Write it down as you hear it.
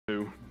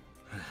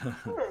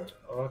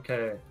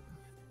Okay.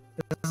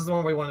 This is the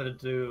one we wanted to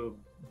do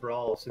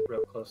brawl, super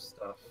up close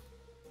stuff.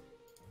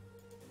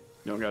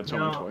 You don't gotta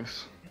tell me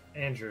twice.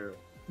 Andrew.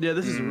 Yeah,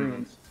 this is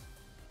ruins.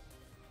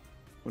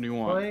 What do you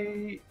want?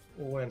 Play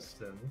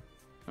Winston.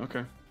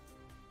 Okay.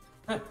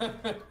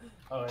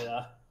 Oh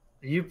yeah.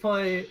 You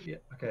play. Yeah,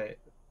 okay.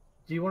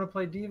 Do you want to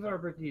play Diva or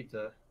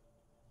Brigitte?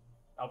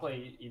 I'll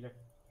play either.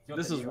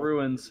 This is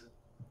ruins.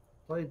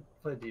 Play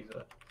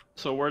Diva.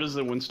 So where does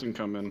the Winston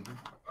come in?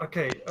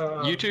 Okay.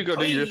 You two go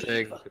do your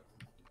thing.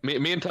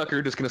 Me and Tucker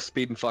are just gonna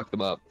speed and fuck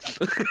them up.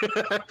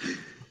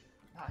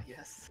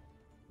 Yes.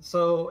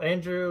 So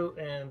Andrew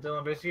and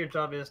Dylan, basically your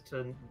job is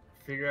to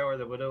figure out where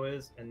the Widow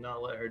is and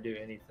not let her do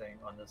anything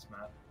on this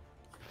map.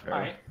 Fair.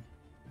 Alright.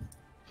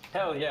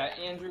 Hell yeah,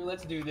 Andrew,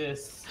 let's do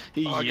this.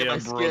 Yeah,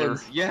 brother.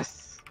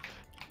 Yes.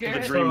 The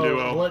dream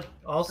duo.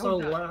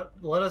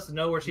 Let us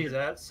know where she's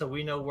at so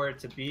we know where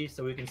to be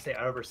so we can stay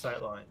out of her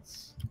sight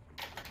lines.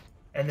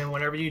 And then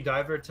whenever you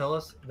dive her, tell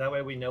us. That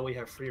way we know we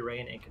have free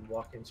reign and can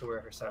walk into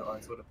where her sight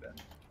lines would have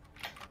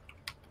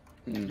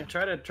been. Yeah,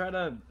 try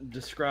to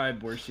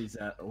describe where she's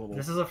at a little.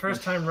 This is the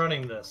first time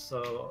running this,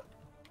 so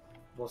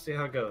we'll see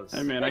how it goes.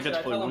 Hey man, I get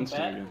to play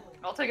Winston again.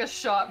 I'll take a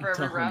shot for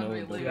every round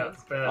we lose. Yeah,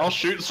 I'll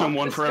shoot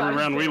someone for every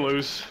round we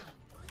lose.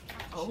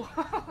 Oh.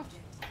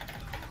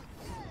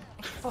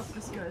 Fuck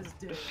this guy's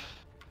dick.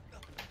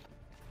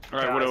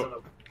 Alright,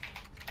 Widow.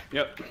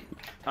 Yep.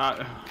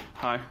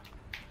 Hi.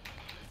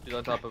 She's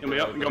on top of Go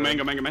man.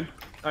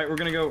 Alright, we're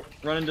gonna go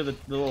run into the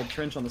little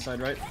trench on the side,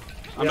 right?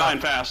 I'm dying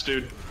fast,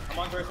 dude. I'm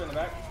on first in the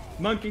back.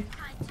 Monkey.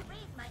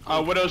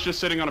 Widow's just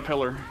sitting on a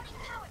pillar.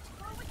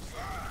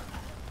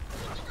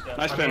 Yeah,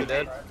 Nice pin.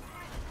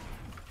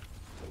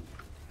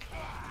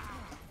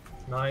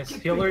 Nice.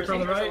 Healer's on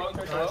the right.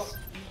 Nice.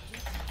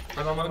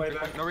 I'm on my way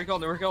back. No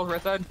recall,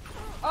 right side.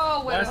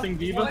 Oh, Widow. Lasting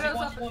Diva. Widow's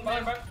up in the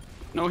back.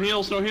 No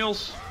heals. Damn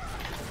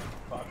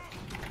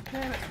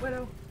it,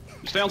 Widow.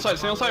 Stay on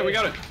site, we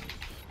got it.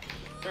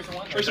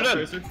 Tracer dead.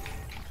 Tracer.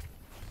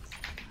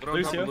 Put on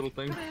top of Lucio. the little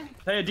thing.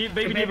 Hey,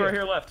 baby Diva right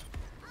here left.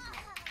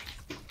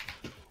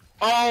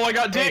 Oh, I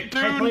got dick, Hey,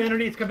 play dude!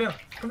 underneath. Come down.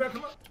 Come on.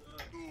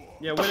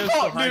 Yeah, The Widow's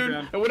still fuck, high dude!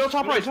 ground. Widow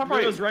top right.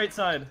 Widow's right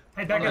side.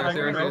 Hey, back up. Right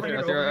there,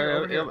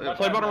 Over here.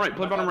 Play bottom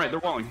right, they're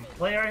walling.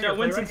 Play right Yeah, here.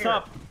 Winston's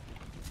top.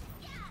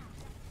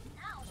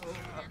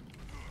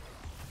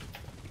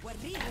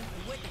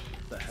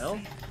 The hell?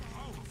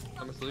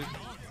 I'm asleep.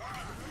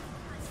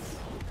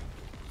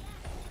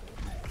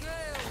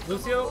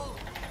 Lucio.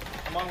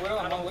 I'm on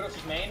Widow,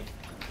 she's main.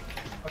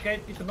 Okay,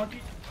 beat the monkey.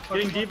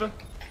 Getting Diva.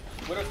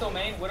 Widow's still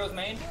main, Widow's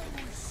main.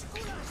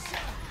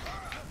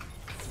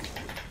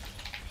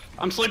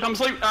 I'm asleep.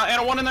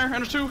 Anna 1 in there,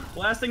 Anna 2.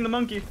 Blasting the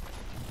monkey.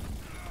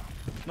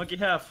 Monkey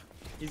half.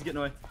 He's getting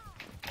away.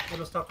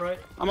 Widow's top right.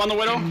 I'm on the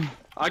Widow.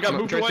 I got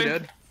booped Tracy away.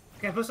 dead.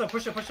 Okay, push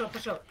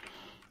up.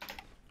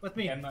 With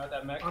me. I'm not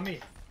that mech. On me.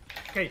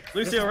 Okay.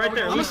 Lucio, right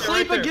there. I'm Lucio,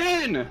 asleep right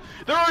there. again!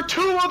 There are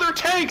 2 other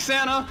tanks,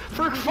 Anna!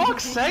 For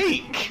fuck's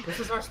sake! This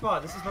is our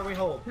spot. This is where we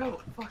hold. No,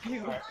 fuck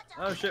you.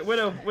 Oh shit,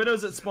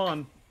 Widow's at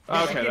spawn. Okay,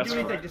 I can't that's do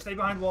anything. fine. Just stay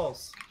behind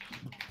walls.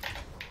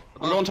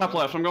 I'm going top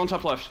left.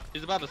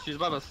 She's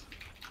above us.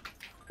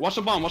 Watch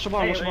the bomb. Hey,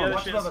 yeah,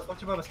 watch she above is. us.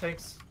 Watch above us,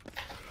 tanks.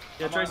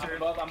 Yeah, Tracer.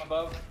 I'm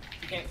above.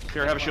 You can't.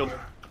 Here, have a shield.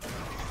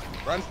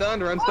 Run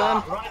stunned. Run.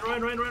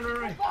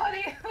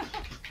 Body.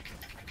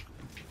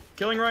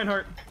 Killing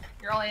Reinhardt.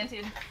 You're all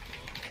antied.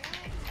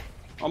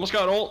 Almost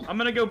got ult. I'm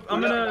gonna.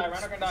 Reinhardt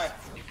gonna die.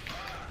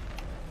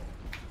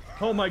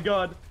 Oh my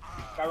god.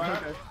 Got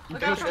Reinhardt.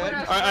 Look out for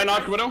Widow. I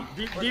knocked Widow.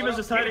 Diva's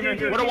just hiding right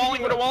here. Widow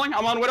walling.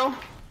 I'm on Widow.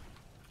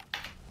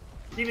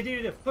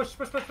 Diva. Push.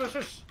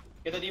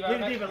 Get the diva out of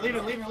mech.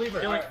 Leave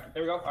her. Alright,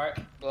 there we go. Alright.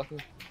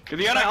 Get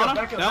the Anna.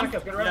 Back Down.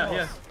 up. Get around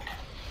Yeah.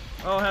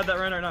 Oh, had that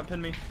Reinhardt not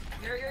pin me.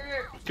 You're.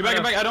 Get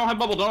back. I don't have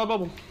bubble.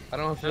 I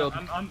don't have shield.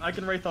 I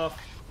can wraith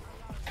off.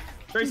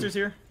 Tracer's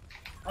here.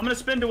 I'm gonna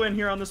spin to win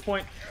here on this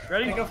point.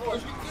 Ready? Go for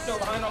it. Still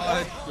behind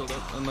on Shield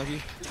up.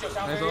 Unlucky. Still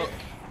Nice ult.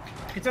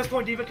 Contest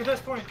point, Diva.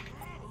 Contest point.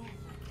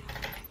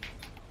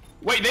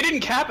 Wait, they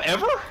didn't cap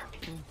ever?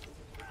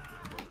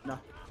 No.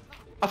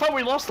 I thought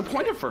we lost the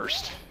point at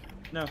first.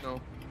 No.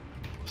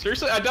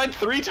 Seriously, I died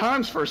 3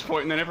 times first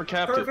point and they never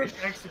capped Perfect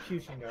it.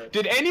 execution, guys.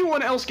 Did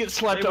anyone else get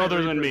slept They went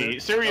other than Reaper me? then.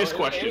 Serious It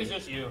question. was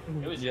just you.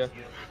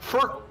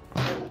 For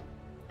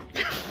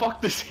fuck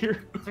this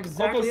here. That's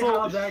exactly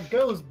how that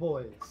goes,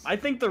 boys. I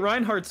think the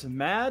Reinhardt's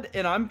mad,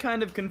 and I'm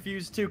kind of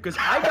confused too, because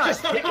I got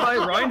hit by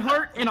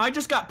Reinhardt, and I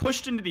just got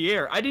pushed into the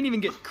air. I didn't even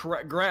get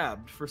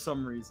grabbed for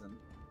some reason.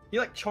 He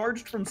like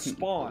charged from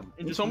spawn.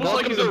 And It's just almost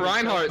like Welcome he's to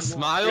Reinhardt.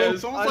 Smile. Yeah,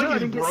 it's almost I know, I like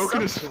didn't he's get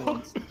broken his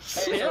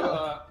sucked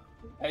phone.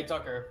 Hey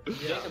Tucker.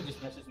 Jacob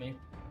just messaged me.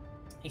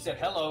 He said,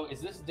 "Hello, is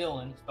this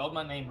Dylan? Spelled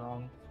my name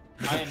wrong.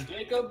 I am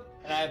Jacob,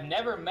 and I have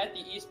never met the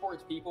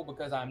esports people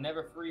because I'm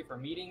never free for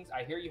meetings.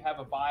 I hear you have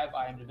a Vive.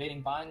 I am debating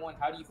buying one.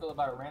 How do you feel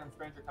about a random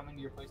stranger coming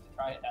to your place to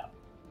try it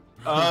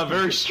out?"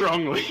 Very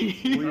strongly.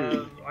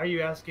 Are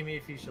you asking me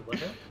if you should look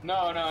at? No.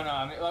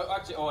 I mean,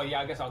 actually, oh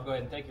yeah, I guess I'll go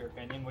ahead and take your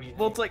opinion. What do you think?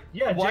 well, it's like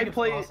Yeah, why Jacob's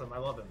play? awesome. I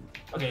love him.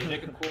 Okay,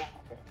 Jacob, cool.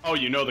 Okay. Oh,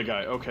 you know the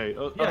guy. Okay.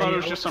 I Yeah, thought it I was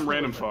went just to some school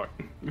random with him. fuck.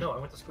 No, I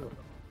went to school with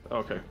him.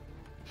 Okay.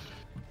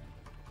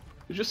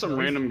 It's just some No,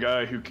 he's- random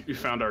guy who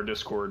found our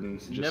Discord and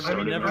just Never- I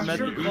mean, started never I'm met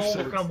sure the Cole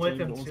will Esports come with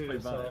team, him but let's too. play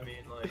So by. I mean,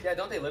 like, Yeah,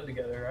 don't they live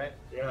together, right?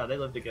 yeah, they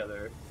live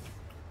together.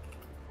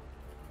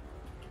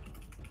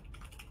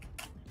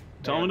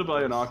 Tell him Man, to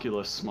buy an that was-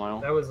 Oculus, Smile.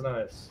 That was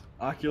nice.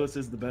 Oculus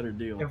is the better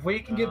deal. If we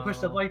can get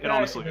pushed up like It that,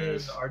 honestly and then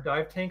is. our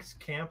dive tanks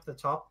camp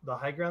the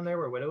high ground there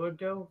where Widow would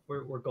go,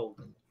 we're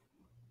golden.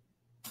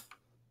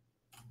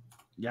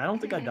 Yeah, I don't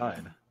think I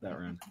died that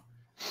round.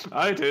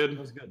 I That did.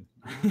 was good.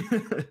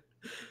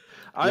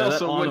 I Yeah, that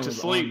also Ana went to was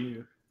on sleep.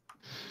 you.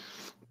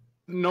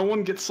 No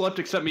one gets slept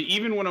except me,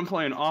 even when I'm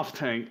playing off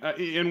tank,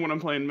 and when I'm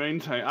playing main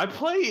tank. I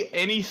play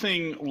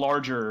anything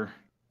larger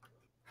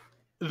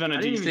than a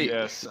I didn't even-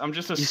 DPS. I'm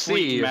just a You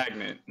sleep see-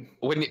 magnet.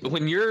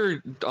 When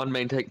you're on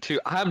main tank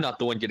too, I'm not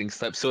the one getting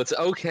slept, so it's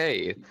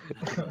okay.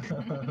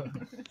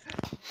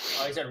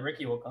 Oh, he said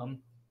Ricky will come.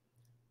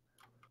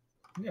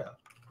 Yeah.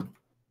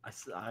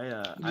 This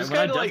when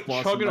guy I death like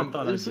blossomed, chugging I a.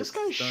 thought I'd Is this get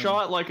guy stunned.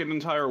 shot like an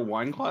entire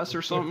wine glass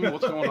or something?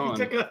 What's going on?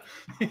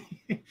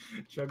 He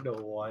chugged a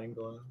wine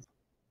glass.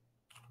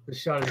 The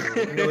shot is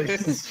really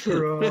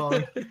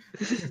strong.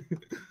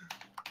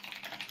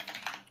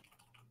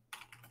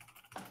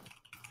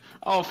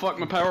 Oh fuck!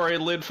 My Powerade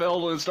lid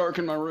fell and it's dark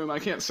in my room. I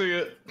can't see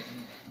it.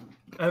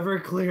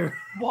 Everclear.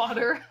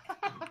 Water.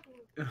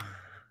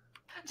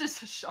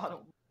 Just a shot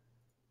of.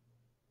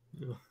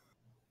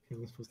 He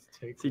was supposed to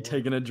take. Is he one.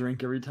 taking a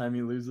drink every time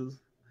he loses?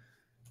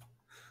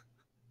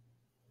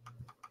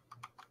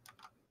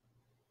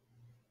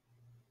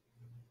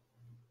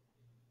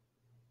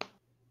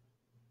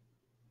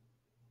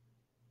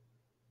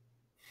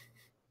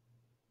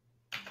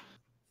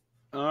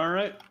 All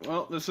right.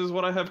 Well, this is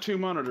what I have 2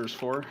 monitors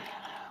for.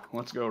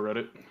 Let's go,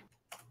 Reddit.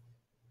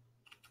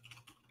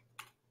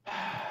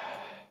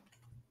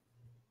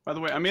 By the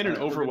way, I made an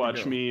Alright, we're good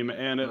to Overwatch go. meme,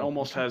 and it Oh.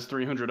 almost has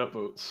 300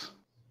 upvotes.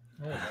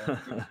 Oh,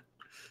 man.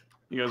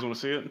 You guys want to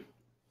see it?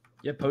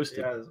 Yeah, post it.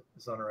 Yeah,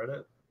 it's on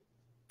Reddit.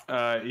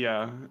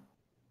 Yeah.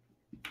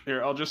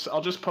 Here, I'll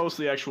just post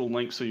the actual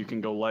link so you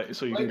can go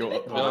so you can go.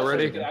 Wait, upvote. pause so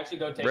ready? we could actually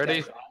go take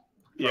Ready? that shot?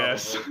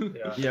 Yes. Probably,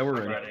 Yeah. Yeah,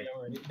 we're I'm ready.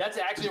 That's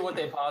actually what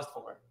they paused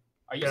for.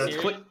 Are you Yeah, it's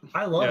serious?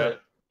 I love Yeah.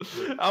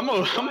 it. I'm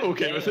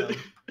okay with it. Did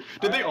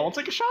they Alright. all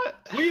take a shot?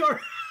 We are.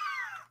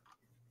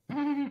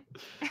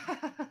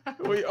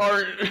 We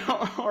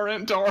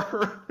aren't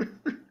our.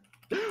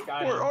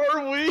 Got Where him.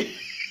 are we?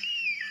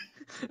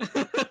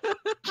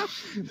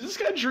 Is this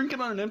guy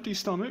drinking on an empty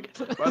stomach?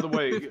 By the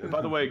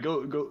way,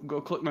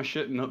 go click my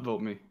shit and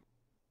upvote me.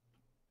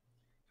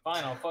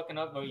 Fine, I'll fucking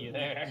upvote you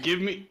there.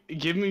 Give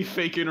me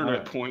fake internet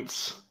Alright.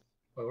 points.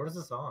 Wait, what is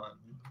this on?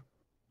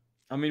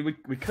 I mean,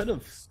 we could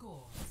have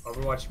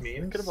Overwatch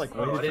memes. like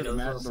Oh, I waited for didn't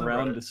the, know this was on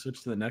round Reddit. to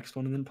switch to the next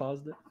one and then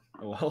paused it.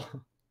 Oh well.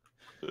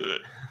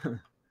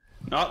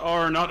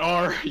 Not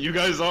R. You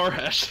guys are.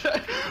 Hashtag.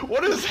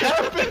 What is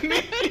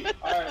happening?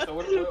 Alright, so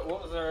what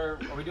was our...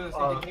 Are we doing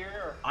something here?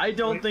 Or? I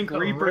don't Wait, think a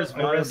Reaper is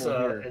viable Orisa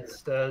here.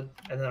 instead,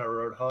 and then a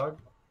Roadhog.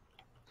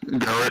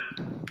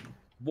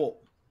 Whoa.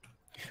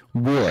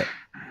 What?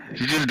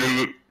 Did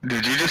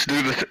you just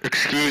do this?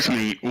 Excuse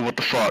me, what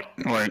the fuck?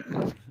 Like,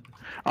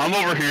 I'm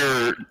over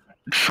here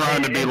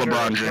trying to be Andrew,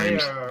 LeBron play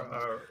James.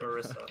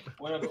 Orisa.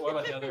 What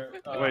about the other...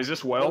 Wait, is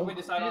this What well? did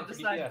we decide on We for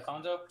didn't DPS,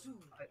 Hanzo?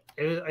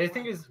 I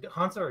think it's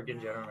Hanzo or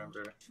Genji, I don't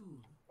remember.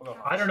 We'll go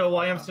I don't know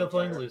why I'm Hanzo still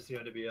playing first.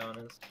 Lucio, to be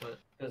honest. But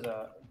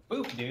Because,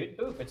 boop, dude.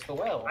 Boop, it's the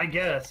well. I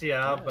guess,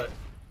 yeah. But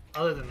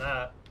other than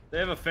that, They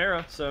have a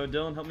Pharah, so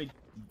Dylan, help me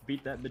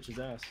beat that bitch's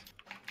ass.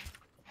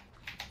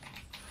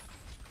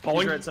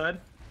 Falling. He's right side.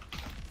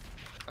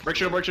 Break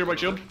shield.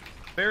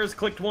 Pharah's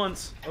clicked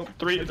once. Oh,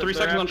 Three they're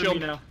seconds on after me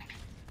shield. now.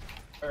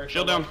 Or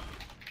Shield down.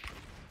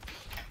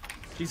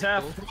 She's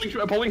half.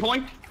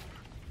 Pulling.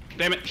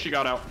 Damn it, she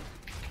got out.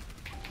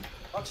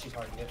 Fuck, she's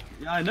hard to get.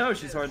 Yeah, I know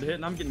she's hard to hit,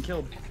 and I'm getting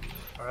killed.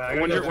 all right.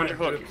 When's your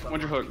hook?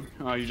 When's your hook?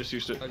 Oh, you just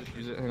used it. I just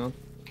use it. Hang on.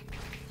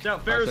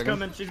 Shout, Pharah's seconds.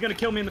 coming. She's gonna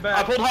kill me in the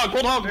Ah, back. pulled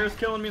hog. Pharah's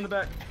killing me in the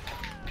back.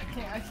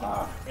 I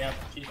can't. Yeah,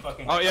 she's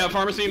fucking... Oh yeah,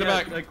 pharmacy in the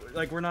Yeah, back.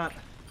 like we're not.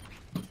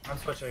 I'm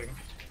switching.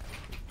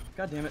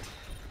 God damn it.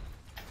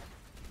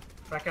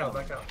 Back out.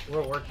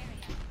 We're working.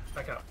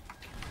 Back out.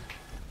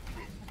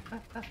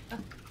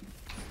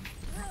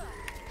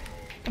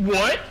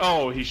 What?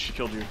 Oh, he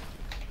killed you.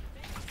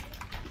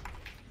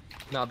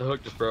 Nah, the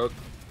hook just broke.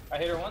 I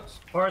hit her once.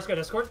 Forrest got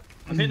Discord.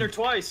 I'm hitting her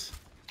twice.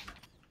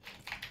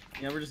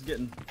 Yeah, we're just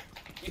getting.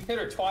 You hit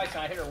her twice, and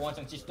I hit her once,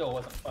 and she still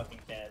wasn't fucking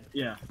dead.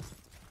 Yeah.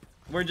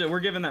 We're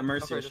giving that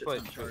mercy Okay, a just shit wait,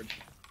 ton just charge.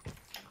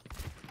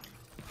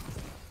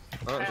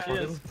 Alright, She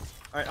is.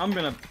 Alright, I'm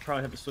gonna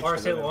probably have to switch.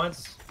 Forrest to hit Widow.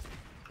 once.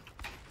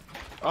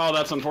 Oh,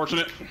 that's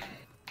unfortunate.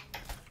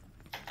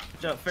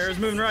 Shout, Pharah's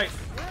moving right.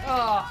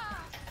 Oh.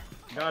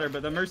 Got her,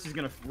 but the mercy's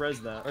gonna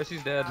res that. Oh,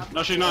 she's dead.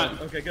 No, she's not.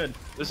 Okay, good.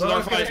 This is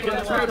our fight.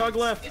 Get that dog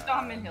left. He's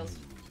on mid hills.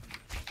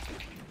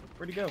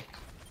 Where'd he go?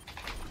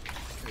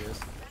 There he is.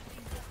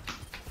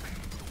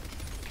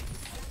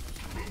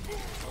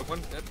 Oh,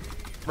 one dead.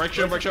 Break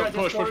shield. Push.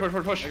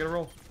 I gotta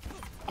roll.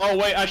 Oh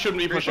wait, I shouldn't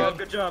be Good pushing. job,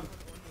 good job.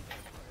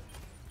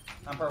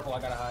 I'm purple. I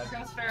gotta hide.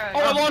 Goes Farah. Oh,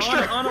 I launched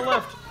her. On the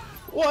left.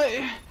 What?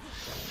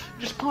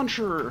 Just punch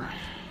her.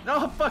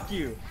 No, fuck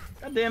you.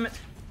 God damn it.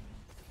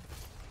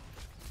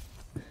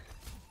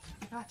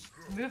 Gosh,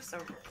 this move's so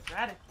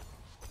erratic.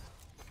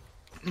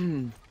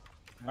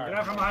 Get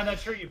out from behind that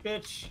tree, you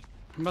bitch.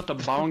 I'm about to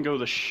bongo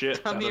the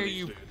shit. Come out here, of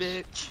you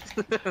these dudes.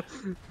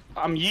 bitch.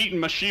 I'm yeeting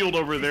my shield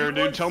over there,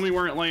 dude. Tell me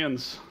where it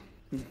lands.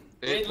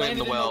 It went in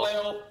the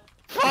well.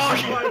 Fuck!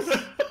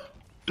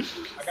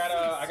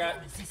 I got.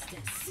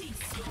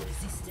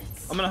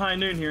 I'm gonna high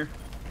noon here.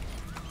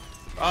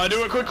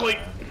 Do it quickly.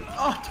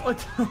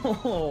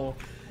 Oh,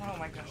 Oh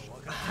my gosh.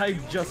 I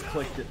just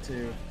clicked it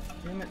too.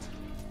 Damn it.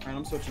 Alright,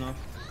 I'm switching off.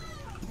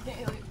 Can't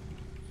heal you.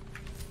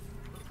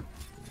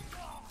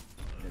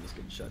 Yeah, just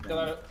getting shut Still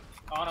down. at it.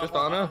 Ana, Just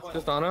Ana.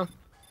 Just Ana.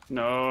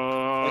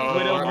 No.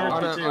 Widow's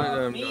Ana, mercy too.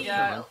 Ana,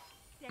 Yeah.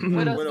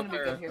 Widow's Widow gonna be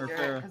Farah, good here, or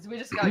Garrett, Farah. because we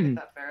just gotta get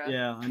that Farah.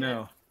 Yeah, I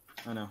know.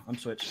 I know. I'm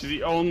switched. She's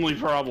the only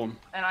problem.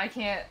 And I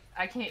can't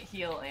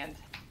heal and.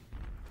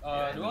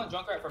 do you want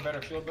Junkrat for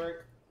better shield break?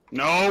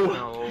 No.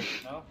 No.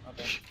 No?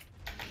 Okay.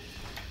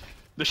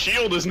 The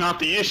shield is not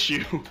the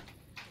issue.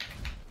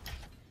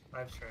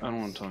 I've tried. I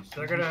don't want to talk. So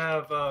they're gonna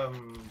have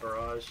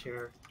Barrage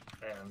here.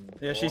 And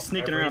Yeah, she's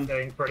sneaking around.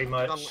 everything pretty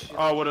much.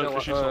 Oh, what No,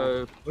 a she's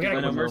on. We I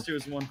gotta know go. Mercy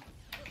was one.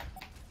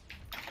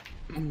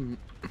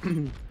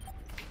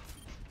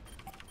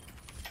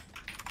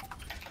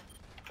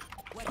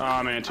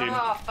 Ah, man, team.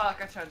 Oh fuck!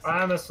 I tried to.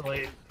 I'm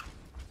asleep.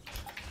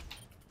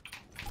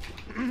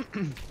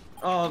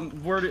 Well,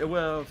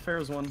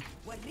 Farrah's one.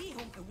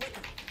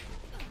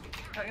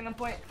 Cutting the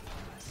point.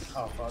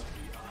 Oh fuck.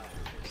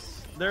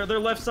 They're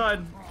left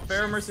side.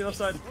 Farrah, Mercy, left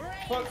side.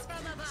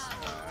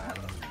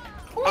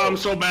 I'm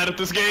so bad at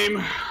this game.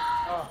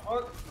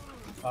 Oh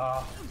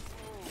fuck.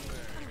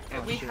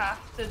 We have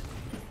to.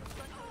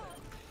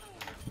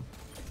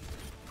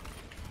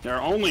 Our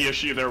only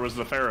issue there was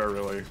the Farah,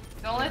 really.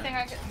 The only thing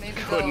I could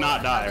maybe Could go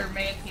not die. another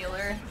main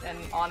healer, and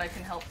Ana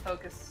can help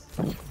focus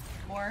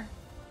more.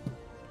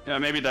 Yeah,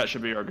 maybe that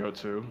should be our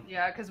go-to.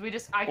 Yeah, because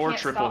I Or can't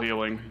triple stop,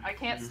 healing. I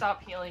can't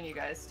stop healing you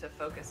guys to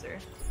focus her.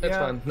 That's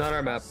Yeah. fine. Not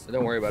our map.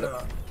 Don't worry about it.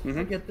 I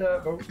Mhm. get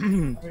that, but I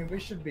mean, we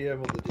should be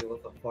able to deal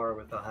with the far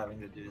without having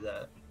to do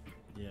that.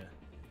 Yeah.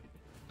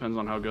 Depends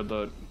on how good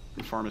the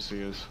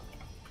pharmacy is.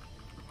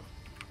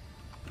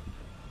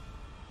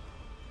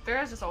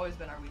 Farah's just always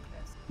been our weakness.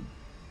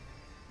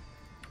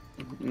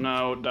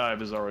 No, dive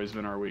has always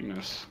been our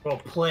weakness. Well,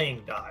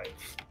 playing dive.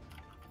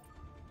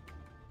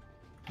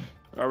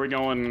 Are we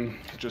going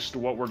just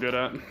what we're good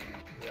at?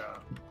 Yeah.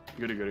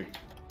 Goody goody.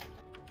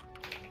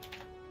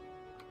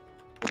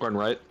 We're going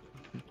right.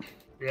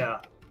 Yeah.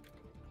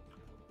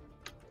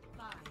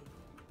 5,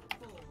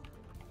 4,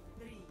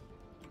 3,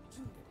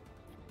 2,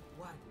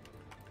 1.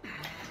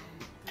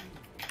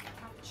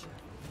 Capture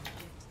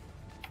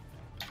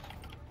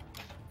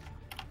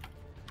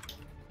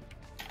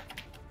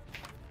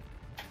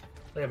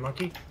Hey,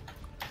 monkey.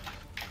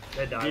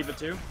 They died. Diva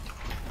two.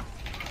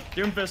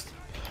 Doomfist.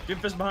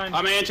 Doomfist behind.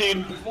 I'm anti.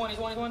 He's one.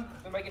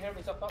 Everybody can hit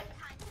himself up.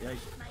 Yeah,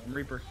 I'm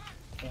Reaper.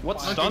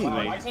 What stunned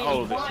me? I can't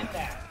Oh, even find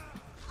that.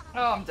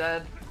 Oh, I'm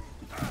dead.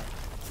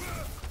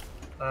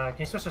 Can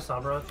you switch to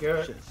Sombra,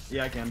 Garrett? Shit.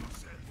 Yeah, I can.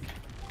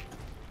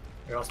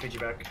 Here, I'll speed you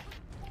back.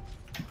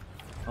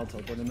 I'll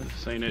teleport him in.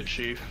 Saying it,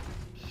 chief.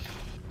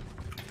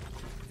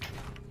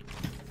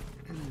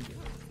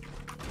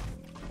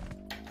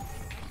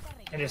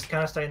 And just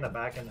kind of stay in the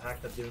back and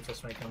hack the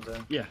Doomfist when he comes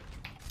in. Yeah.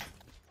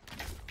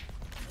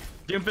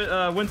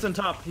 Doomfist, Winston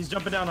top. He's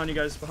jumping down on you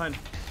guys behind.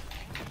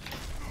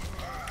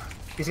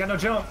 He's got no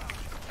jump.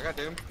 I got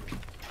Doom.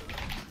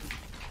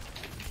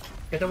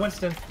 Get the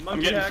Winston. I'm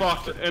Monkey getting hack.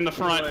 fucked in the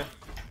front. Away.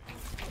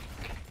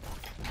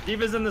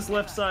 Diva's in this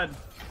left side.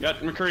 Got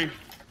McCree.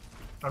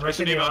 I'm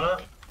rushing the Diva. Ana.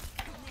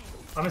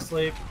 I'm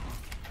asleep.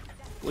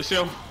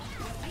 Lucio.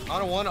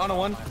 On a one. On a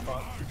one.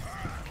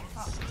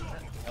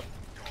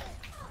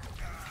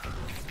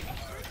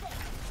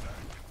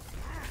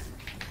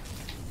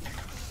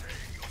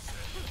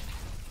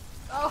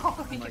 Oh,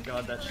 Oh my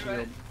god, that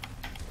shield.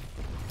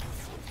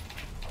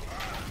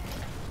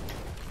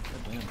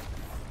 God damn.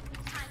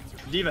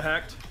 Diva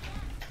hacked.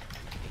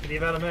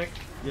 Leave out of Mick.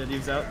 Yeah,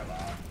 Diva's out.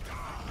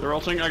 They're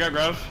ulting. I got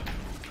Grav.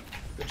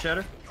 Good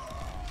shatter.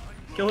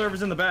 Kill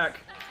whoever's in the back.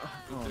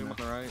 Oh, Doom no. on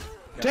the right.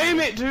 Damn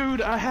it,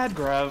 dude! I had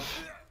Grav.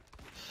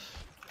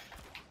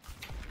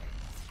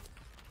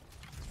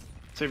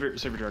 Save your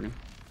dragon.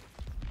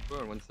 Go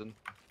on, Winston.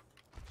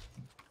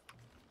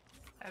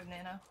 I have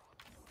Nano.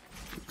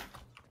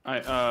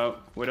 Alright,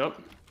 wait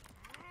up.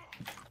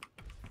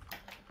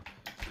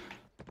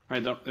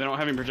 Alright, they don't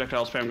have any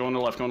projectile spam. Go on the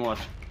left, go on the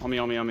left. On me,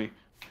 on me, on me.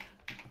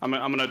 I'm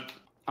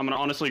gonna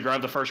honestly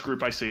grab the first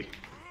group I see.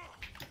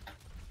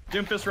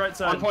 Doomfist right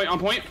side. On point, on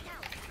point.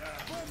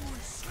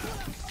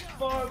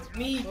 Fuck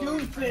me,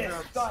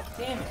 Doomfist. God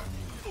damn it.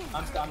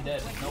 I'm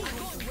dead. Nope.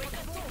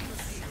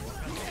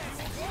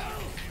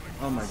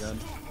 Oh my god.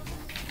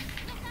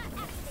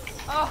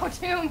 Oh,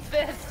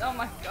 Doomfist! Oh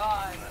my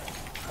god.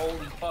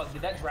 Holy fuck!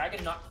 Did that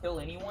dragon not kill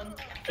anyone?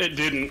 It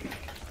didn't.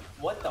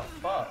 What the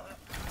fuck?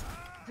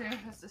 Dude,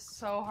 this is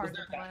so hard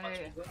to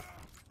play.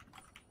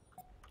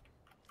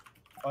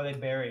 Oh, they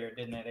barriered,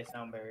 didn't they? They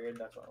sound barriered.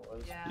 That's what it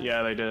was. Yeah.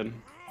 Yeah, they did.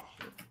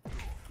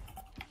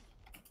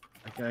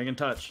 Okay, I can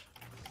touch.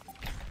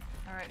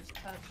 Alright, just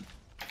touch.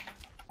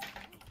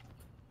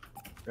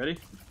 Ready?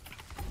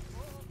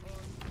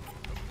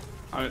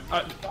 God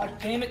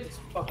damn it! This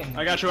fucking.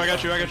 I got you. IMP.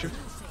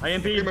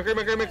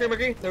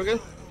 McCree. There we go.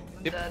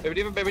 Yep.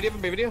 Dead. Baby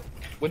diva.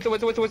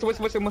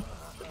 Winston.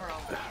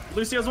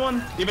 Lucio's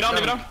one. Leave it down.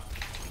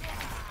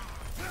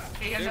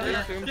 Okay, you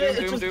guys over there. Yeah,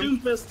 it's just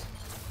Doomfist.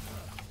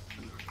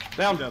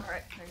 Down. Down.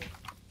 Alright, there you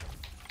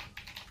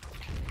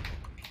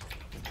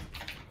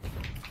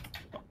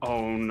go.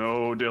 Oh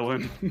no,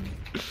 Dylan.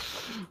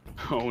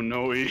 Oh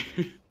no, It's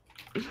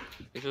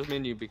just me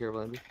and you. Be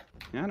careful, Andy.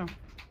 Yeah, I know.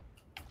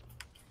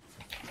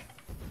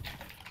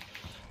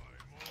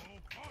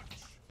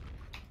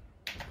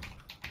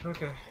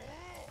 Okay.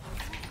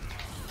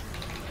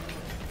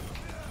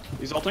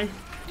 He's ulting.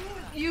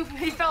 He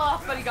fell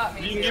off, but he got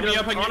me. You can get me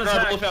up. I can On get his grab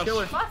back. really fast. Kill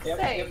her. Fuck's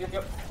sake.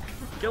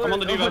 Kill her. I'm on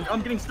the diva.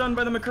 I'm getting stunned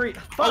by the McCree.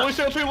 Oh,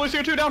 Fuck.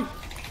 Lucio 2 down.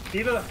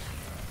 Diva.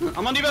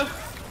 I'm on Diva.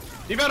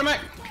 Diva to mech.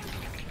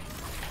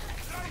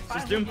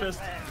 Just Doomfist.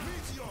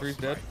 Three's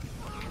dead.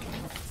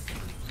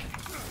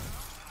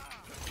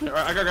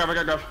 Alright, I got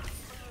grab.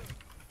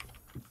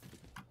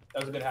 That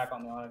was a good hack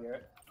on the Ana,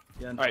 Garrett.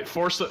 Yeah. Alright,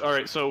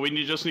 alright, so we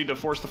just need to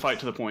force the fight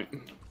to the point.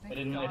 They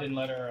didn't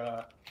let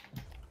her.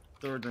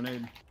 Throw a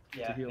grenade.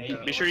 Yeah. heal.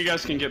 Nate- Be sure you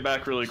guys can get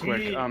back really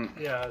quick.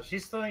 Yeah,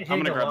 she's throwing I'm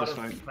gonna a grab lot this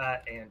of thing.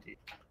 fat Andy.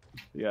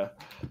 Yeah.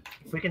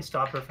 If we can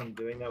stop her from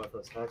doing that with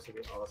those hacks, it'd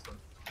be awesome.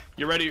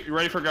 You ready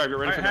for grab? Get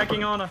ready Alright, for grab.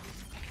 hacking Ana.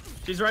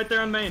 She's right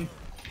there on main.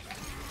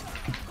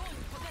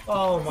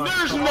 Oh my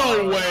There's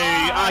god. no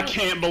way! I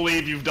can't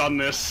believe you've done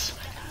this.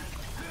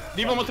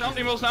 Devo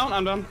almost down.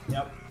 I'm done.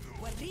 Yep.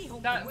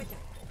 That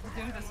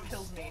Doomfist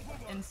kills me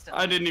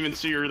instantly. I didn't even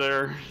see her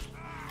there.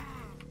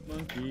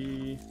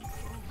 Monkey.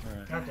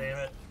 God damn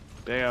it.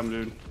 Damn,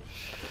 dude.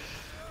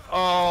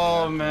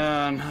 Oh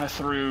man, I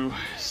threw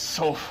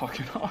so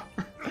fucking hard.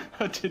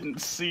 I didn't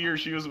see her.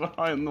 She was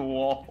behind the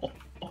wall.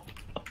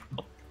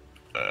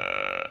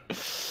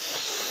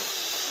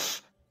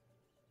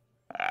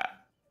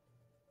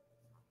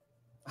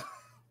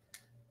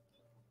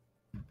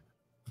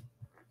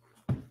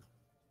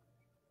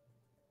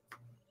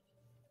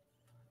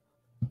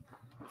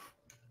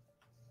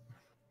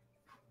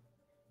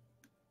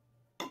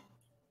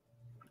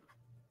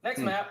 Next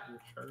map.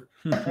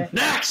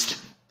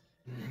 Next!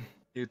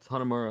 It's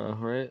Hanamura,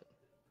 right?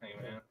 Hey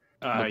man.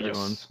 Not that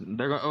Yes. one.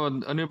 They're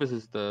going. Oh, Anubis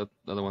is the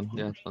other one.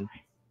 Yeah, it's fun.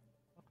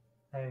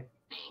 Hey.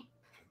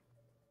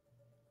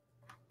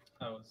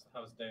 How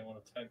was day one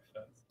of Tech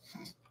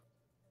Fest?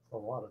 A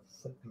lot of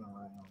sitting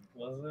around.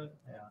 Was it?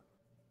 Yeah.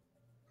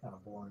 Kind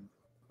of boring.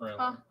 Really?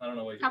 Huh. I don't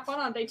know what you Have fun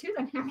on day 2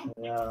 then.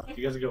 Yeah.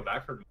 You guys go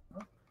back for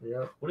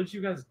Yep. what did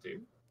you guys do?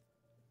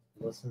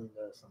 Listen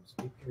to some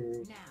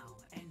speakers. Now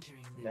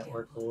entering the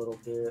Network a little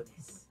bit.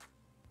 darkness.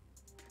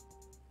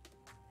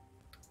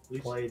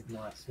 Played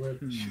my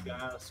Switch. You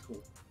got out of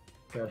school.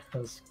 Got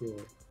out of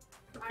school.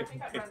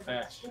 Pick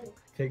Bash.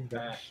 Pig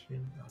bash. Okay.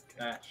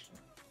 Bash.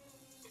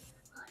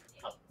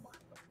 How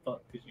the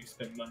fuck did you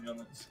spend money on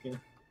that skin?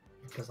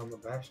 Because I'm a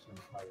Bastion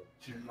player.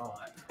 You're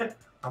not.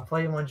 I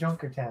play him on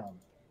Junkertown.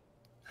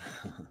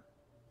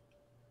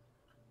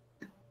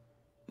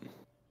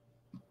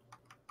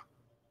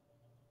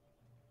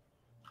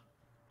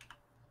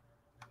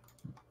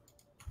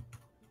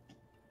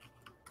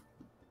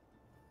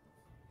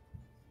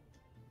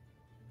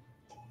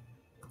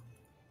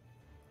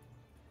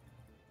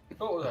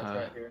 What was that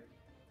right here?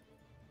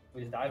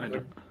 We just died I into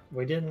it.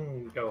 We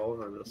didn't go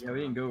over this Yeah, one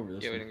we didn't go over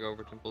this. Yeah, we one. didn't go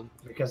over Temple.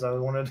 because I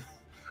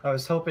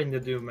was hoping to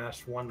do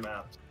Match 1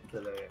 maps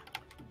today.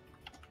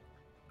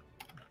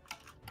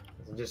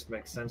 It just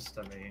makes sense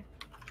to me.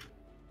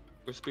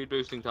 We're speed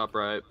boosting top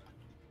right.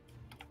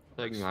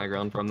 Taking high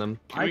ground from them.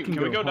 Can we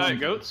go home. Diet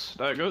Goats?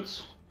 Diet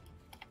Goats?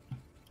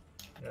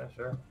 Yeah,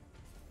 sure.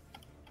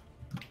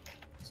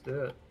 Let's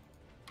do it.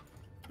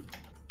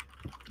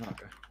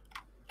 Okay.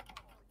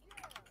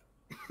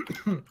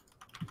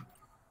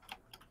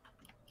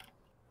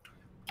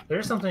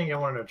 There's something I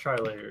wanted to try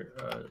later,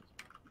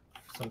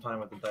 sometime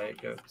with the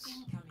Diet Goats.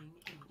 Incoming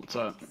in What's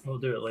that? We'll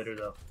do it later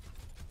though.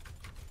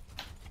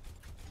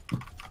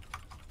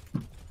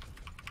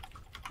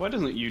 Why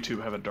doesn't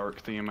YouTube have a dark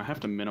theme? I have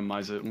to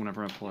minimize it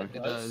whenever I play.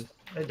 It does.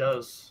 It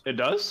does. It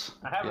does?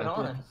 I have it Yeah.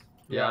 on.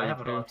 Yeah, I you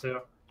have it do. on too.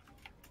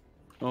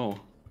 Oh.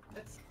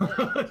 It's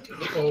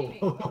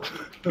Oh.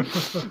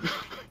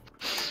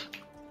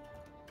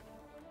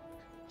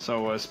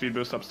 So, speed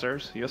boost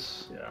upstairs?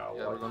 Yes? Yeah,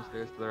 Yeah, we're going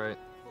stairs to the right.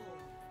 4,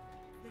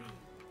 3,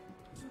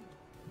 2,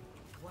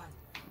 1.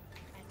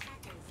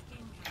 Attackers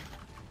incoming.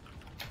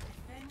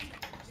 Defend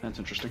That's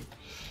interesting.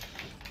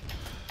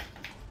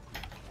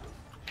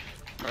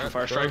 Alright,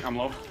 Fire strike, I'm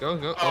low.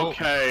 Go. Oh.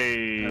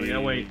 Okay. Yeah, we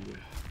gotta wait.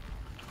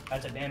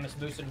 That's a damage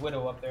boosted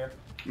widow up there.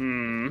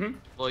 Mm-hmm.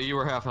 Well, you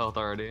were half health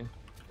already.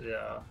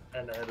 Yeah,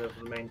 and ahead of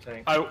the main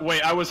tank.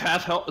 Wait, I was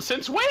half health.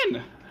 Since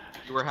when?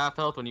 You were half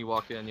health when you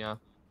walked in, yeah.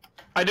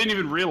 I didn't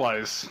even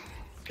realize.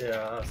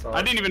 Yeah, I saw I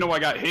it. didn't even know I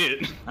got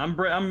hit.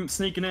 I'm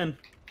sneaking in.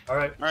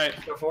 Alright,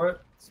 Alright. go for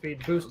it.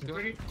 Speed boost in Go.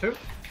 3, 2,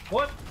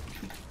 1.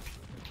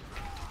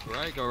 Go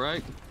right, go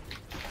right.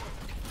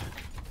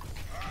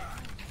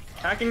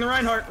 Hacking the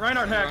Reinhardt.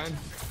 Reinhardt hacked. Ryan.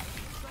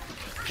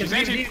 She's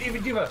Diva, anti. Diva,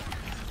 Diva.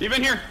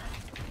 Even here.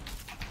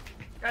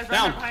 Guys,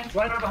 Down. right behind.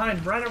 Reinhardt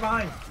behind, Reinhardt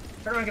behind.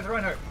 Turn around, get the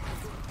Reinhardt.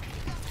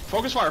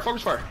 Focus fire,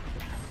 focus fire.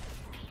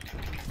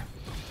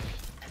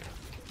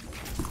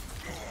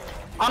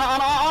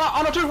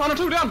 On a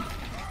two, down.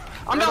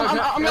 I'm down,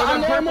 I'm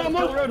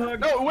low.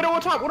 No, Widow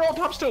on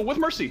top still, with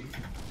Mercy.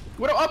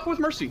 Widow up with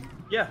Mercy.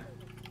 Yeah.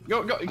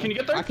 Go, can you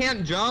get there? I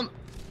can't jump.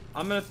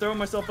 I'm gonna throw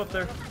myself up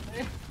there.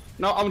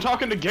 No, I'm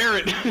talking to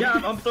Garrett.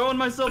 Yeah, I'm throwing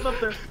myself up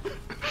there.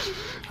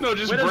 No,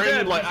 just Widow's Brandon,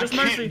 dead. like, Just I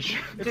Mercy.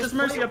 can't. It's just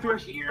Mercy up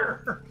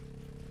Here.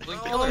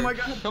 Blink Oh killer. my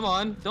God. Come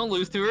on, don't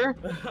lose to her.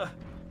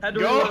 Had to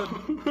reload.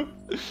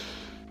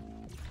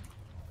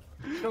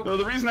 Go! No,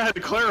 the reason I had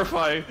to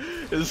clarify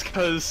is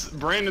because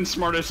Brandon's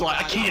smart as like,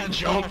 I can't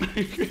jump.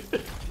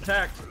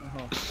 Attacked.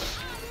 Oh.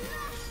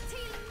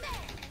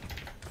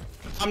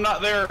 I'm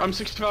not there, I'm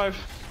 65.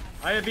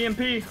 I have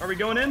EMP. Are we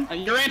going in?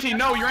 You're anti,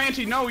 no, you're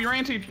anti, no, you're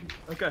anti.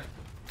 Okay.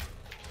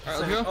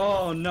 Alright, let's go.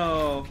 Oh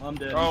no, I'm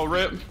dead. Oh,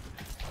 rip.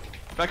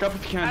 Back up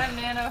if you I can. have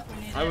nano if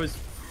we need I it. was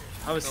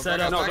No, set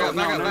back up. up,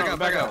 No,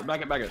 back up.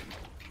 back it.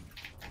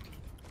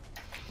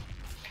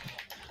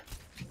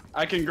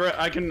 I can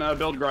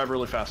build Grive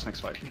really fast next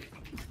fight.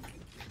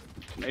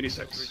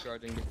 86.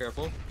 Recharging, be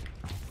careful.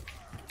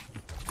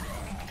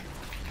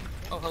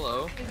 Oh,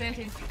 hello. He's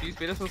anti. Do you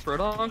speed us with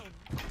Roadhog?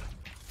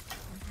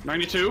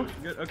 92.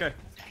 Good. Okay.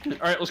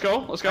 Alright, let's go,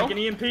 let's go. I can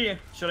EMP.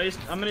 Should I?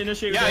 I'm gonna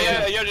initiate.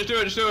 Yeah, just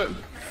do it.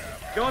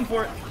 Going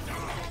for it.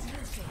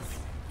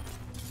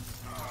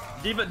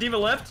 Diva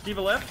left.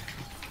 Diva left.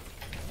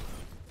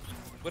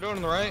 Widow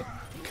on the right.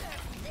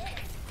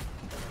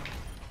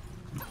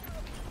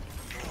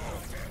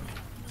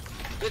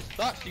 Bitch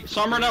thought she.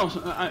 Summer, no.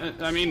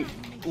 I mean,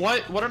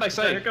 what did I Okay,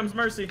 say? here comes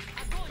Mercy.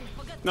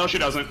 No, she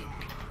doesn't.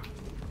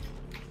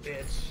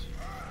 Bitch.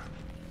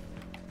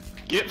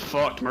 Get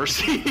fucked,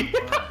 Mercy.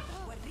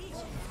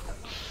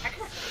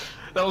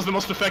 That was the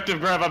most effective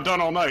grab I've done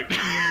all night.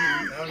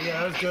 Oh yeah,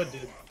 that was good,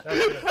 dude. That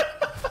was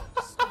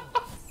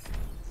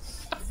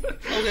good.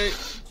 Okay.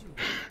 It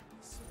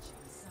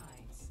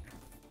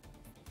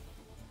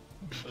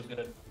was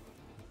good.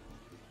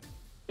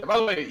 Yeah, by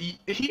the way,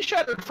 he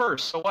shattered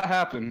first, so what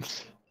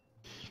happens?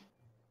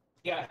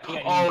 Yeah.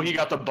 Oh, he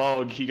got the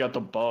bug.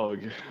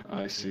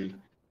 I see.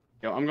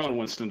 Yo, I'm going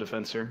Winston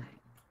defense here.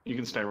 You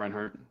can stay,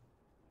 Reinhardt.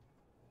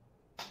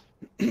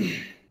 Trying to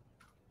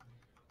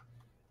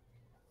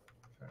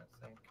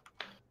think.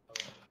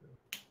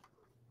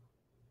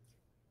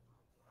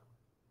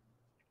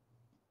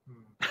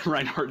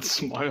 Reinhardt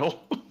smile.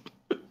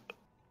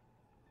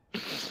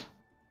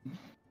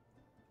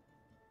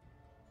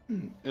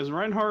 Is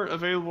Reinhardt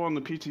available on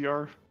the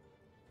PTR?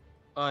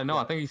 No,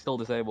 I think he's still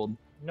disabled.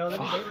 No, they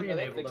Yeah, they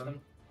re-enabled fixed him.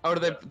 him. Oh,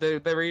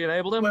 they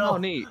re-enabled him? Well- Oh,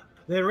 neat.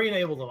 They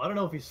re-enabled him. I don't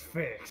know if he's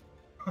fixed.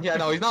 Yeah,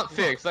 no, he's not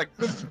fixed. Like,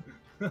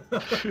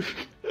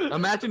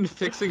 imagine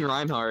fixing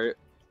Reinhardt.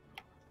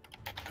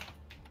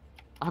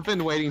 I've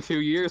been waiting 2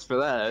 years for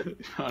that.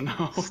 I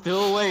know.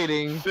 Still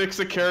waiting. Fix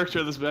a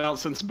character that's been out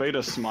since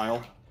beta,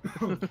 smile.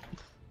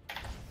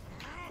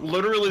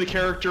 Literally the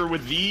character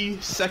with the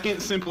second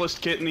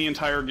simplest kit in the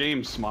entire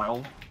game,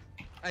 smile.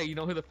 Hey, you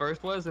know who the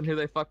first was and who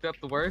they fucked up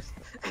the worst?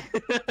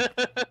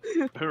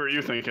 Who are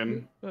you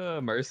thinking?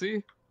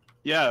 Mercy.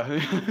 Yeah.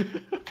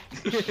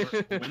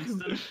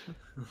 Winston.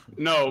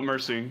 No,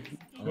 Mercy.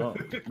 Oh,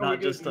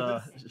 not just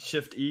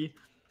Shift E.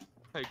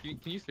 Hey, can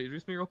you speed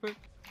boost me real quick?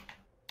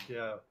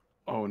 Yeah.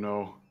 Oh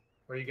no.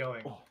 Where are you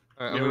going? Alright,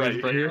 Yeah, I'm gonna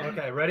right right here.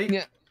 Okay, ready?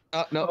 Yeah.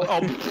 No.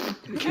 Oh,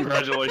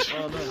 congratulations.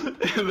 Oh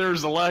no.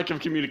 There's a lack of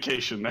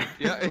communication there.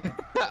 Yeah.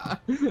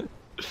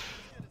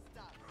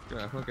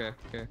 Yeah, okay.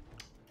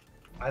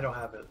 I don't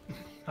have it.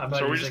 I'm not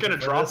So we're just using gonna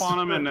it for drop this. on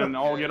them and then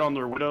all get on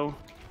their widow.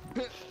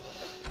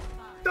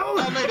 No!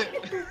 I made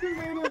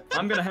it!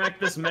 I'm gonna hack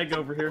this Meg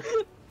over here.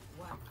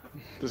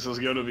 This is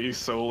gonna be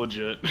so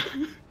legit.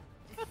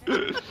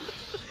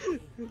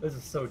 This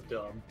is so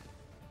dumb.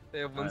 They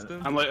have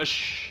Winston? I'm like,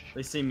 shh.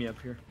 They see me up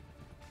here.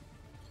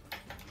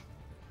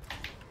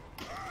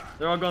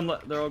 They're all going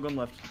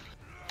left.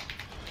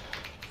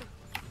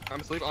 I'm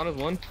asleep. On his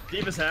one.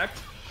 Diva's hacked.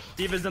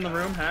 Diva's in the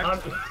room,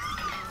 hacked.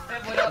 They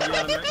have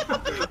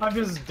Widow. I'm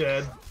just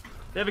dead.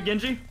 They have a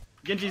Genji.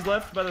 Genji's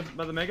left by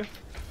the Mega.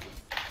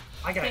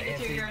 I got Can't get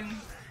you, anti. you're in.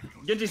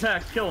 Genji's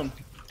hacked. Kill him.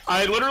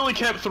 I literally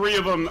kept 3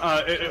 of them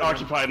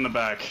occupied in the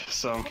back,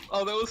 so.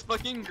 Oh, that was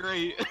fucking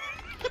great.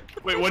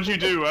 Wait, what'd you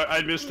do?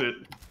 I missed it.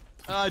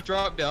 I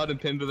dropped down and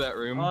pinned to that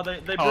room. Oh, they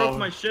broke Oh.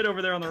 my shit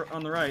over there on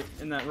the right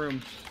in that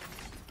room.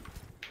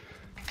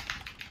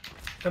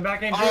 Come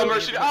back in. Oh, Drew.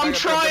 mercy. I'm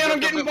trying, I'm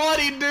getting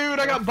bodied, dude.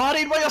 I got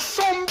bodied by a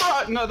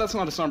Sombra. No, that's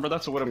not a Sombra,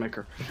 that's a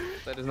Widowmaker.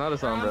 That is not a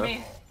They're on Sombra.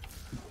 me.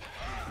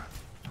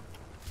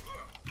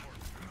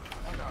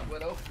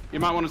 Widow. You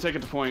might want to take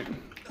it to point.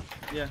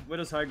 Yeah,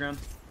 Widow's high ground.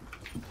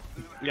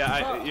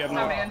 Yeah, you have no.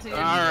 Have anti.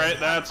 Alright,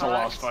 that's a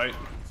lost fight.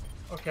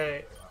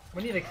 Okay,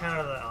 we need to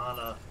counter the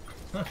Ana.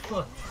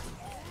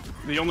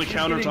 The only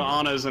counter to getting-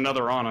 Ana is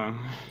another Ana.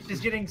 She's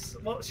getting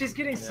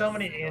so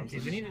many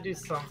antis. We need to do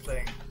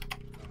something.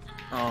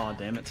 Oh,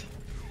 damn it.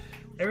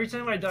 Every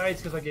time I die,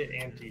 it's because I get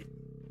anti.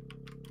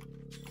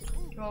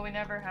 Well, we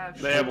never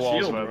have. They have walls,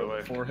 Shield, by the bro.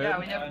 way. Forehead. Yeah,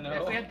 we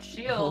never. If we had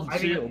shields, I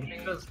mean, we would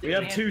because We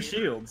have two anti-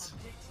 shields.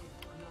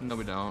 No,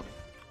 we don't.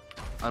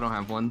 I don't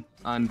have one.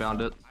 I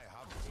unbound it.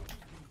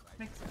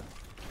 Makes sense.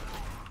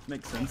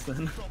 Makes sense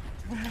then.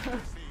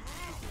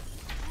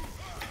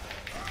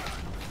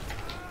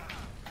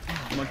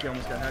 Monkey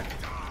almost got hacked.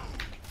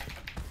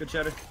 Good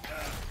shatter.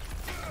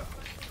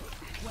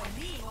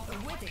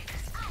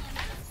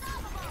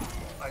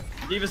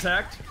 Diva's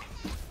hacked.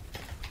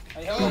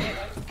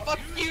 Fuck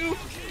you!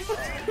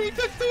 He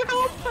took 2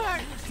 health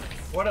back!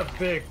 What a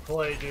big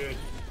play, dude.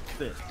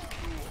 Shit.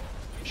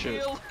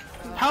 Shit.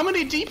 How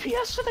many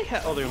DPS do they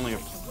have? Oh, they only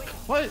have.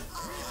 What?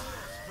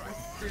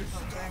 Do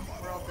something.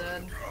 We're all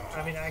dead.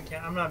 I mean, I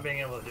can't. I'm not being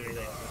able to do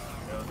anything.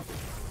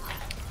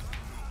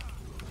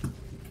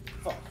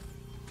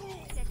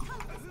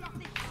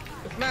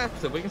 It's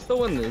massive. We can still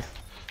win this.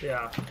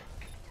 Yeah.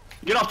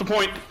 Get off the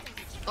point.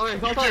 Okay,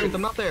 call targets.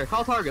 I'm not there.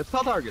 Call targets.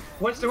 Call targets.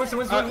 Winston.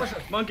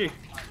 Monkey.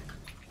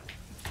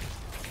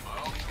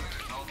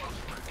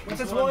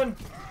 Winston's one.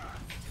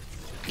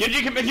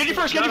 Genji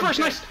first,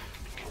 nice.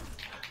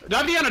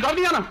 Dive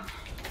Diana.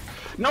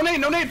 No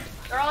nade.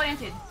 They're all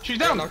anti. She's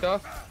down. Knocked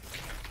off.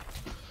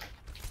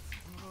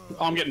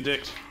 Oh, I'm getting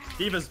dicked.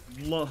 Diva's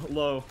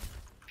low.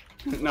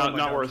 Not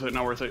God. worth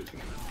it.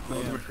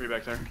 Good for you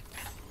back there.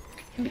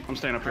 I'm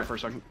staying up here for a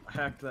second.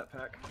 Hacked that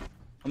pack.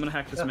 I'm gonna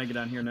hack this Mega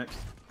down here next.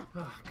 Oh,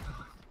 God.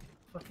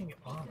 Fucking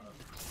Ana.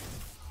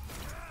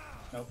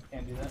 Nope,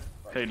 can't do that.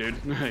 Hey, dude.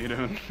 How you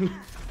doing?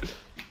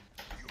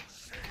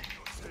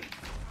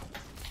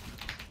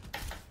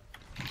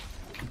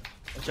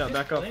 Watch out,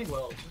 back up. Playing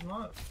well. She's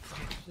not.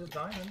 She's a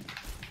diamond.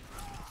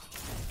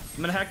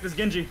 I'm gonna hack this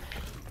Genji.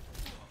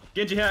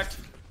 Genji hacked.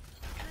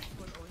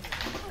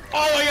 Oh,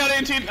 I got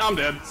anti. I'm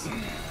dead.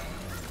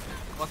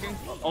 Fucking.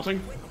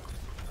 Ulting.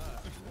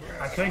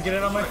 I couldn't get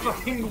it on my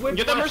fucking whip.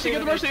 Get the mercy.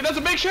 That's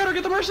a big shatter.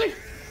 Get the mercy.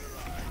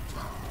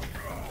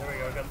 There we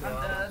go. Got the I'm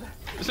Ana.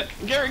 dead.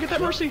 Gary, get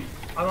that mercy.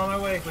 I'm on my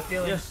way with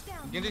healing. Yes.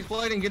 Genji's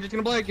blading. Genji's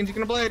gonna blade. Genji's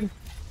gonna blade.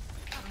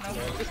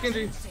 Just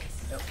Genji.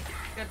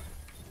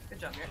 Good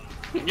job,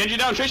 Gary. Genji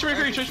down. Chase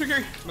McCree.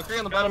 McCree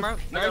on the bottom right.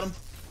 I got him.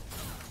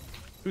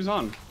 Who's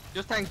on?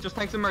 Just tanks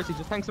and mercy.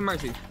 Just tanks and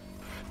mercy.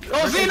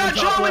 Oh, Xena,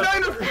 Charlie,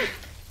 Dino!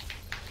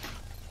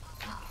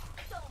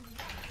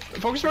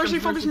 Focus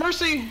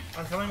mercy.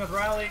 I'm coming with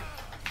Riley.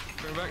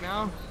 Turn back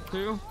now.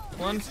 2,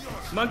 1.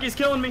 Monkey's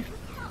killing me.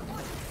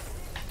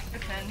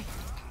 Good 10.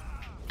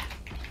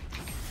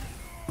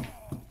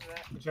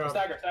 Good job.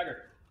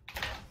 Stagger.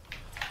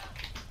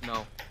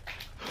 No.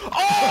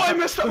 Oh, I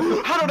missed that.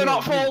 How did it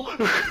not fall?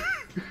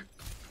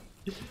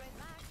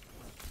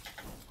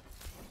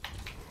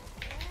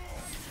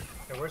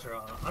 Okay, where's her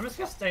Ana? I'm just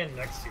gonna stand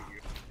next to you.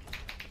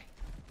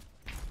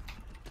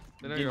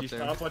 Then you're up Genji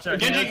there. stop. Watch out.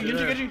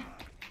 Genji.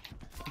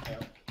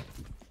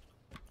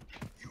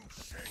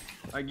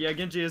 Yeah,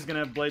 Genji is gonna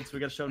have blades, so we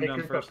gotta shut him Hey, down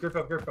group first.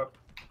 up.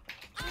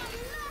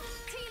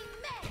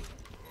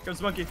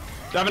 Comes Monkey.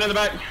 Diving in the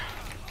back.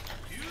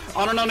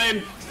 Honor no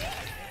name.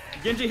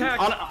 Genji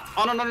hacked.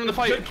 Honor not in the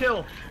fight. Good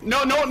kill.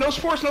 No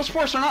sports. They're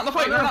not in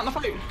the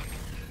fight.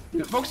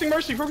 Focusing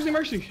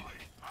mercy.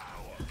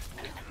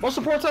 Most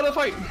support's out of the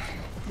fight.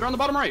 They're on the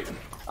bottom right.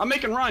 I'm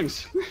making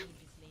rhymes.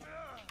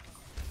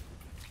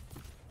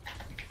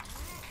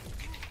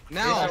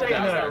 Now. Stay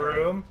in that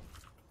room.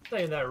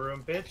 Stay in that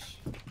room, bitch.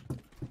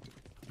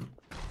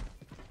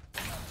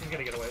 She's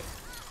gonna get away.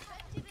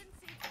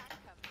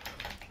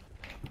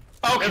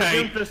 Okay.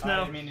 Doomfist I now.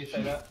 didn't mean to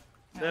say that.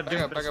 They have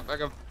Back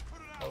Doomfist. up.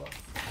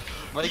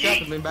 Wake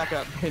up and then back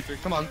up.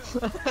 Hendrick, come on.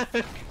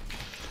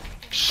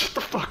 Shut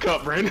the fuck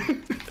up,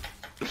 Brandon.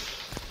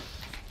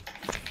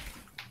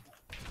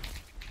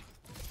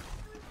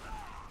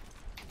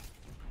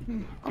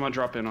 I'm gonna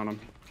drop in on him.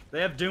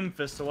 They have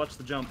Doomfist, so watch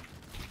the jump.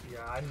 Yeah,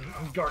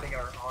 I'm guarding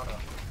our Ana.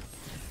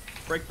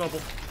 Break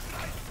bubble.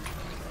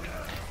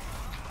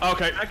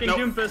 Okay. Hacking Nope.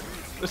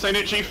 Doomfist. This ain't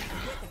it, Chief.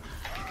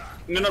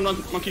 No,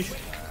 monkey.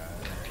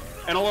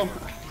 And alone.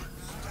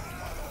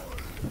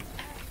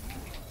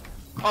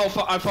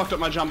 Oh, I fucked up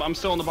my jump. I'm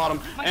still on the bottom.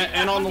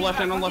 And on the left,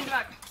 Monkey's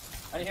back.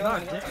 I didn't heal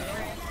him.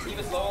 He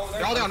was low over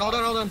there. All down.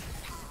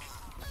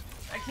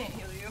 I can't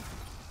heal you.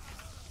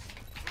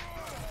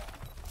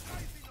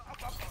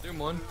 Doom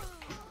 1.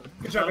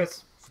 Good job,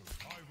 guys.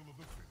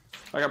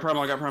 I got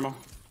promo.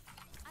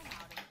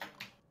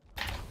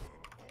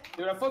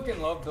 Dude, I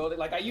fucking love building.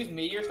 Like, I use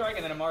Meteor Strike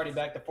and then I'm already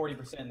back to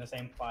 40% in the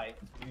same fight.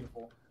 It's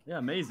beautiful. Yeah,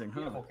 amazing,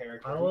 huh? Beautiful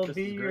character. I will Doomfist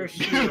be is your great.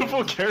 shield.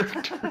 Beautiful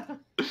character.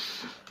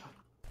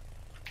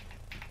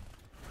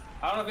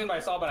 I don't know if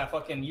anybody saw, but I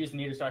fucking used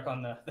Meteor Strike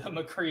on the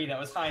McCree that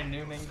was high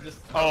nooming. Just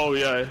Oh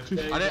yeah.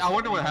 I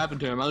wonder what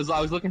happened to him. I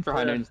was looking for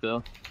high noon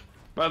still.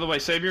 By the way,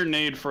 save your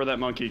nade for that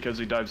monkey because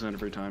he dives in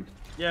every time.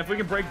 Yeah, if we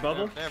can break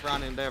bubble. They have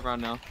round in. They have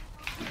round now.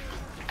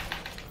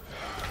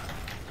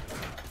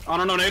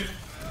 Honor no nade.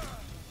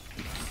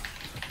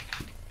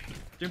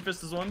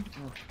 Doomfist is one.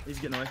 Oh, he's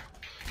getting away.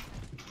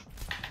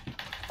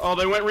 Oh,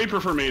 they went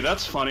Reaper for me.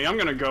 That's funny. I'm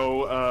gonna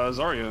go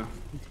Zarya.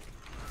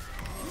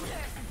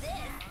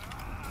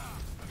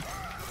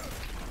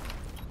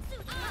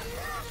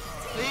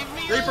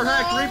 Reaper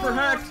hacked! Reaper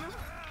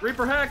hacked!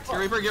 Reaper hacked! Get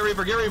Reaper, get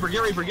Reaper, get Reaper,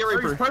 get Reaper, get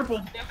Reaper. He's purple.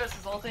 Doomfist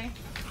is ulting.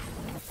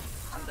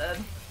 I'm dead.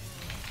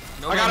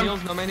 No I got man him.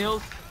 heals, no man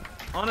heals.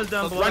 Anna's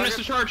down below. Run us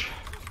to charge.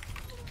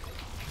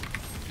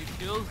 These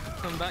shields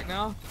coming back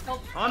now.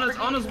 Help.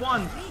 Anna's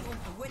one.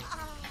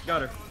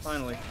 Got her,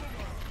 finally.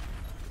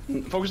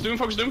 Focus Doom,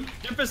 focus Doom.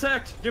 Doomfist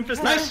hacked!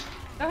 Doomfist Nice.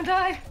 hacked! Don't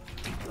die.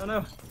 Oh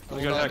no.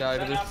 I got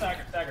hacked. dive Now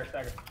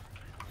stagger.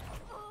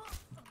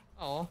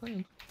 Oh,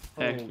 thanks.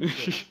 Hey. Oh,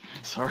 shit.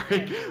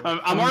 Sorry.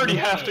 I'm already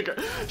half to go.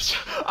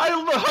 I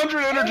have 100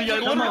 energy. I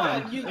Come literally.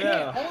 on. You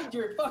Yeah. can't hold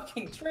your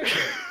fucking trigger.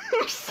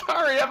 I'm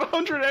sorry. I have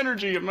 100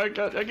 energy.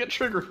 I get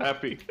trigger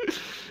happy.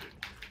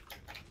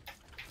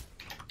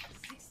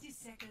 60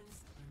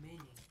 seconds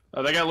remaining.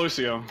 They got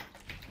Lucio.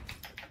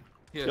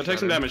 Yeah, take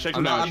some damage. Take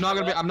some damage.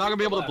 I'm not gonna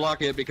be able to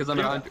block it because I'm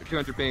at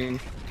 200 ping.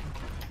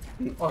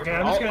 Okay,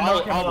 I'm just gonna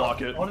knock him I'll out.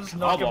 block it. I'll just I'll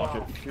knock him block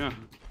it. out. Yeah.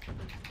 I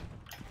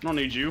don't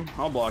need you.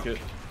 I'll block it.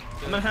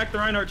 I'm gonna hack the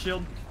Reinhardt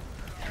shield.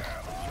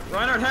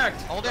 Reinhardt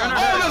hacked! Hold Oh, on.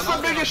 that's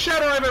the biggest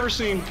shatter I've ever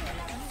seen.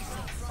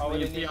 Oh, we You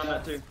didn't see need on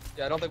that too.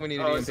 Yeah, I don't think we need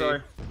an Oh, EMP.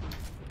 sorry.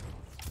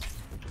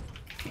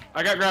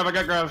 I got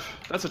grab.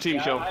 That's a team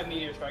Yeah, kill. I have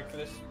meteor strike for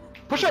this.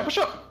 Push up.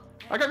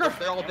 I got grab.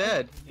 They're all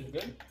dead. Is it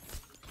good?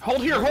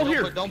 Hold here.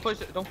 Don't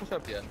push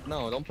up yet.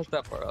 No, don't push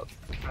that far up.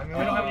 I mean,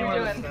 we don't have What are you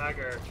anyone to doing?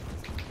 stagger.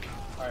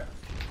 Alright.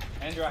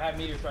 Andrew, I have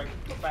meteor strike.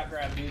 Go fat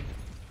grab, dude.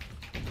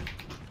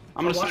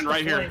 I'm gonna Watch stand the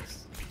right here. flanks.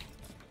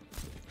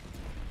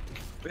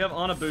 We have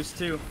Anna boost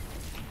too.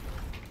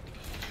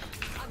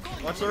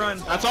 Watch the Rein.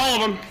 That's all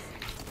of them.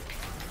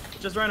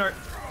 Just Reinhardt.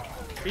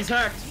 He's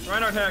hacked.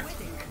 Reinhardt hacked.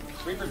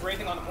 Reaper's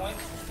racing on the point.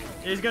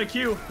 Yeah, he's gonna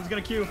Q.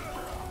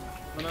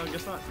 Oh no, I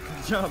guess not.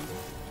 Good job.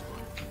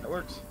 That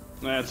works.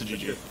 That's a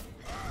GG.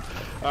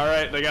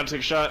 Alright, they gotta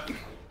take a shot.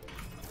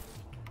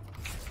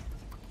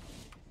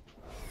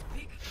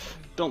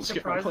 Don't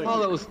skip my play. Oh,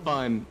 that was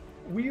fun.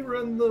 We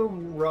run the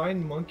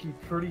Rhine monkey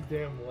pretty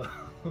damn well.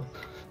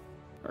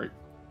 Alright.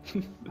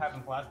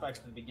 Having flashbacks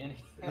to the beginning.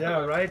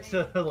 Yeah, right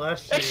to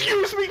last year.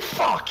 Excuse me,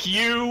 fuck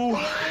you!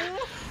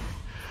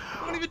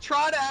 Don't even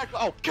try to act.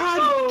 Oh, God!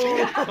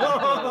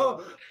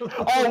 Oh!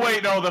 Oh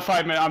wait, no, the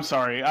 5 minute. I'm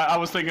sorry. I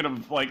was thinking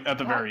of like at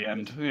the very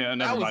end. Yeah,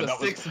 never that was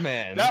mind. a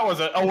 6-man. That was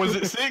a. Oh, was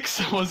it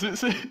 6? Was it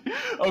 6?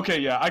 Okay,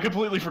 yeah. I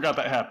completely forgot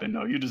that happened.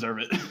 No, you deserve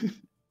it.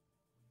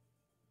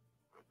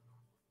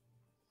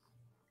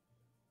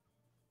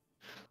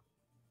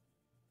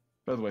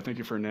 By the way, thank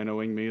you for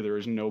nanoing me. There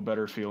is no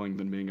better feeling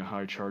than being a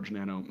high charge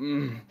nano.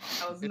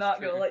 I was not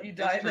gonna let you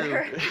die It's true.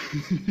 there.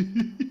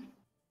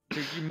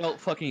 Dude, you melt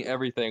fucking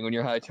everything when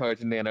you're high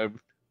charge and nano.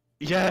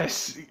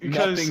 Yes,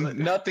 because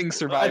Nothing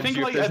survives I think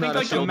you like if there's not a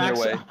the shield in your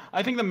way.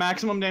 I think the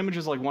maximum damage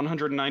is like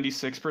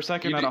 196 per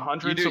second at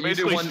 100. So you do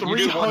basically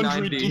 300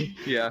 190.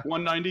 Yeah.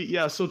 190.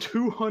 Yeah, so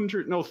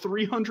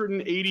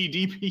 380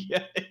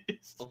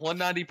 DPS.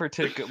 190 per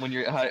tick when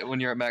you're high, when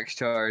you're at max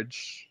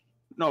charge.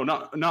 No,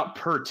 not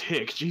per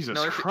tick. Jesus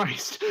No,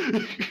 Christ.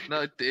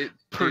 No,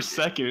 Per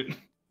second.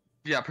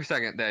 Yeah, per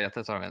second. Yeah,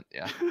 that's what I meant.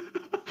 Yeah.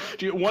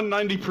 Do you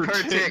 190 per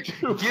tick?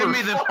 Give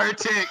me the per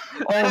tick.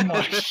 Oh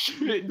my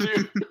shit,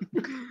 dude.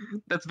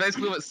 That's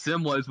basically what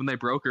Sim was when they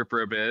broke her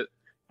for a bit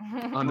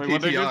on Wait,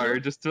 what'd they do to her?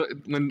 PTR. Just to,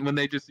 when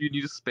they just you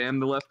just spam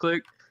the left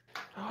click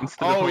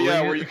instead of Oh holding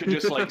yeah, it. where you could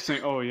just like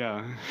sing. Oh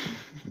yeah.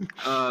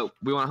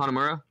 We want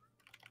Hanamura.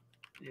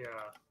 Yeah.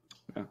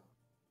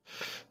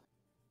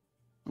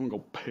 I'm gonna go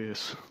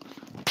piss.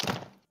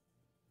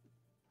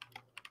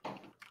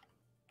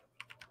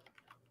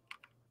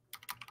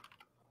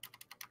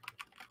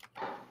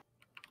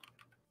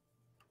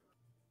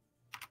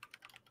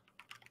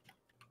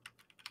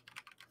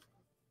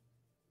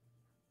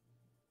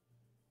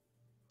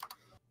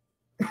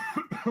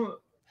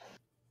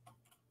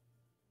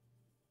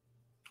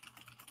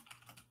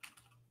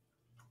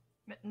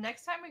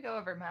 Next time we go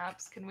over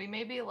maps, can we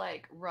maybe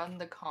like run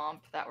the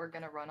comp that we're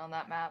gonna run on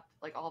that map,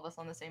 like all of us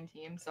on the same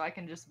team, so I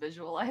can just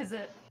visualize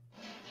it?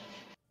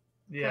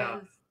 Yeah.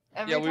 'Cause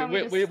every Yeah, time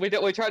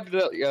we tried to do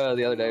that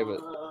the other day,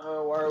 but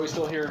Why are we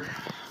still here?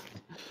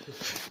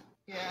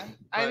 Yeah,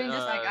 I mean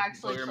just like but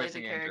actually we were play the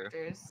missing Andrew.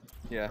 characters.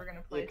 yeah. We're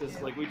gonna play Because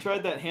too. like we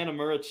tried that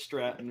Hanamura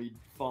strat and we'd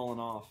fallen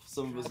off.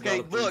 Some of us Okay,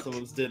 got it through, look, some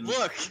of us didn't.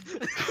 Look.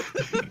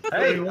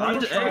 Hey, Hey, we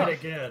want to hey, try it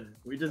again.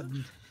 we just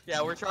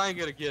Yeah, we're trying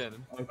it again.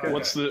 okay.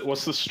 What's the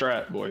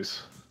strat,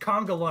 boys?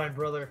 Conga line,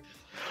 brother.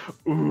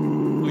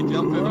 Ooh. We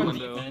jumped through the On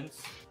window.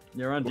 defense.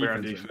 You're on We're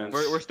on defense. defense.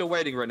 We're still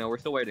waiting right now. We're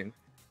still waiting.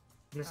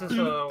 This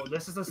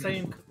is the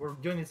same. We're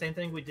doing the same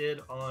thing we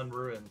did on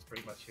Ruins,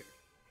 pretty much here.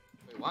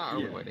 Wait, why are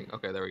we Yeah. waiting?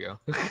 Okay, there we go.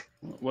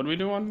 What do we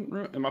do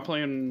on? Am I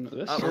playing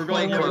this? We're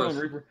going Yeah, close.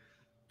 Reaper.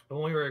 But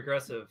when we were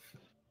aggressive.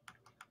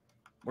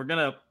 We're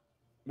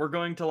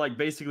going to like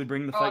basically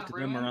bring the fight to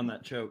them ruin? around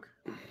that choke.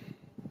 I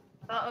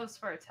thought it was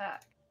for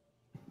attack.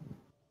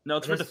 No,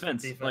 it's It for is for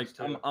defense. defense, Like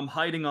too. I'm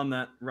hiding on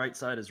that right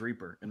side as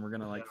Reaper, and we're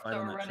gonna like fight So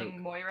on we're that choke.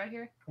 running Moira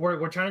here.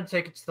 We're trying to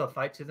take it to the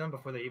fight to them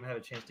before they even have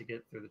a chance to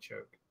get through the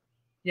choke.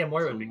 Yeah,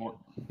 Moira would be Mo-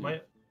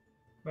 good.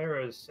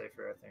 Moira is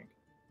safer, I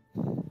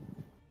think.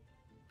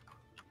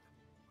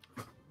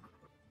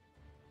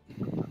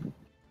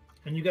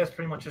 And you guys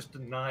pretty much just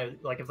deny,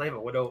 like if they have a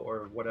Widow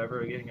or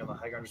whatever getting on the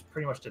high ground, just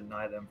pretty much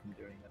deny them from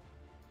doing that.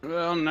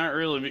 Well, not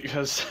really,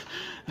 because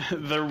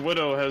their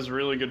Widow has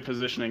really good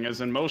positioning,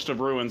 as in most of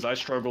Ruins, I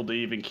struggled to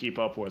even keep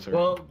up with her.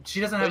 Well, she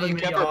doesn't have But as you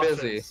many kept her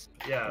options. busy.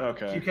 Yeah,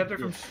 Okay. you kept her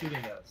from shooting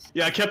us.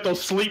 Yeah, I kept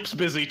those sleeps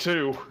busy,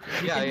 too.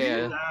 If you Yeah, can do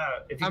yeah.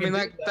 that- if you I can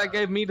mean, do that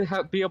gave me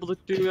to be able to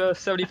do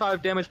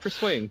 75 damage per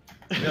swing.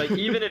 Yeah, like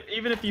even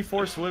if you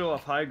force Widow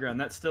off high ground,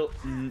 that still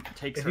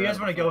takes. If her you guys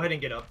out. want to go ahead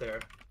and get up there,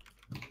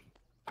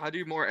 I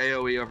do more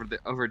AOE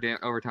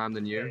over time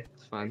than you. Okay.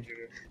 It's fine.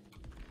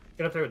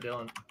 get up there with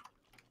Dylan.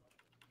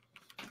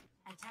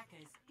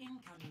 Attackers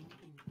incoming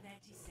in 30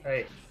 seconds.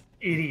 Hey,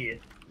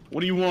 idiot.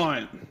 What do you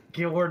want?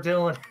 Get where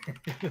Dylan.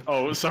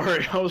 Oh,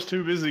 sorry, I was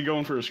too busy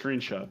going for a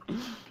screenshot.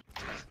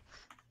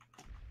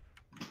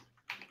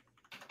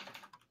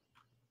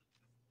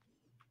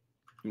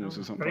 You wanna say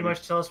something Pretty funny?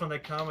 much tell us when they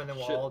come, and then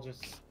we'll Shit. all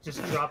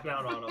just drop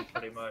down on them,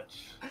 pretty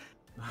much.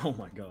 Oh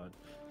my god.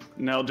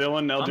 Now,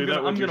 Dylan, now do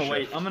that with I'm your gonna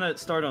wait. shift. I'm gonna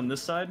start on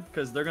this side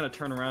because they're gonna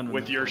turn around when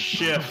With they- your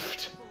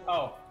shift.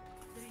 Oh,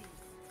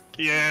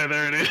 Yeah,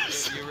 there it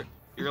is.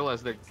 You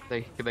realize they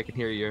can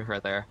hear you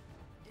right there.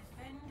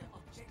 Defend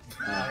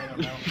objective. I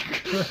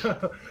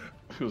don't know.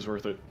 It was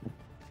worth it.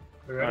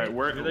 We All ready? right,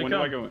 where? Here they When do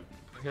I come. go?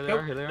 Here they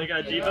are. Here they They are. got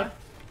a diva.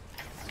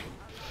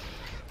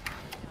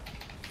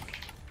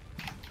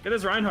 Get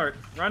his Reinhardt.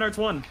 Reinhardt's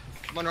one.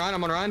 I'm on Ryan.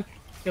 I'm on Ryan.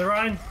 Get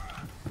Ryan.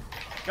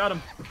 Got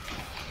him.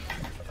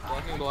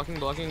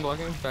 Blocking.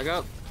 Back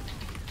up.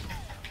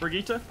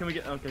 Brigitte, can we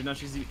get? Okay, no,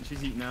 she's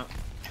eating out.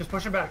 Just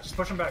push him back. Just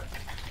push him back.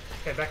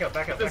 Okay, back up. The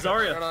back up.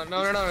 Zarya.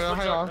 No,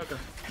 hang on. Okay.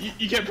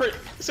 You can't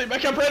say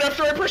back up right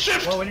after I push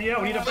shift. Well, we need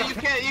to. But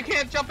you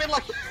can't jump in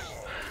like.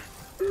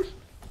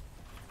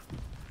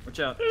 Watch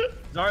out.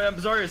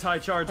 Zarya's high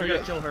charge. We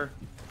gotta kill her.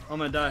 I'm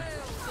gonna die.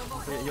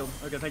 Okay, healed.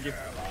 Okay, thank you.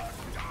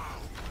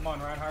 Come on,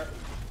 Reinhardt.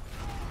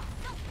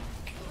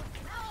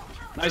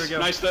 There we Nice, go.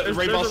 nice. The There's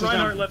Ray a boss is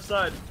Reinhardt down. left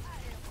side.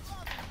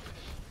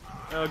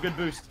 Oh, good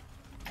boost.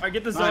 All right,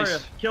 get the Nice.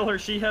 Zarya. Kill her.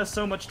 She has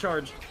so much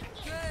charge.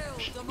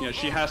 Yeah,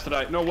 she has to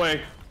die. No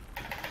way.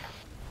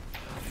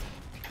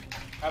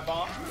 Have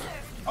bomb.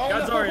 Oh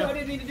Got no! Zarya. I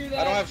didn't mean to do that.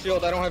 I don't have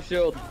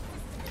shield.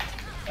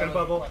 Got a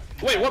bubble.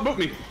 Wait, what moved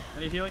me? I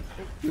need healing.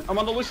 I'm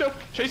on the Lucio.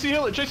 Chase the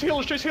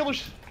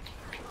healers.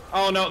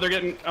 Oh no, they're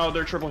getting. Oh,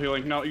 they're triple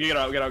healing. No, you get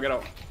out.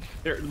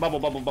 Here,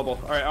 bubble.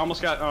 All right, I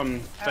almost got I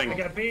thing.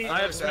 got beat. I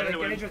have Gotta Sven.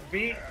 engage with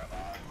beat.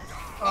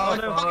 Oh, Oh,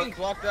 no, fuck. fucking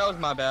block. That was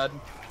my bad.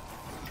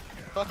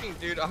 Fucking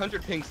dude,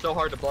 100 ping's so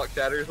hard to block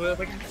shatters with.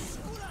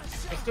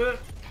 Let's do it.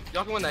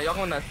 Y'all can win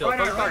that still.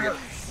 Reinhardt, First target.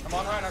 I'm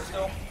on Reinhardt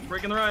still.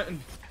 Breaking the right.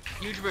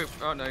 Huge boop.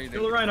 Oh no, you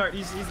Kill the didn't. Reinhardt.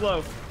 He's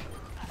low.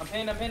 I'm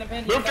pinned.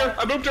 Booped her.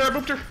 I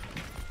booped her.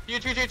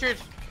 Huge.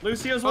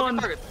 Lucio's Focus one.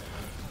 target.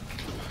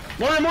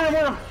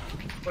 More.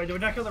 Wait, did we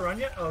not kill the run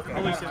yet? Oh, okay.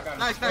 I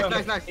got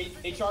him. Nice.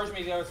 He charged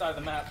me the other side of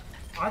the map.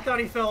 I thought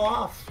he fell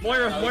off.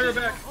 Moira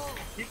back.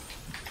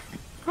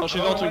 Oh,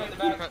 she's Oh, ulting. in the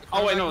back.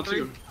 Oh wait, no, it's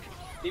you.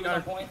 He was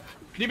on point.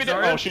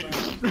 Oh, she.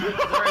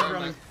 Zarya's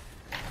running.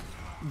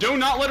 Do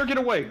not let her get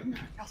away.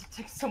 I also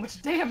take so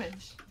much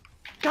damage.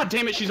 God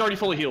damn it, she's already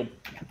fully healed.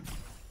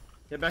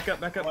 Yeah, back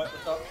up. What's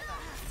up?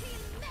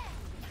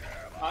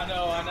 I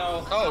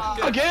know. Oh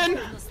shit. Again?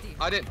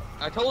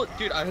 I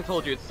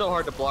told you it's so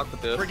hard to block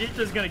with this.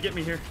 Brigitte's gonna get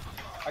me here.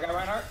 I got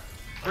Reinhardt.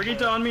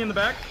 Brigitte on me in the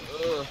back.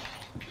 Ugh.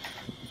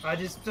 I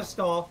just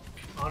stall,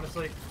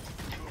 honestly.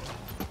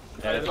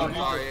 Yeah, I'm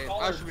sorry.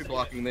 I should be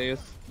blocking these.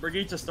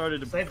 Brigitte started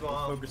to Save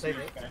bomb. focus Save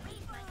me. it.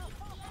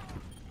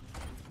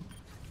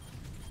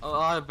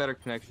 I'll have better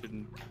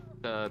connection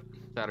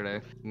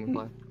Saturday when we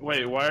play.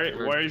 Wait,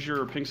 why is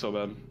your ping so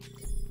bad?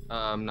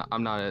 I'm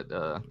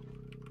not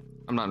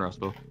in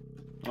Russell.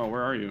 Oh,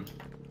 where are you?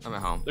 I'm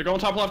at home. They're going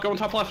top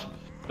left.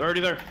 They're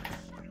already there.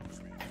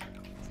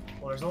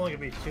 Well, there's only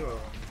gonna be 2 of them.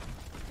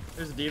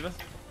 There's a diva.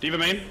 Diva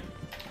main.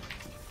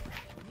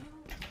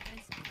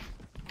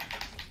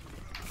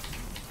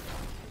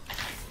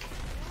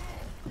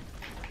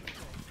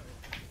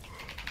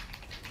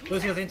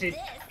 Lucio's anti.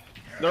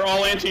 They're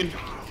all anti.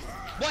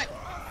 What?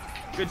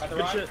 Good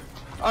shit.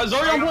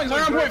 Zarya on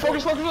point.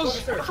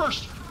 Focus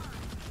first.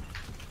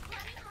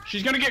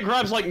 She's gonna get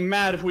grabs like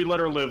mad if we let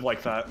her live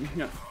like that.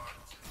 Yeah.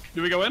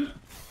 Do we go in?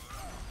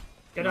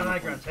 Get on high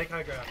ground. Take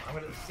high ground. I'm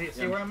gonna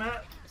see where I'm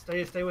at.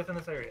 Stay within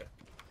this area.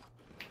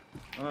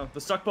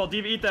 The suck ball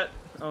diva, eat that.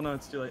 Oh no,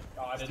 it's too late.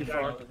 Oh, I didn't too know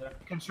far. it was there.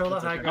 Control the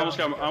That's high okay.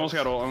 ground. I almost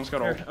got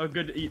all. Here, oh,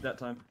 good to eat that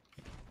time.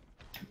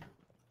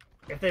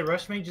 If they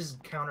rush me,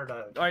 just counter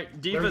dive. All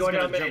right, diva's going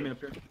gonna down jump main. me up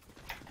here.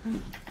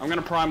 I'm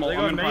gonna primal. They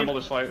I'm go gonna main. primal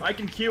this fight. I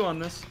can Q on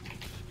this.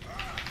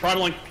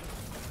 Primaling.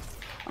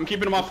 I'm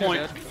keeping him off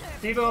point.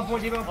 D.Va on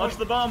point, D.Va on point. Watch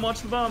the bomb,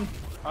 watch the bomb.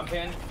 I'm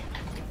pinned.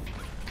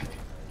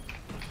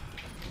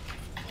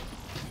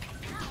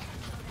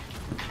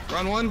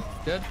 Run one.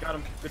 Dead. Got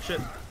him. Good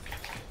shit.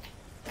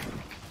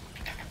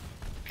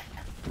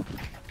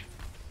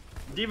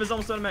 D.Va's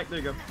almost out of mech. There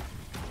you go.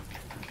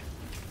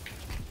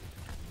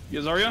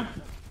 Yeah, Zarya?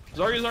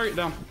 Zarya,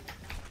 down.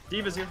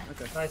 D.Va's here.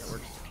 Okay. Nice.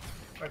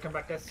 Alright, come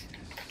back, guys.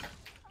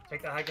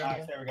 Take that high ground.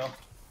 Nice, there we go.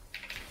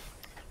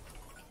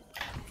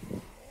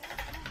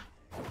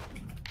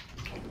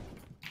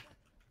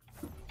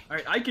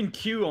 Alright, I can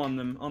Q on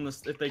them on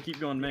this if they keep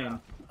going main.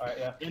 Alright,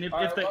 yeah. And if,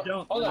 Alright, if they well,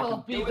 don't, hold Well,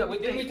 on. be Didn't the we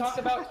bait. talk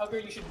about Tucker?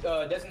 You should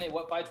designate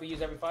what fights we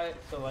use every fight.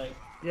 So like.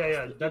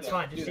 Yeah, that's that,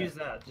 fine. do Just that. use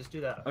that. Just do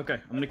that. okay,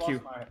 I'm gonna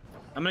Q. Alright.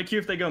 I'm gonna Q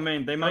if they go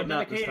main. They might Don't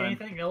not this dedicate time.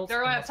 anything else. They're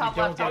going unless top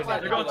you don't left, get top it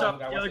left. They're done. going top.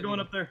 Yeah, Yeah, they're going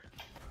up there.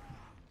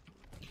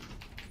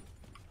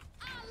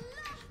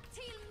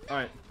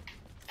 Alright.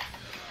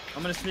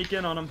 I'm gonna sneak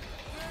in on them.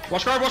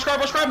 Watch Scribe, watch Scribe,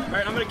 watch Scribe!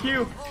 Alright, I'm gonna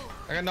Q.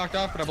 I got knocked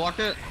off, but I blocked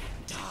it.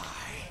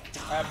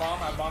 I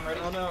have bomb ready.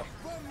 Oh no.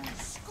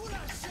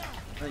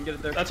 I didn't get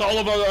it there. That's all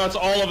of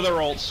their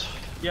ults.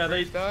 Yeah,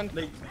 they Done.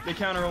 they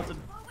counter ulted.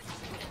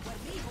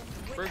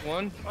 Brig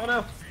one. Oh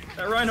no.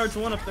 That Reinhardt's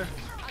one up there.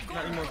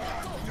 Not anymore.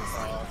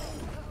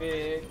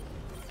 Big.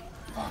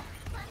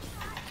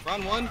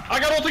 Run one. I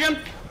got ult again!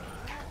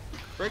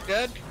 Brig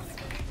dead.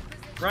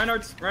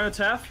 Reinhardt's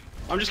half.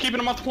 I'm just keeping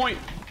him off the point.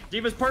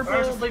 D.Va's purple.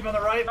 Reinhardt's asleep on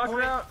the right. Knock her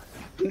point. out.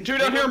 Two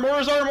down here, more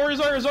Zarya,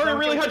 Zarya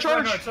really high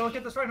charge! Someone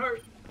get this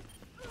Reinhardt.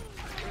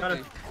 Got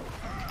it.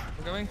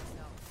 I'm going.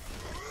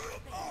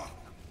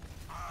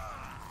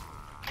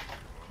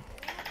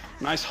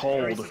 Nice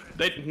hold.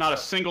 They not a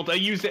single. They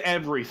used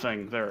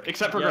everything there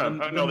except for Yeah, Grab.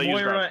 the No, they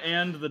used Moira Grab.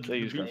 and the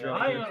use beat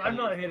Grab. drop. I'm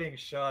not hitting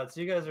shots.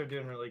 You guys are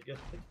doing really good.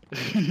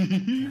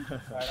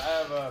 Alright, I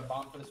have a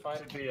bomb for this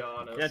fight. To be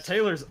honest. Yeah,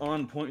 Taylor's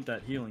on point with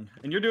that healing,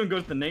 and you're doing good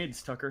with the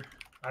nades, Tucker.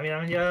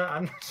 Yeah,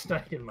 I'm just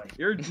not getting my.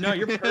 You're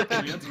perfect.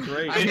 That's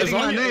great. I'm As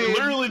long as, hitting my nade.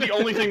 literally the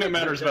only thing that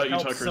matters about you,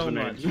 Helps Tucker, so is the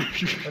much.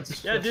 nades.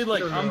 That's Yeah, dude,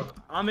 like true.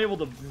 I'm able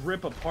to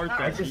rip apart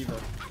I that just- D.Va.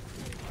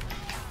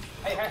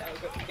 Hey,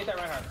 get that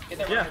Reinhardt. Get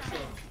that Yeah. Reinhardt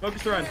shield.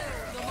 Focus around.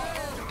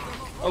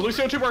 Oh,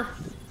 Lucio 2-bar.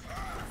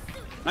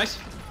 Nice.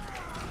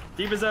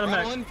 D.Va's out of Run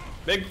mech. one.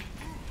 Big.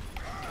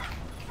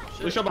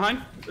 Lucio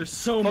behind. There's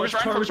so Focus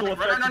much right, focus partial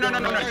right. effect. No.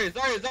 going on.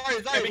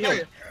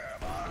 Zarya.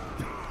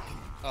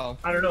 Oh.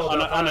 I don't know.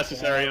 About that.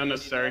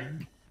 Unnecessary.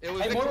 It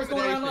was Hey, Moira's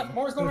going around left.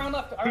 Moira's going around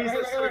left. Alright, He's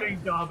right. asserting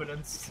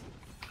dominance.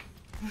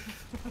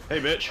 Hey,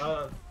 bitch.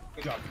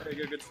 Good job. Very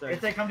good If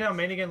start. they come down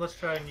main again, let's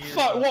try and use.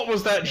 Fuck, what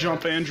was that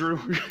jump, Andrew?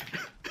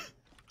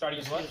 Try to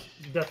use what?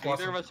 Death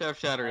Neither of Blossom. us have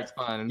shatter. It's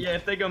fine. Yeah,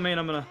 if they go main,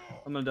 I'm gonna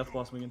death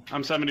blossom again.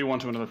 I'm 71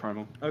 to another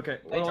primal. Okay.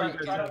 Hey,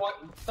 Well,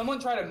 someone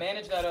try to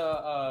manage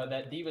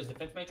that D.Va's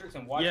defense matrix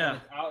and watch Yeah. when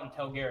it's out and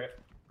tell Garrett.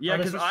 yeah, Oh,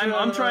 this because is,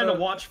 I'm trying to uh,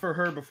 watch for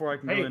her before I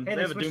can go Hey, in. hey,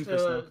 They have a switched Doomfist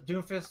to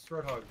now. Doomfist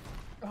Roadhog.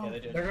 Yeah, they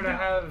did. They're gonna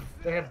have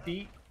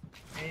beat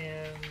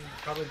and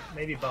probably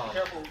maybe bomb.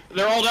 Careful.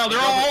 They're all down. They're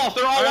all off.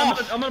 They're all Alright,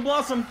 off. I'm gonna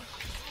blossom.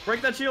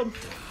 Break that shield.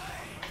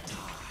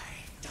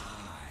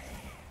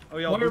 Oh,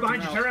 y'all. Moira booped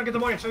behind him you. out. Turn around, get the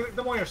Moira. Get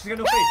the Moira. She's got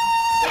no face.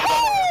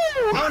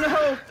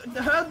 Oh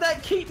no! How'd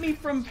that keep me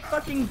from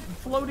fucking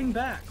floating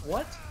back?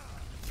 What?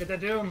 Get that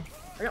Doom.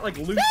 I got like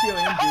Lucio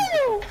and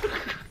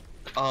Doomfist.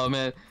 Oh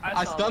man,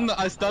 I saw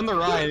I stunned the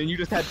Ryan, and you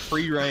just had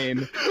free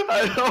reign.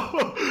 I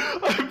know.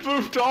 I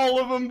boofed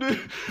all of them, dude.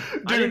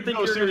 I didn't think no, you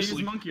were gonna seriously.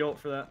 use monkey ult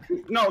for that.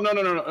 No.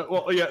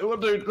 Well, yeah, well,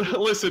 dude,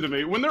 listen to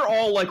me. When they're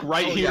all like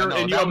right Oh, here yeah, no,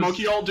 and you that have was-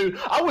 monkey all, dude,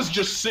 I was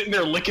just sitting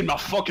there licking my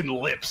fucking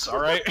lips. All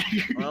right.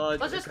 Well,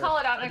 Let's just call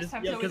it out next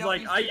time Yeah, so we because don't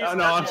like use I it. used I that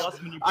know.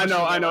 blossom when you I pushed know.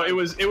 me I know. out. It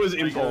was Like,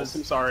 impulse.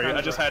 I'm sorry. kinda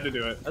I just had to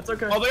do it. That's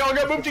okay. Oh, they all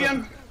got booped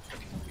again.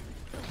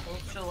 We'll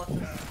chill left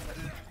this.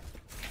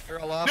 They're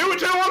all off. Do it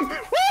to him.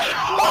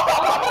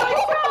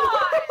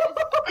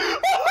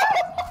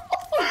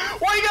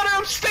 Why you gotta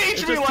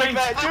upstage me just like changed.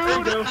 that, There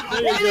you dude? go, there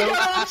you Why you go.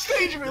 gotta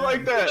upstage me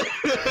like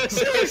that?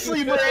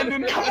 Seriously,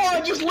 Brandon, come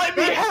on, just let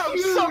me have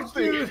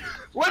something.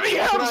 Let me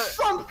have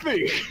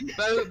something.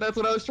 That's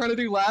what I was trying to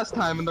do last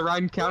time, and the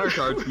Ryan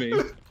countercharged me.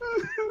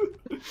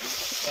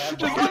 Just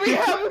let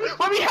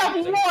me have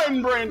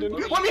one, Brandon.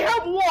 Let me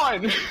have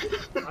one.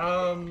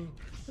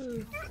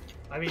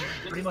 I mean,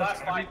 pretty much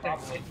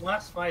everything.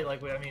 Last fight,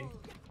 like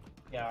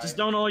Yeah. Just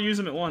don't all use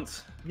them at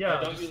once. yeah,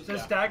 don't use-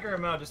 just stagger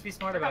them out. Just be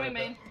smart They're about coming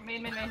it.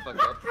 main. Main.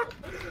 Fuck up.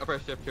 I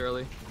pressed shift too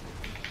early.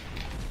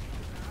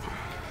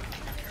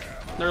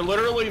 They're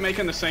literally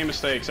making the same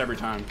mistakes every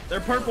time. They're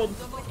purpled.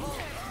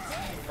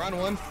 Run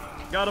one.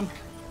 Got him.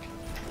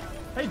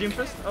 Hey,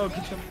 Doomfist. Oh,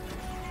 good job.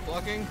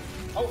 Blocking.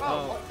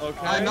 Oh,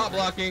 okay. I'm not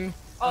blocking.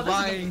 Oh, this is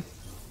Lying.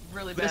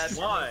 really bad.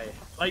 Why?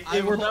 Like, I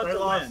we're will- about They to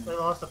lost. They win.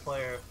 lost a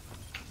player.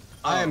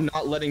 I am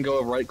not letting go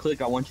of right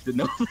click. I want you to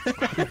know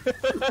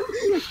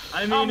that.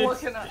 I I'm mean, it's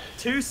working on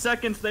 2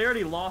 seconds. They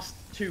already lost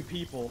 2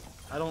 people.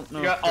 I don't know.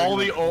 You got if they're all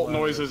the gonna ult survive.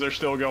 noises are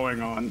still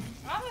going on.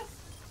 Honest.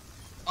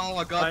 Oh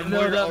my I god, the know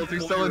Moira that ults are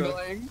so Moira.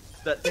 annoying.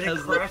 That Did it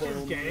Tesla crash his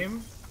pulled.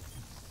 game?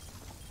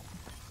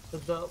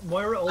 The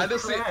Moira ult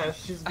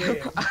crashed his game.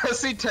 I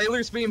see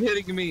Taylor's beam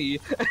hitting me,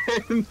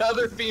 and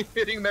another beam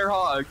hitting their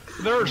hog.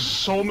 There are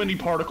so many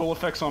particle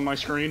effects on my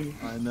screen.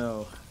 I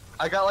know.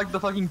 I got like the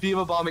fucking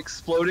diva bomb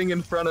exploding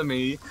in front of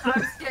me.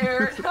 I'm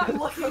scared. I'm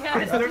looking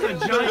at it. There's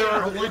a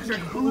giant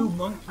electric blue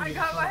monkey. I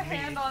got my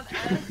hand on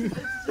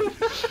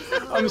S.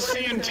 I'm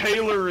seeing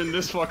Taylor and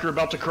this fucker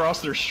about to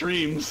cross their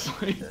streams.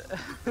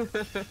 1v1.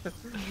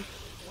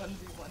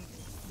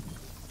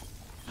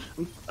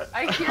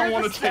 I hear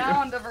the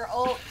sound of her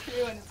ult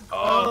too, and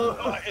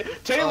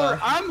it's Taylor,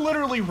 I'm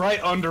literally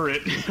right under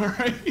it.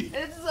 Right?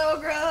 it's so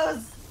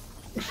gross.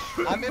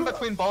 I'm in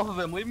between both of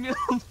them. Leave me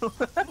alone.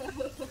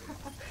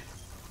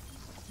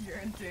 You're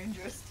in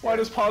dangerous. Why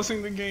does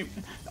pausing the game?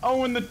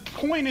 Oh, and the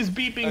point is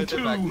beeping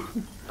too. All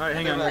right,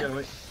 hang on. I gotta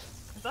wait.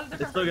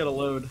 They still gotta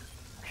load.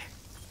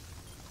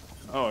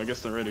 Oh, I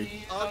guess they're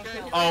ready.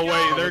 Okay. Oh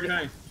wait, they're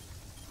Okay.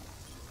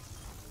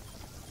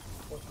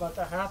 What's about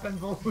to happen,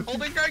 boy?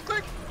 Holding guy,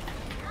 quick.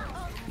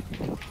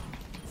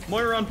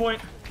 Moira on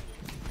point.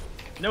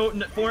 No,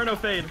 Four no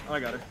fade. Oh, I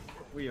got her.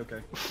 We okay.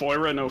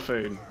 Foira no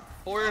fade.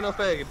 Four no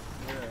fade.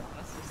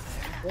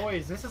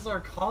 Boys, this is our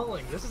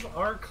calling. This is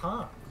our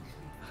comp.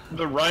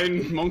 The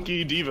Ryan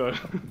Monkey Diva.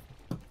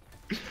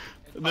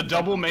 The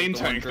double main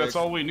tank, that's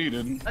all we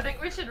needed. I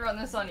think we should run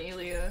this on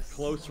Elios.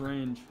 Close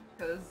range.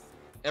 Cause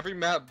Every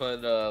map,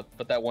 but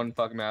that one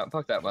fuck map.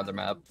 Fuck that other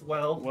map.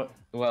 Well, What?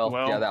 Well,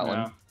 yeah, that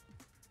one.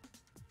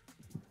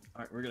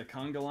 Alright, we're gonna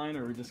conga line,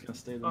 or we're just gonna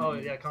stay the Oh,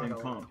 main- yeah, same conga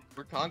line. comp?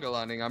 We're conga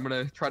lining. I'm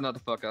gonna try not to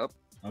fuck up.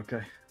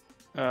 Okay.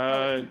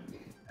 Yeah,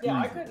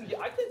 I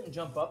couldn't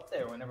jump up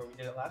there whenever we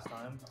did it last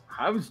time.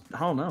 I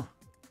don't know.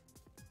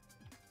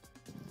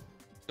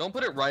 Don't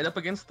put it right up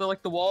against the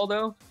the wall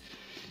though.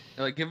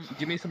 Like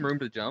give me some room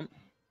to jump,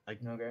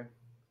 Okay.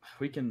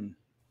 We can.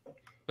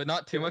 but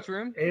not too much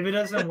room. if it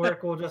doesn't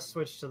work, we'll just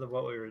switch to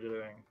what we were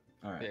doing.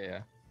 Alright. Yeah.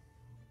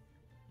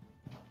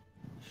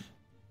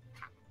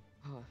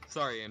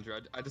 Sorry, Andrew.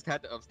 I just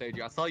had to upstage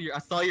you. I saw your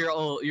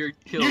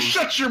kills. You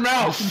shut your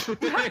mouth!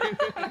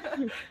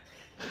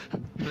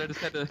 But I just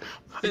had to.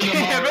 I can't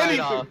have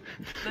anything!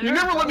 You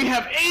never let me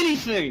have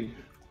anything!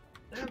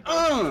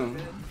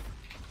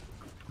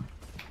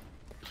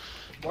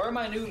 Where are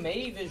my new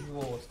May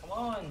visuals? Come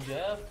on,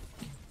 Jeff.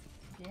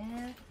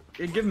 yeah.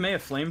 Give May a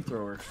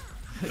flamethrower.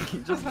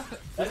 just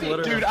let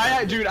her Dude,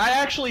 I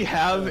actually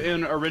have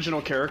an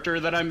original character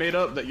that I made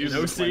up that uses a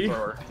No-see?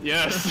 flamethrower.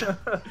 Yes.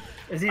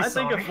 Is he I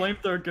think a Sonic?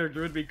 flamethrower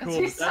character would be cool.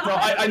 he but that's- Bro,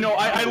 I know,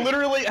 I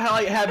literally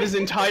have his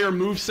entire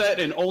moveset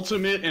and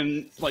ultimate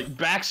and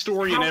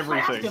backstory and How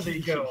fast everything. does he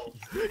go?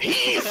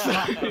 He's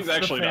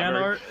actually the fan not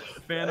very... art,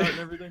 and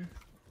everything.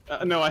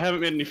 No, I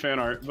haven't made any fan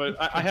art, but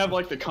I have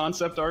the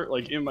concept art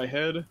in my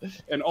head,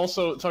 and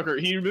also Tucker,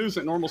 he moves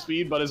at normal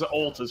speed, but his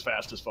ult is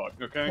fast as fuck.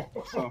 Okay,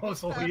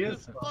 So he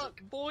is.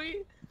 Fuck, boy.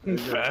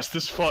 fast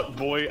as fuck,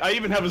 boy. I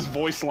even have his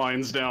voice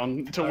lines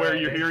down to where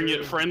Alright, you're hearing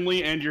Andrew. it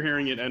friendly and you're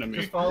hearing it enemy.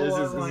 Just follow Is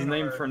our his line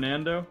name art.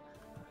 Fernando?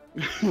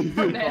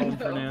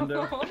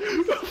 Fernando.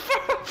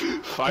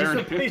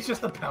 Fire. He's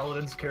just a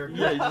paladin's character.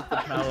 Yeah, he's just the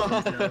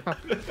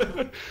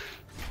paladin.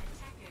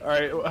 Yeah. All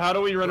right, how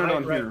do we run it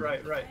on here?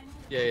 Right.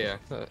 Yeah.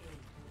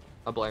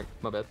 I blank.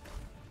 My bad.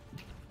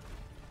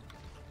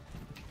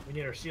 We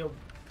need our shield.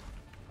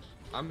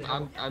 I'm They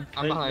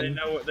behind.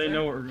 know what what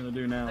we're gonna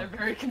do now. They're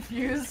very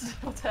confused.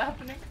 What's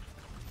happening?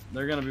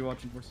 They're gonna be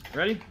watching for us.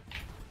 Ready?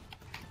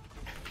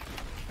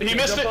 He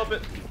missed it. Up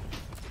it.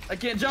 I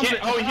can't jump it.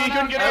 Oh, he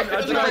couldn't get I up.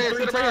 tried Sit up here,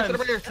 3 sit up here, sit times.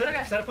 up here.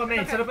 Okay. Set up a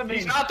main. Set up a main.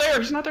 He's not there.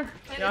 He's not there.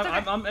 Yeah,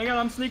 hang on,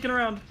 I'm sneaking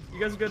around. You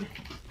guys are good.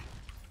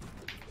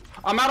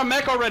 I'm out of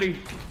mech already.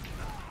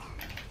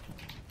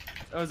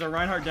 Oh, is our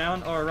Reinhardt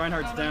down? Oh, our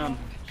Reinhardt's down.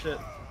 Shit.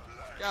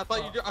 Yeah, I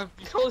thought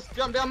you told us to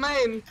jump down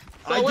main.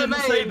 So I we're didn't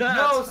main. say that.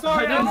 No,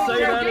 sorry, I didn't I'm say over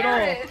that at all.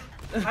 Garrett.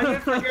 I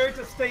meant for Garrett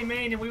to stay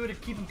main, and we would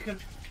have keep him.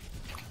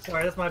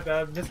 Sorry, that's my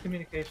bad.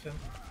 Miscommunication.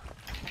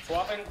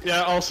 Swapping.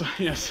 Yeah. Also,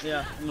 yes.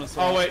 Yeah, I'm gonna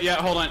say Oh wait, yeah.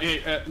 Hold on. Hey,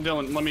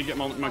 Dylan, let me get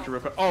my mic real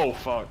quick. Oh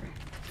fuck.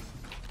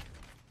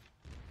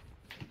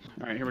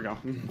 All right, here we go.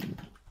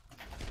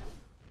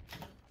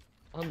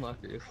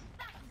 Unlucky.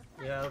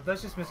 Yeah,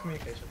 that's just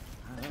miscommunication.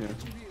 Coming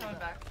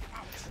back.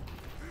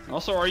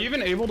 Also, are you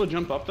even able to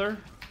jump up there?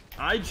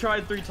 I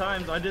tried 3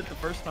 times. I did it the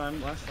first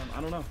time, last time. I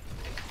don't know.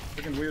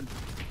 Freaking weird.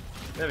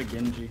 They have a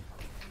Genji.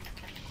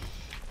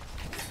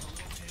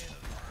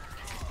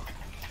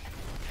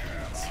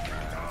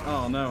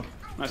 Oh no.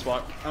 Nice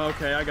block.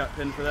 Okay, I got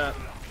pinned for that.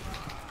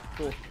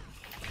 Cool.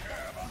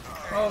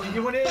 Oh,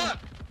 you went in.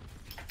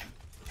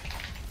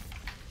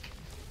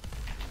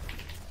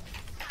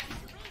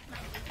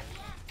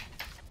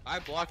 I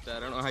blocked that. I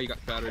don't know how you got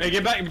shattered. Hey,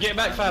 get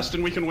back fast,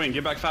 and we can win.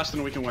 Get back fast,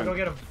 and we can I'll go win.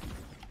 get him.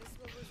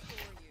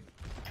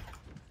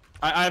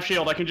 I have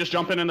shield. I can just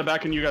jump in the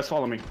back, and you guys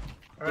follow me.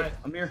 All right.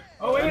 I'm here.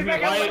 Oh wait, I'm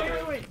back here.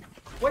 up!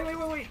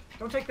 Wait!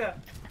 Don't take that.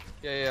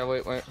 Yeah.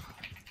 Wait. All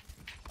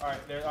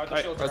right, there are the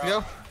Alright, shields. Let's are go.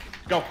 out.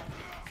 Go.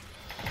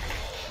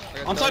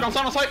 On site. On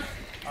site.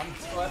 I'm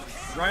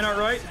left. Reinhardt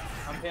right.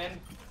 I'm pinned.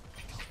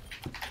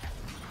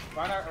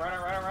 Reinhardt.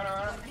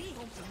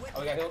 Oh,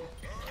 we got healed.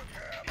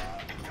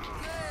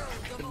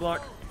 Good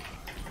block.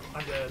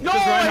 I'm dead. No,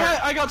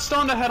 I got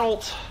stunned. I had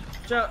ult.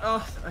 Shout.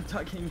 Oh, I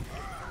thought came.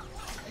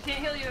 I can't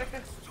heal you,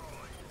 Eka.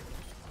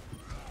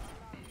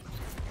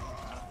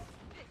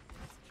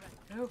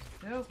 No,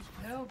 no,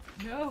 no,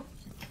 no.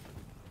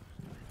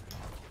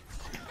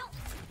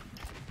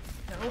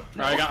 No.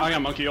 Alright, I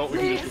got monkey ult. We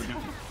can just do it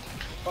again.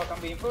 Fuck,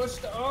 I'm being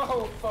pushed.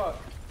 Oh, fuck.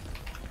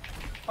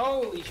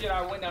 Holy shit,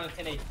 I went down to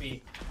 10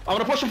 HP. I'm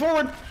gonna push him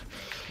forward.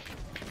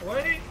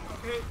 Wait.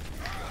 Okay.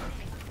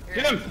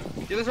 Get him.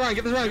 Get this Ryan,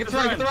 get this Ryan, get this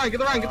Ryan, get the Ryan, get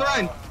the Ryan, get the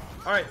Ryan.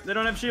 Alright, they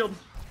don't have shield.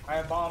 I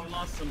have bomb.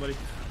 Lost somebody.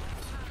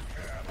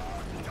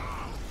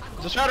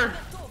 It's a shatter.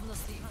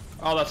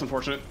 Oh, that's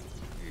unfortunate.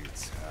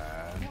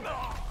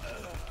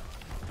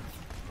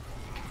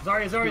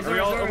 Zarya.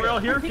 Are we all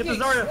here? Get the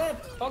Zarya.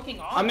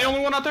 Fucking I'm the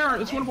only one out there.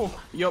 It's winnable.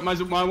 Yo,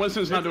 my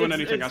Winston's not doing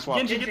anything. I It's swapped.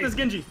 Genji, get this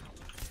Genji.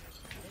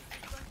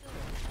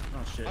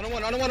 Oh shit. On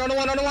one.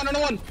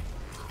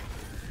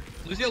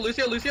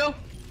 Lucio.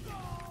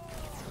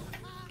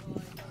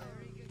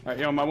 Alright,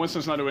 yo, my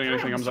Winston's not doing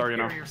anything. I'm sorry, you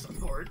know.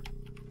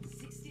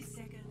 60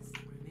 seconds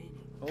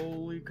remaining.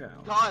 Holy cow.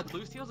 God,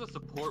 Lucio's a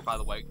support, by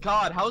the way.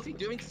 God, how is he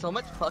doing so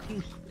much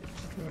fucking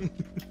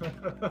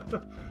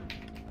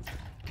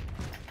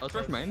let's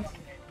rush main.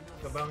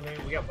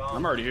 We got bomb.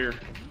 I'm already here.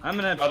 I'm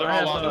gonna have Oh, they're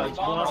I all have, on.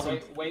 Blossom.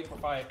 Wait for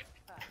fight.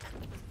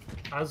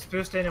 I was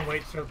supposed to stand and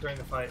wait during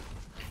the fight.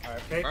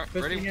 Alright, okay. Alright,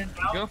 Fist ready? again, Let's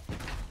out. go.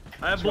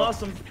 I have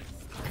Blossom.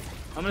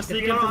 I'm gonna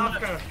sneak Get in on from high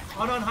that.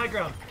 ground. On high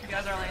ground. You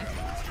guys are lane.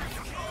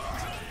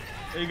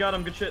 There you got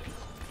him, good shit.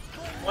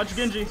 Watch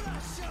Genji.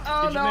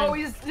 Oh Genji no,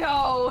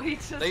 main. he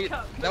just They,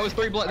 got that was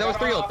 3 blood. That was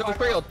 3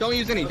 ult. Don't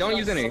use any.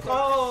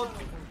 Oh,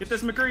 Get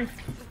this McCree.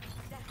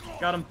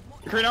 Got him.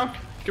 McCree now.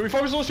 Can we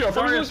focus Lucio?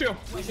 Focus Lucio.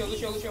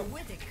 Lucio.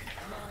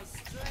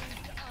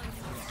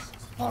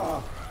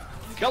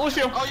 Got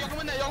Lucio. Oh, y'all can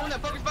win that.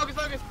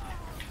 Focus.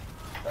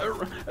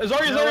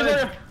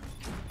 Zarya.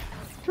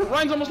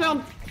 Ryan's almost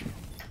down.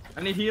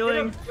 I need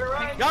healing.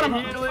 Got him.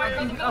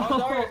 Healing. Oh,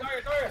 Oh.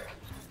 Zarya.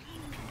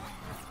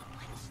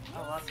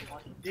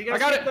 you guys I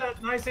got get it.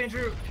 that. Nice,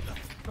 Andrew.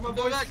 Come on,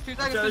 Go boys. back. 2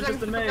 seconds. Just 2 seconds.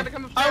 the main. Gotta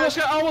come I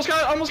almost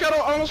got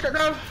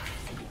grab.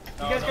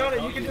 You guys got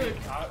it. You can do it.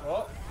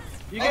 Well,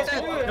 You guys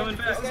can do it. Coming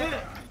back. This is it.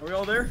 Are we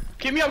all there?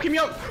 Keep me up.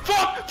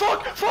 Fuck.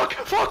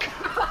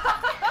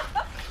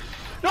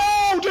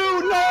 No,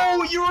 dude,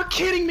 no. You were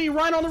kidding me.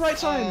 Ryan on the right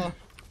side.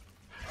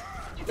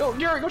 Yo,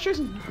 Garrett, go chase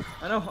him.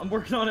 I know, I'm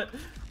working on it.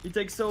 He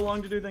takes so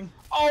long to do things.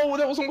 Oh,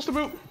 that was almost a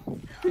boot.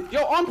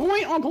 Yo, on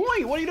point.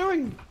 What are you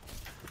doing?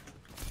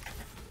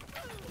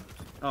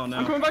 Oh no.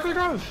 I'm coming back to the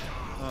grove.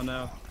 Oh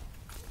no.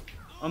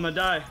 I'm gonna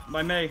die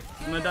by May.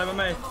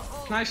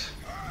 Nice.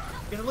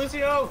 Get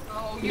Lucio.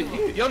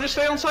 Yo, just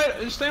stay on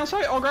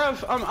site. I'll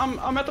grab.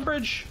 I'm at the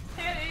bridge.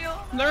 Can't heal.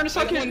 They're in a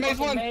second. Maze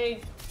one.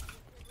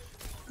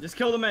 Just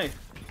kill the May.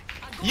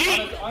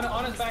 Yeet.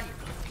 On his back.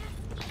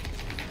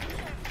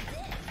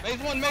 Maze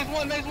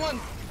one.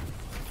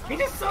 He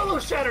just solo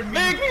shattered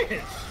me.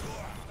 Big.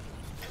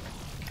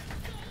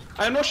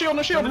 I have no shield.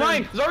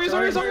 Ryan. Zarya.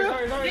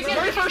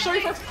 Zarya first.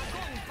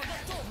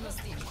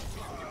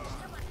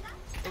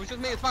 It was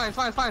just me. It's fine.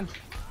 Zarya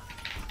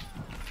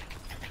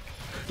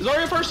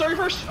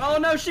first. Oh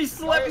no, she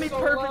slept me so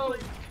perfectly.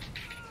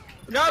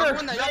 Got Y'all her.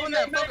 win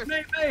that. Focus.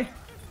 May.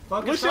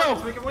 Focus, Lucio.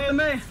 we can The win.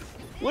 May.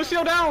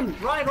 Lucio down.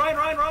 Ryan.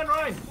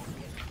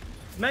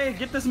 May,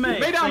 get this May.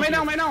 May down. Thank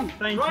you. May down.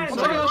 Thank Ryan, you. I'm taking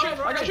So that much. shield.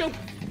 I got shield.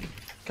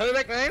 Coming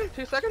back main.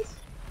 2 seconds.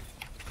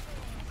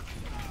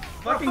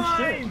 Fucking We're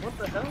shit. fine. What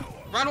the hell?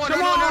 Run one.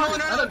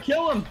 I don't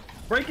kill him.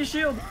 Break his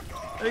shield.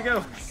 There you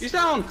go. He's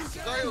down.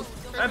 Zarya.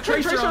 I have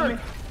Tracer on me.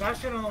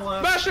 Bastion on the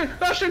left.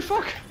 Bastion.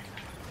 Fuck.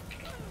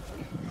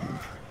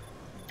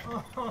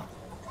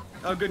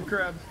 Oh, good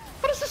crab.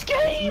 What is this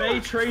game? May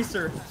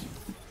Tracer.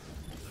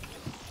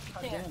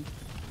 Can't.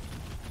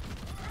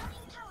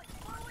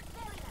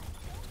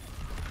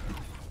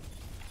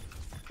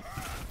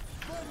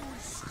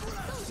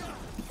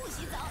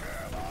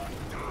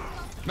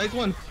 Maze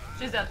one.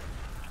 She's dead.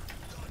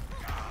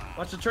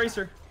 Watch the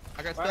Tracer.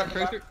 I got stuck.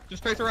 Tracer.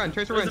 Just Tracer Ryan.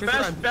 There's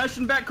a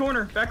Bastion back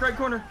corner. Back right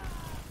corner.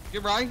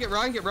 Get Ryan.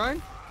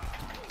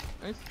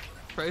 Nice.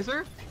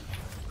 Tracer.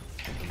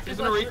 She's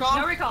Isn't a recall?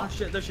 No recall. Oh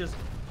shit, there she is.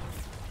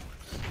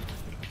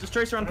 Just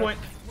Tracer on point.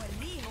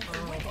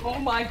 Oh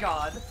my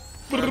god.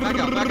 Back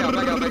out.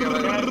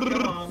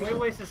 Come on, we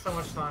wasted so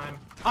much time.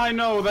 I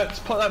know that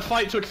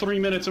fight took 3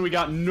 minutes and we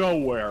got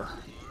nowhere.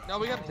 No,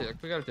 we got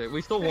to take.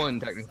 We still won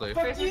technically.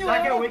 Back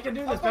out, we can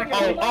do this. Back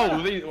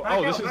out.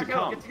 This is a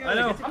comp. I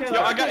know.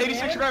 Yo, I got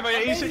 86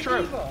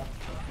 rev.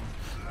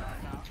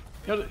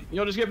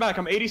 Yo, just get back.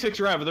 I'm 86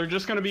 rev. They're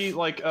just gonna be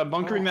like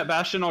bunkering that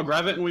bastion. I'll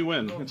grab it and we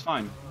win. It's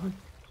fine.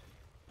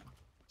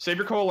 Save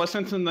your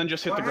coalescence and then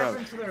just hit the grab.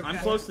 I'm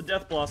close to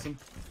Death Blossom.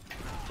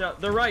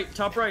 They're right,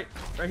 top right.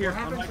 Right here. What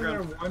On happened my to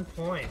their ground. 1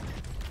 point?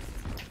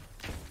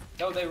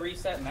 No, they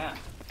reset map.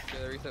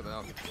 Yeah, they reset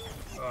now.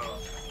 Oh.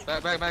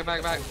 Back.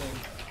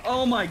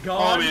 Oh my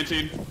god. Oh, man,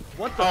 dude.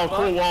 What the Oh, fuck?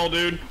 cool wall,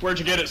 dude. Where'd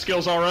you get it?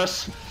 Skills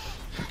RS.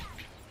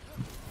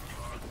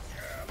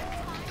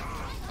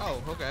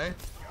 Oh, okay.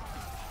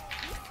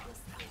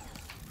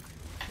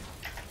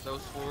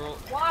 Those swirl.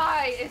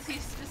 Why is he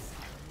just?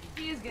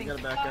 He's getting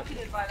gotta back up.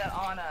 bucketed by that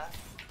Ana.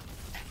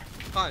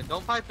 Fine,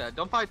 don't fight that.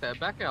 Don't fight that.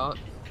 Back out.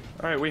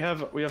 All right, we have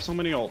so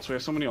many ults. We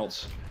have so many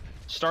ults.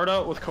 Start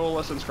out with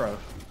Coalesce and Scrub.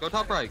 Go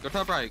top right. Go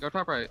top right. Go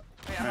top right.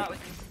 Wait, I'm not with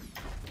you.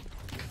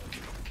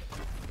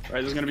 All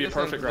right, this is gonna be a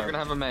perfect They're gonna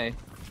round. have a May.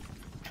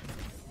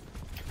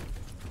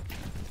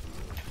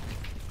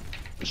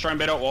 Let's try and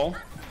bait out wall.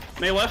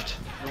 May left.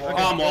 Okay, Oh,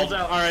 I'm walled. wall's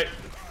out. All right,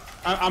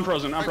 I'm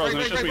frozen. I'm frozen.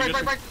 It's just me.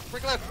 Just me.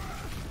 Break left.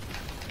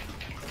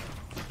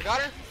 I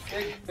got her.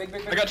 Big.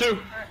 I got 2.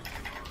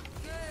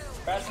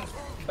 Bastion's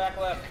back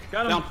left.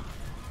 Got him. Down.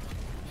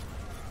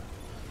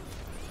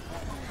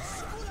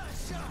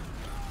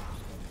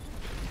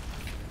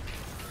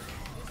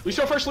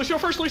 Lucio first. Lucio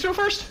first. Lucio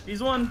first.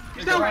 He's one.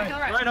 He's down. Right,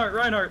 right.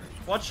 Reinhardt.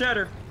 Watch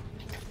Shatter.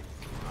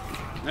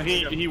 No,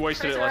 he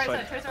wasted Tracer it last right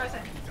fight. side. Tracer right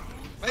side.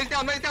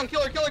 May's down.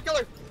 Kill her.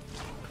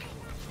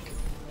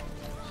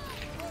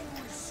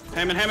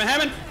 Hammond.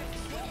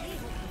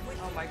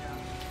 Oh my god.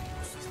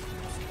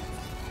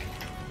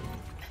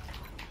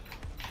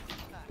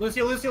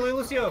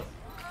 Lucio.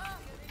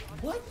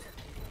 What?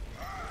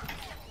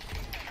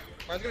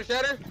 Ryan's gonna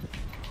shatter.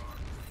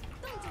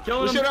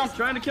 Killing Lucio him. down.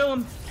 Trying to kill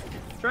him.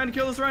 Trying to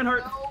kill this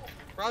Reinhardt.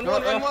 Round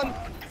one.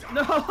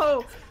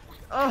 No.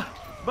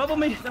 Bubble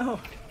me. No.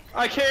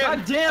 I can't.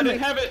 God damn I didn't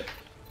it. have it.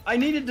 I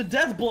needed the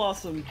Death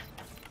Blossom.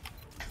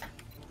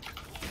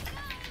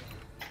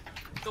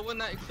 Still win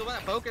that.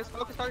 Focus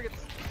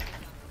targets.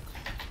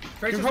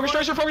 Focus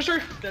Tracer.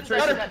 That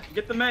Got her. Tracer.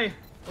 Get the May.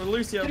 Or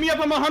Lucio. Get me up.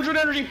 I'm 100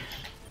 energy.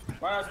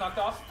 Reinhardt's knocked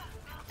off.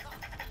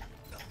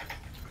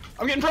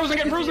 I'm getting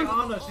frozen.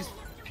 Ana, she's...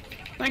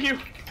 Thank you.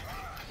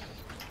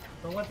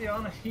 Don't let the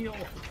Ana heal.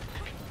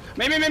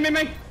 May. There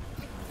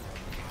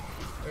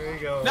you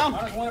go. Down.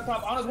 Ana's one up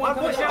top. Ana's one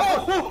push coming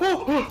out.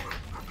 down.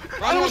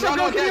 I almost have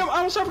grab. I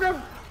almost have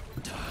grab.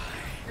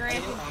 You're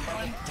answering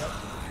one.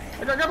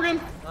 I got grab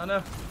again. I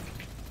know.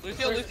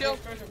 Lucio.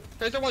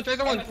 Tracer one.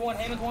 Hammond's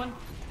one.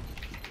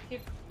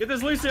 Get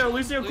this Lucio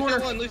corner.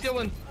 Lucio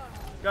one.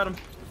 Got him.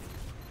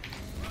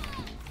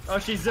 Oh,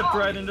 she zipped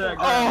right into that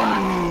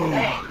ground.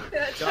 Oh.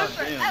 It took God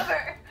damn.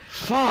 forever.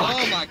 Fuck.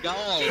 Oh my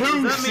god.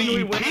 Who Does that mean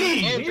we win?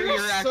 Andrew, You're you're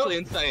so- actually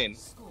insane.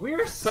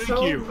 We're Thank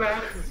so you.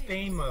 bad at this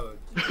game mode.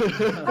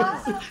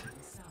 Does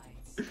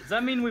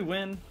that mean we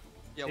win?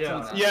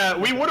 Yeah. Yeah,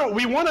 we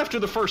won after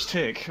the first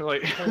tick.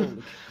 Like,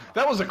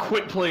 that was a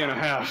quick play and a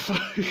half.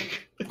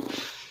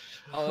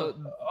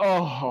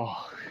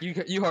 Oh.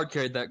 You hard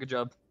carried that. Good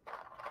job.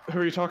 Who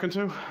are you talking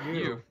to?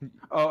 You.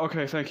 Oh,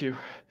 okay, thank you.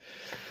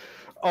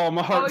 Oh,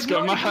 my heart's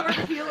ignore going. your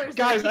healers.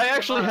 Guys, I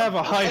actually have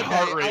a high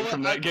heart rate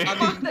from that game.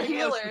 Fuck the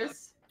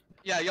healers.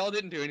 Yeah, y'all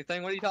didn't do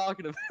anything. What are you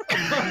talking about?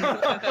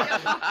 Yeah,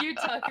 fuck you,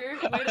 Tucker.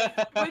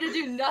 Way to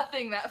do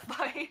nothing that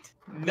fight.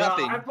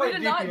 Nothing. I Way played to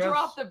not DPS.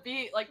 drop the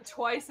beat like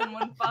twice in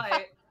one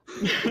fight.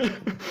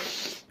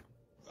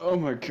 Oh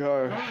my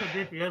god. That was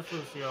a DPS,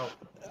 Lucio.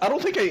 I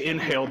don't think I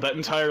inhaled that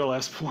entire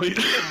last point.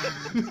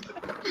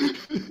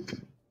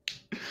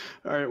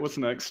 Alright, what's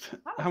next?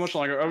 How much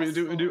longer? Are we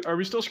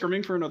still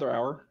scrimming for another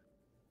hour?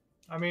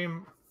 I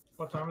mean,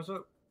 what time is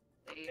it?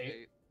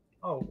 8.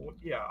 Oh,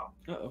 yeah.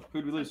 Uh-oh.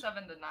 Who'd we lose?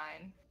 7 to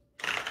 9.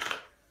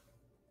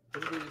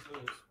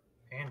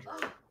 Andrew.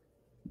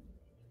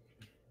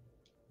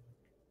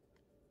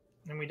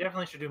 And we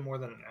definitely should do more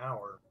than an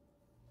hour.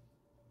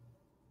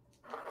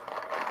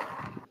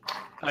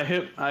 I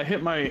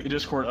hit my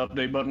Discord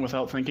update button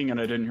without thinking,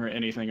 and I didn't hear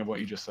anything of what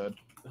you just said.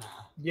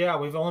 Yeah,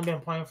 we've only been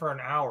playing for an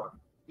hour.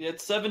 Yeah,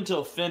 it's 7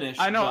 till finish.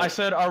 I know. but I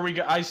said, are we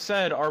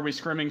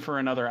scrimming for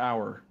another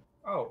hour?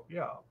 Oh,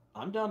 yeah.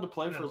 I'm down to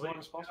play for as long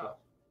as possible.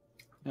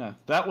 Yeah,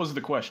 that was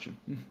the question.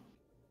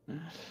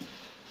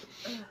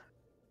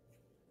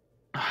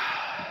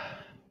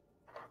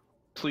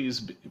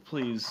 Please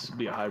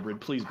be a hybrid.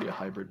 Please be a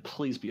hybrid.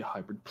 Please be a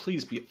hybrid.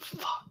 Please be a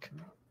fuck.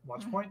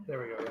 Watch point? There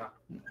we go,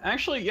 yeah.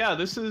 Actually, yeah,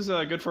 this is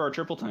good for our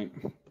triple tank.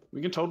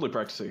 We can totally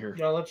practice it here.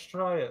 Yeah, let's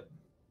try it.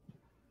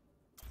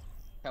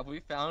 Have we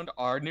found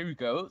our new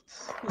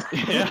goats?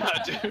 Yeah,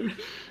 dude.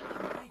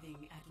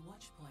 Arriving at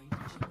watch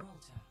point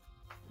Gibraltar.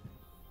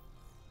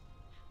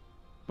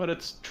 But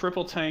it's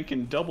triple tank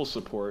and double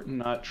support,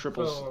 not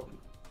triple So,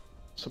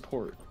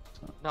 support.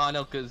 So, No, I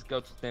know, because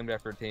goats is named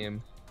after a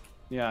team.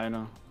 yeah, I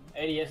know.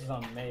 ADS is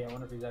on May. I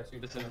wonder if he's actually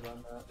This gonna is-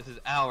 run that. This is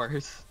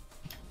ours.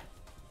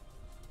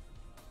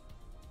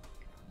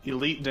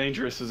 Elite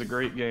Dangerous is a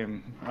great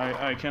game.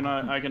 I can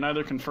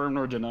neither confirm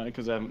nor deny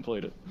because I haven't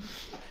played it.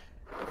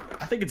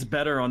 I think it's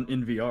better in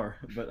VR,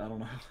 but I don't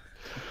know.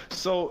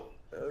 So,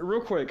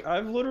 real quick,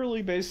 I've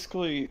literally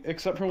basically,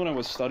 except for when I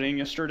was studying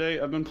yesterday,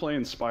 I've been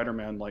playing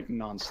Spider-Man like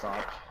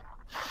nonstop.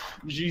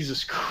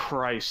 Jesus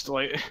Christ!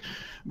 Like,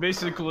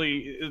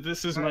 basically,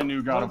 this is my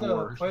new God of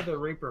War. Play the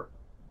Reaper.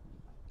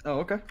 Oh,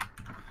 okay.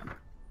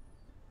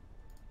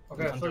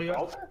 Okay, so you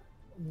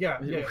yeah.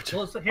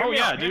 Well, so hear Oh me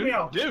yeah, out, hear me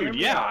out, hear dude,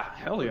 me yeah, out.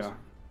 hell yeah.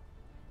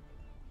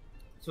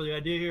 So the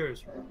idea here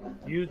is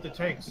use the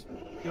tanks.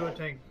 Do a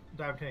tank,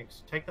 dive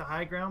tanks. Take the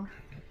high ground,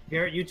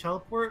 Garrett, you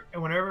teleport,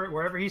 and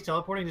wherever he's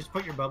teleporting, just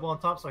put your bubble on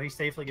top so he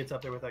safely gets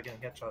up there without getting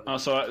headshot.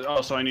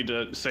 So I need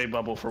to save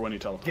bubble for when he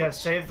teleports. Yeah,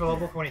 save the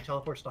bubble for when he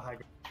teleports to high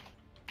ground.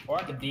 Or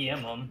I could DM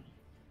him.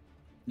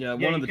 Yeah,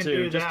 Yeah, one of you the can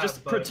two. do that,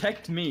 Just but-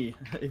 protect me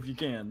if you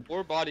can.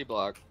 Or body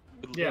block.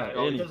 Yeah,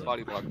 Oh, it use doesn't-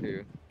 body block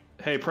too.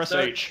 Hey, press So-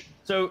 H.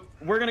 So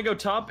we're gonna go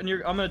top, and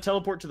I'm gonna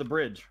teleport to the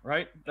bridge,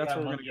 right? That's Yeah,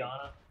 where we're Monkey gonna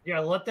go. Ana.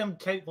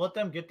 Yeah, let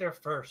them get there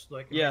first.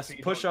 Like, make Yes, sure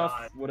you push don't off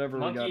die. whatever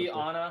we Monkey got.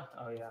 Ana.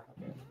 Oh yeah.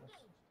 Okay.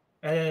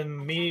 And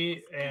then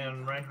me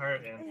and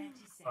Reinhardt and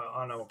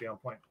Anna will be on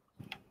point.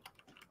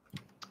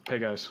 Hey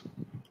guys.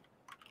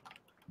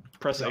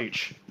 Press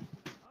H.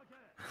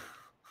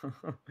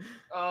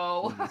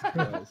 Oh, Jesus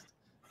Christ.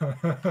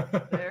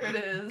 there it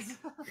is.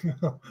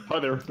 Hi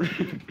there.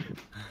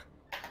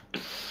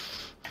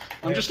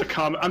 I'm just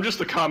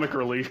a comic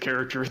relief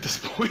character at this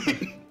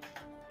point.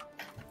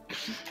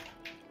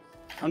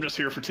 I'm just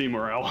here for team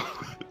morale.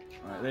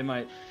 Alright,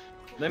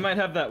 they might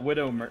have that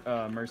Widow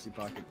Mercy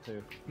pocket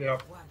too. Yeah,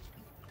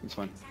 It's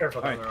fine.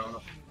 careful down Alright.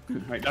 there,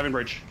 Anna. Alright, diving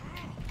bridge.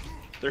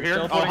 They're here.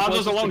 Oh, Teleporting Hanzo's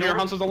closest alone to here.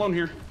 door. Hanzo's alone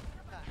here.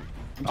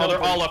 I'm Oh, they're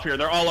teleporting. all up here.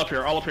 They're all up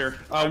here. All up here.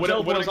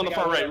 Widow's on the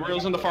far right.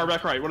 Widow's in the far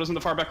back right. Widow's in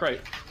the far back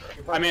right.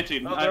 I'm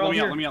anti. Oh, they're all Let me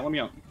out. here. Let me out.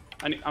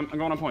 Let me out. I'm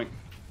going on point.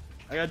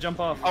 I gotta jump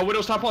off. Oh,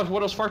 Widow's top left.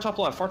 Widow's far top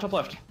left. Far top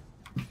left.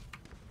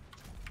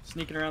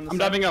 Sneaking around the I'm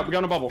side. diving up. We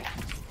got a bubble.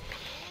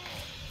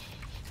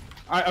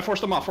 Alright, I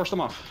forced them off. Forced them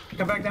off.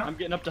 Come back down. I'm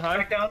getting up to high.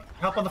 Back down.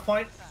 Help on the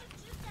point.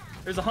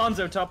 There's a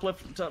Hanzo top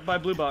left by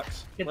blue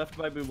box. Get- Left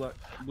by blue block.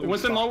 Blue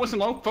Winston box. low. Winston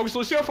low. Focus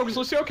Lucio. Focus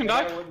Lucio. Can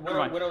die. Never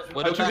mind. Widow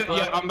back Yeah,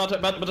 up. I'm about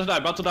to dive.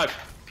 About to dive.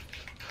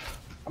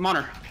 I'm on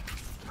her.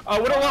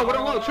 Widow low.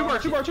 Widow low.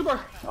 Two bar.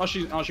 Oh,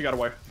 she got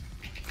away.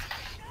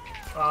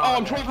 Oh,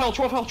 I'm 12 health.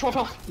 12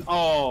 health.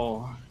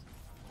 Oh.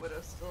 Widow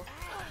still.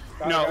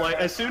 No, like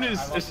as soon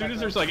as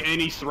there's like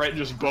any threat,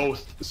 just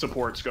both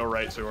supports go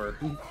right to her.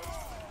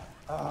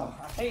 I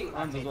hate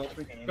Hanzo's all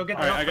Go get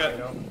the Alright, I help.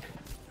 got.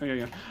 Okay,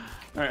 yeah.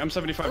 Alright, I'm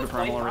 75 to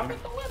primal already.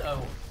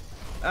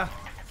 Ah,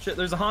 shit,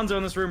 there's a Hanzo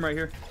in this room right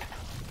here.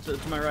 To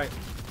my right.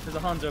 There's a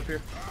Hanzo up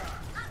here.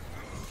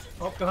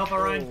 Oh, go help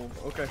Orion.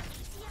 Oh, okay.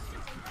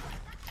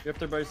 You up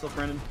there by yourself,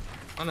 Brandon?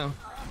 I know.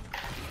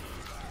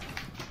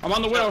 I'm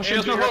on the Widow. She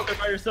has no You're up hook. there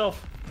by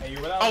yourself. Hey, you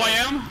without Oh, I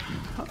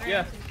am.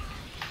 Yeah.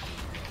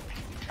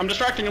 I'm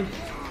distracting him.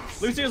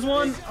 Lucio's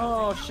one.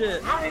 Oh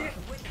shit.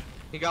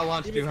 He got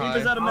launched too He was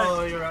high. out of mech.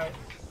 Oh, you're right.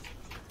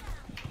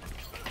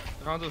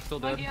 Ronzo's still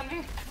dead. Monkey on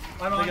me.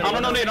 I'm on. I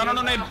don't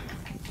know nade.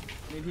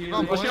 Need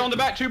heals. Oh, Lucio on the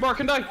back. 2 bar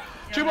can die.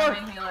 2 Yeah, bar.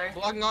 main healer.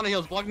 Blocking on the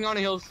heels. Blocking on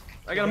the heels.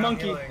 I got a Yeah,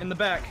 monkey healing. in the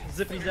back.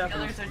 Zippity zappity.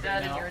 Healers are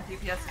dead and your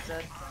DPS is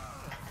dead.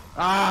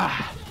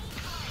 Ah.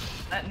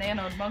 That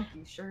nanoed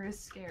monkey sure is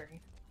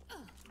scary.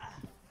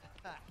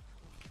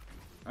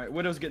 Alright,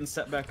 Widow's getting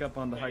set back up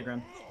on the high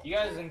ground. You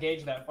guys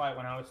engaged that fight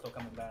when I was still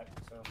coming back,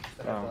 so. just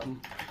a heads up.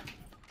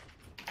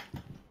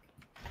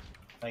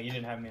 Like you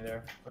didn't have me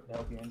there to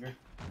help you injured.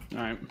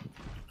 Alright.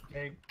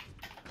 Okay.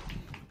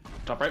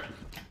 Top right.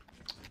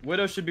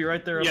 Widow should be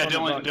right there. Up Yeah, on the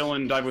box.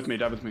 Dylan, dive with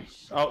me.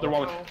 Oh, they're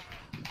walling. Oh,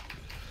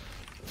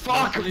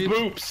 Fuck,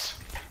 boops.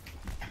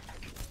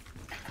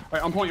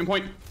 Alright, on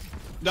point.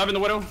 Dive in the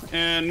Widow,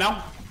 and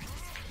now.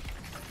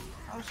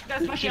 oh she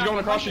got monkey She's on going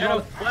me, across. She's Yeah,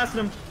 going. blasted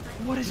him.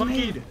 What is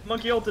monkey?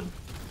 Monkey ulted.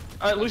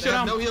 Alright, They Lucio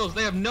have down. no heals.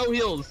 They have no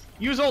heals.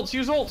 Use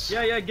ults.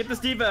 Yeah, get this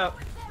diva out.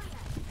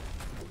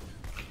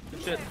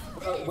 Good shit.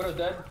 Widow's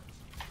dead.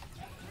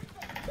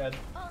 Dead.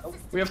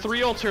 We have 3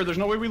 ults here. There's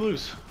no way we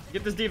lose.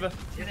 Get this diva.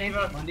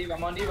 I'm on diva.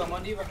 I'm on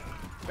diva.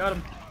 Got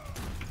him.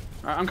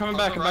 Alright, I'm coming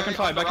back. I'm back in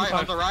 5. Back in 5.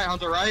 On the right. On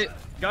the right.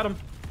 Got him.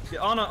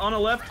 On a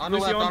left. On the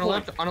Lucio left. On the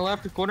point. left. On the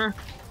left corner.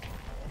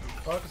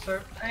 Focus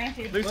her.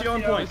 Anti. Lucio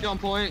on point. Lucy on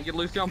point. Get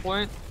Lucy on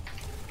point.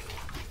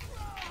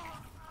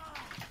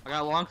 I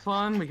got long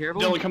fun. Be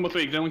careful. Dylan, come with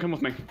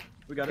me.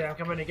 We got Yeah, it. I'm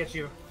coming to get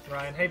you,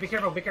 Ryan. Hey, be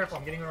careful.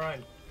 I'm getting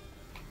Ryan.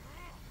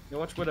 Yo,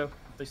 watch Widow.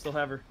 If they still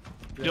have her.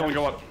 Dylan,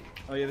 go up.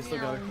 Oh yeah, they still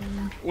got her.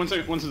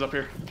 Winston's up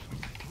here.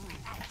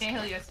 Can't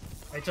heal you guys.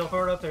 Hey,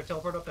 teleport up there.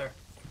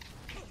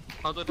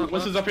 Hanzo top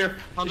Winston's left. up here.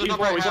 Hanzo He's top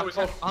low. right He's half. low. He's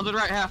low. Hanzo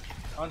right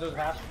half. Hanzo's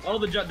half. All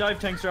the dive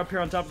tanks are up here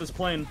on top of this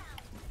plane.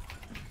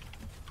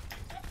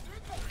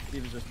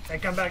 Diva's just Hey,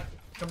 come back.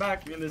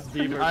 me and this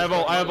diva. I have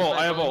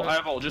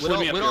ult. Just leave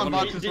me up Widow here. on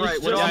Let me- box is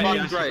right. Widow on box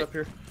is right. Up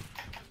here.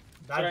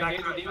 Should I Dive back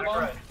engage the right. diva Back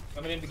bomb? right.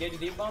 Want me to engage the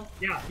diva bomb?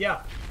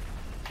 Yeah.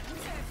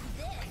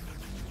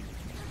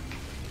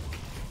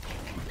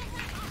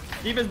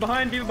 Diva's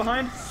behind.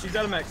 She's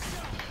out of mech.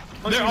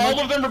 All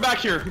of them are back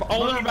here.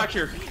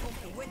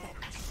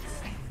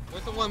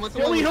 Winston one.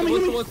 Winston one. Help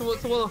me.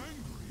 Winston one.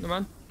 Never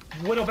mind.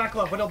 Widow back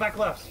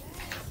left.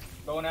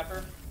 Going after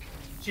her?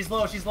 She's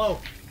low.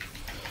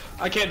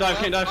 I can't dive.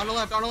 On the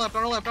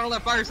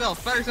left. By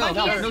yourself. Monkey No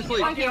here.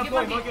 sleep. Monkey on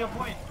point. Monkey. Monkey on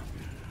point.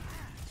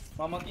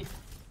 Come on, monkey.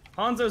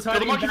 Hanzo's Kill the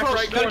hiding in monkey back first.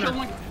 right Gotta kill the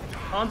corner.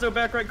 monkey. Hanzo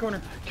back right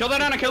corner. Kill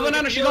that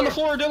Anna. She's on the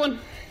floor, Dylan.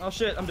 Oh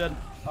shit, I'm dead.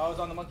 Oh, I was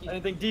on the monkey. I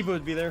didn't think Diva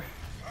would be there.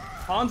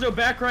 Hanzo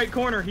back right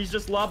corner. He's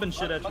just lobbing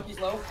shit at you. Monkey's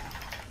low.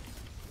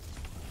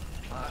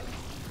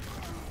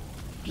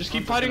 Just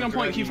keep fighting on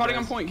point. Keep fighting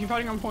on point. Keep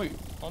fighting on point.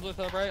 Hanzo's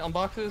top right on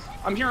boxes.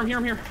 I'm here. I'm here.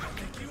 I'm here.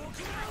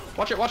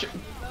 Watch it. Watch it.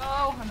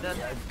 Oh, I'm dead.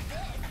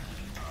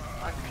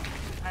 Fuck.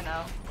 I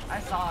know. I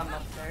saw him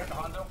up there.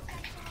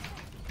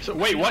 So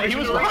wait, what? He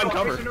was behind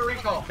cover.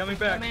 Coming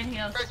back. I'm in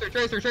heals.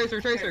 Tracer.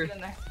 Here, get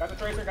in there. Got the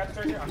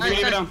tracer. I'm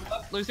Nice, nice. Down.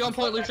 Lucy on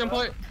point.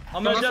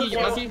 I'm gonna Monkey.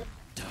 Monkey.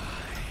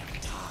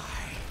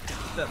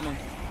 That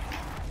monkey.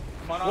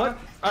 Come on, What?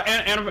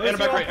 Anna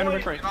back right. Anna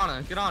back right.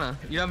 Get on her.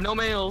 You have no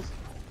males.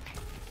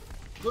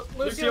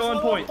 Lucio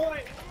on point.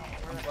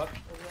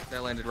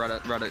 That landed right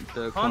at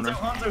the corner.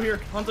 Hanzo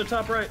here. Hanzo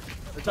top right.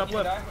 Or top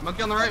left.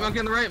 Monkey on the right. Monkey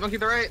on the right.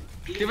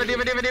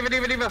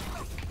 Diva.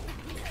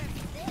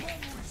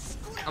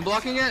 I'm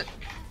blocking it.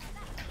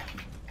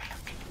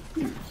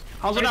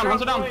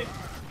 Hanzo down.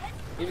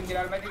 Even get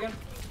out of mech again.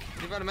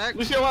 Diva out of mech.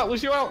 Lucio out.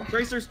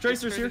 Tracers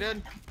here.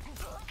 Dead.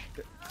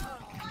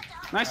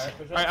 Nice.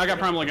 Alright, I got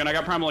primal again.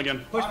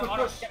 Push.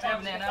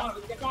 Get Nana.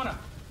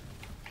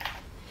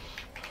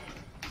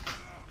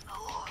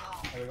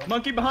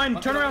 Monkey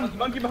behind. Turn around.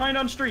 Monkey behind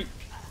on street.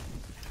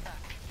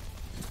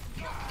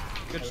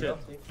 Good shit.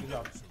 Good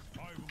job.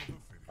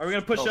 Are we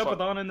gonna push up with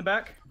Anna in the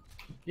back?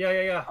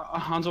 Yeah.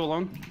 Hanzo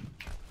alone.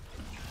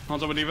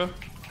 Hanzo with Diva.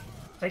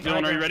 Take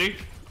Dylan, are you ready?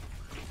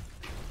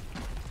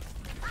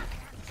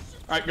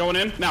 Alright, going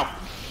in. Now.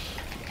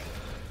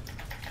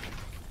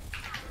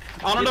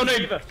 Anna, no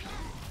nade.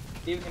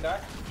 Diva can die.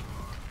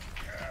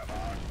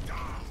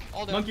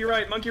 All down. Monkey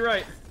right.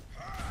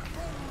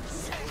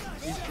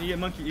 He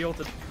monkey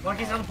ulted.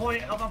 Monkey's on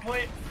point. Up on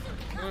point.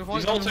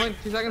 He's ulting.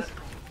 2 seconds.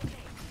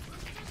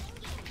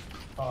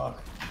 Fuck.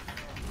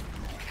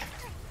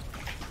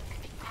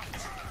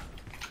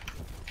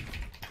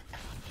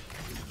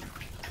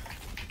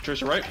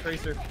 Tracer right.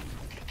 Tracer.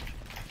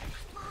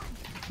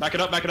 Back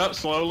it up.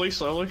 Slowly.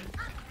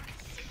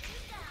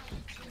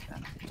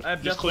 I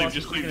have Just cleave.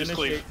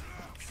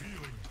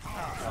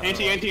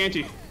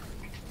 Anti.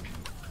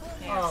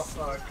 Oh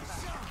fuck.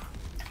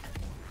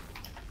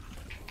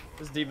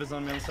 This Diva's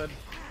on the other side.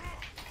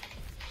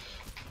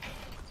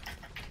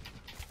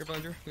 Careful,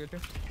 Andrew. You good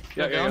too?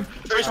 Yeah.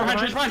 Tracer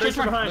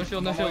behind. No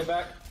shield. On my way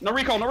back. No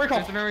recall.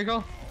 Tracer, no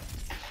recall.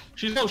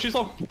 She's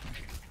low.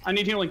 I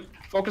need healing.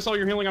 Focus all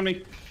your healing on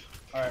me.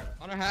 Alright.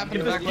 On her half in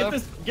the back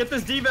left. Get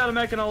this Diva out of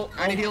mech and I'll.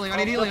 I need healing.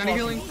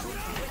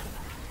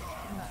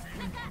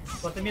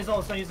 Let them use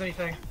all. Don't use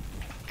anything.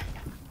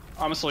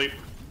 I'm asleep.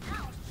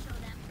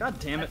 God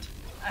damn it.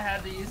 I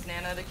had to use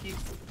Nana to keep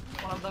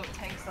one of the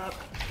tanks up.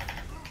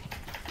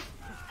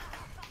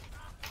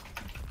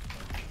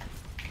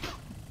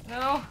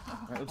 No.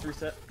 Alright, let's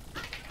reset.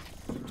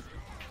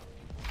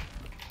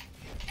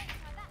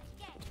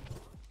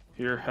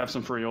 Here, have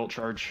some free ult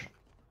charge.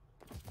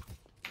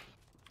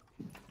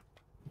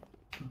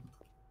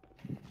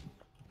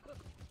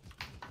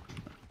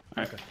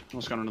 Alright,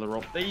 let's go into the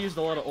roll. They used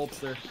a lot of ults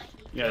there.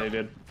 Yeah, they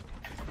did.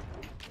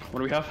 What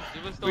do we have?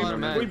 Diva's still out of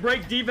mech. We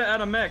break Diva out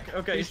of mech.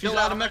 Okay, He's still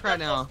out of mech right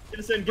now. Get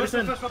us in. Boost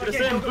us in.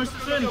 Boost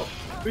us in.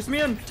 Boost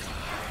me in.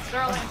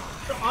 Sterling.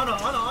 Anna.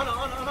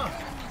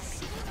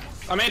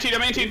 I'm anti.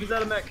 Diva's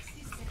out of mech.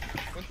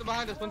 Winston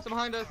behind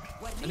us.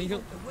 I need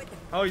heal.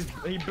 Oh,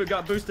 he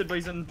got boosted, but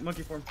he's in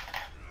monkey form.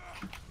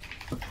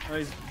 Oh,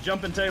 he's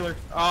jumping Taylor.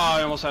 Oh,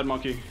 I almost had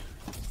monkey.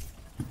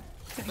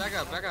 Back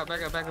up.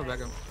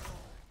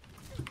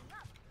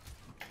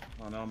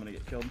 Oh no, I'm gonna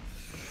get killed.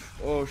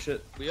 Oh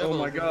shit. Oh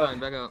my god.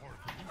 Back up.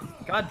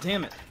 God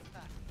damn it.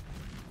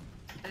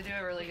 They do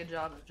a really good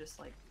job of just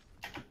like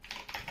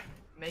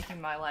making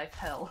my life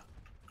hell.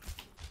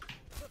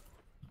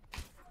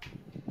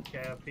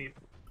 Yeah, peep.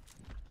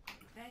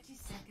 30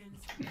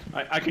 seconds.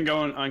 I can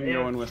go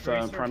in with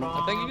primal.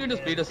 I think you can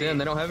just beat us in.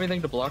 They don't have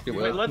anything to block it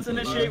with. Wait, let's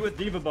initiate with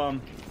Diva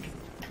Bomb.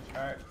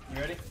 Alright,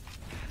 you ready?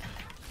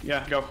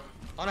 Yeah, go.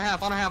 On a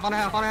half.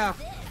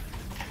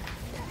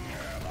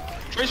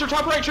 Tracer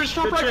top right.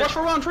 Watch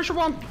for one. Tracer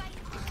bomb.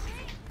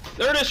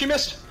 There it is. She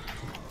missed.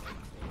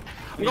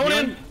 I'm going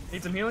in.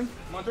 Need some healing?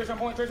 Come on, Tracer on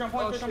point.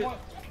 Hanzo.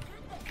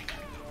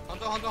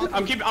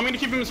 I'm gonna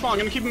keep him in spawn.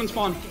 I'm keeping him in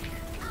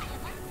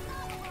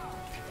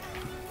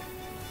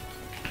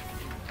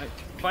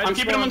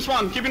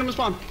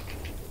spawn.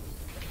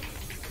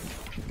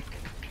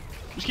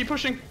 Just keep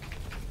pushing.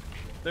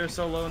 They're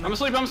so low. I'm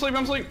asleep.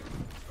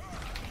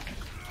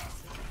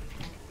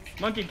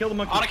 Monkey, kill the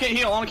monkey. Anna can't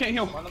heal.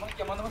 I'm on the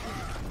monkey.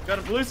 Got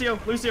him. Lucio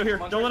here.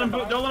 Don't let him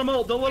ult.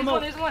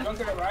 There's one. Don't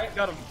get it right.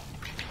 Got him.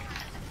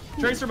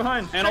 Tracer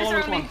behind. And all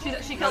Tracer over on one.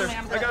 me. She killed me.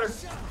 I'm I got dead.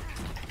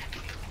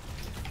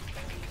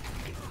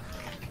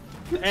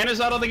 her. Anna's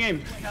out of the game.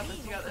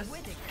 You got this.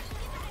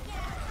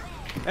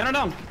 Anna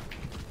down.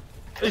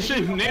 Is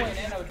she?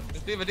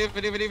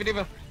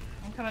 Diva.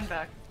 I'm coming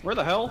back. Where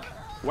the hell?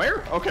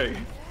 Where? Okay.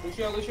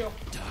 Lucio.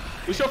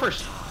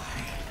 First.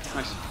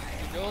 Nice.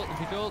 If you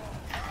ult.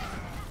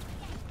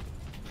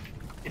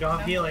 You don't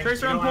have healing.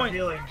 Tracer you on don't have point.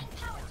 Healing.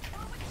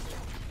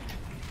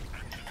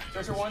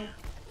 Tracer 1.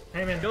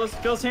 Hammond.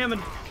 Kills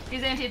Hammond.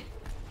 He's anti.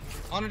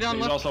 On or down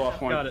He's left. also off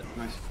point. Got it.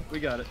 Nice. We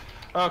got it.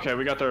 Okay,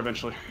 we got there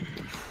eventually.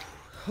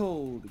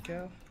 Holy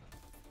cow.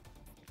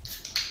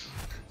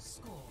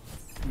 Score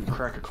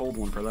Crack a cold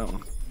one for that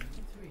one.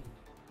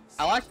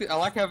 I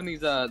like having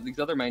these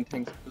other main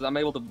tanks because I'm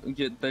able to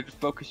they just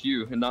focus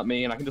you and not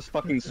me, and I can just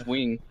fucking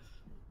swing.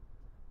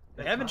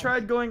 They haven't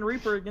tried going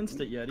Reaper against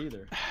it yet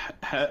either.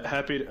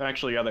 Happy to,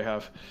 actually, yeah, they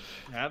have.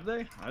 Have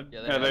they?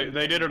 Yeah,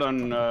 they did it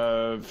on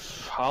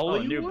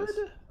Hollywood?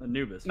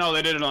 Anubis. No,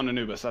 they did it on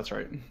Anubis, that's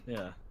right.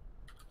 Yeah.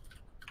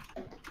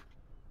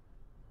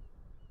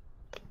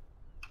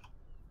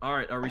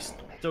 Alright, are we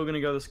still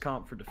gonna go this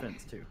comp for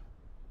defense too?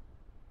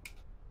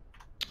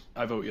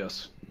 I vote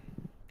yes.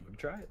 We'll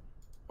try it.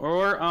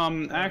 Or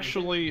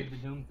actually,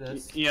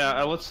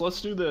 yeah,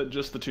 let's do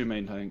just the 2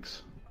 main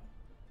tanks.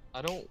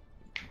 I don't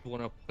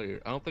want to play.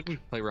 I don't think we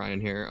play Ryan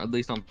here. At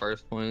least on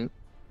first point.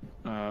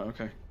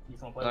 Okay.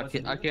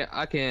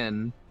 I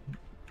can.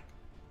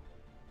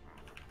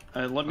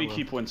 Let me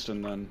keep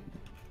Winston then.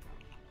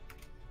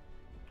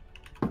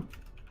 I'm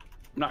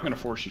not gonna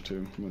force you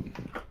to. But...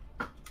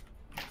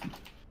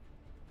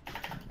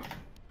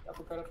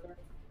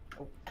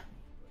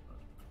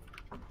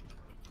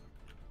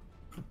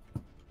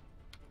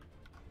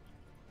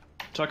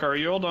 Tucker, are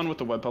you all done with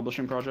the web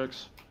publishing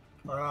projects?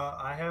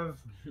 I have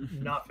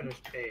not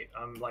finished 8.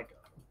 I'm like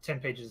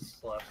 10 pages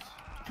left.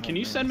 Can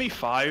you send me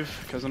 5?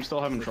 Because I'm still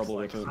having trouble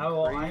with it.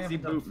 I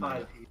haven't done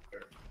 5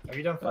 either. Have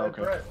you done 5,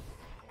 okay. Brett?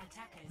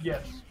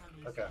 Yes.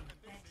 Okay.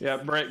 Yeah,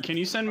 Brett, can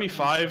you send me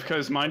 5?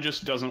 Because mine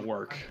just doesn't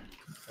work.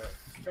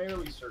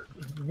 Fairly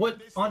certain.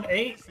 What, on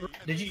 8?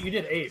 You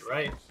did 8,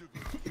 right?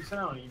 You sent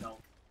out an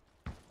email.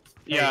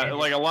 Yeah,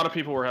 like a lot of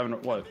people were having,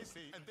 what?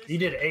 You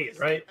did 8,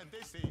 right?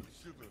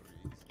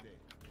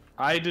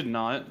 I did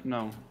not,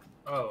 no.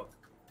 Oh.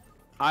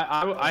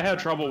 I had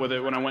trouble with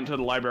it when I went to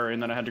the library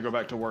and then I had to go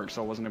back to work,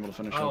 so I wasn't able to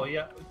finish it. Oh,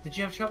 yeah. Did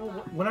you have trouble?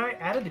 When I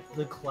added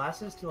the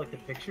classes to, like, the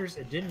pictures,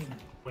 it didn't do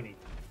anything.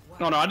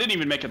 No, I didn't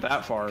even make it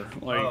that far.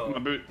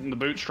 Like, the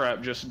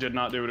bootstrap just did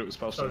not do what it was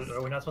supposed to. So,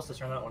 are we not supposed to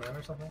turn that one in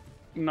or something?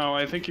 No,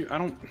 I think you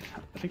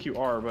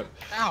are, but...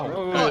 Ow!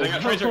 Oh, they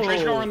got Tracer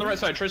going on the right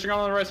side, Tracer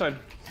going on the right side.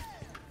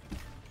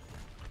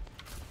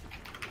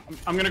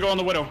 I'm gonna go on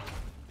the Widow.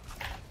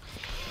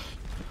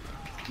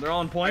 They're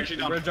all on point.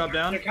 Red job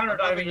down. They're counter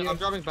diving you. I'm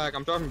dropping back.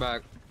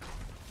 Alright,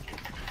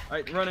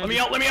 run in. Let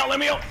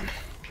me out!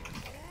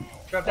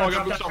 Drop down,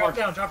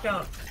 drop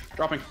down.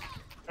 Dropping.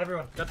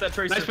 Everyone. Got that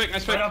Tracer. Nice pick.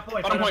 Right on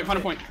point, Find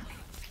a point.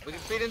 We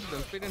can speed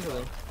into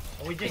them.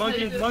 We just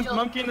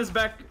Monkey in his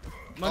back.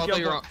 Monkey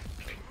you're wrong.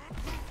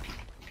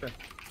 Okay.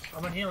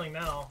 I'm on healing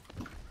now.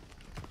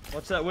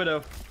 Watch that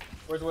Widow.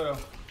 Where's Widow?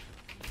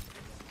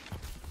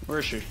 Where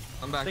is she?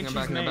 I'm back.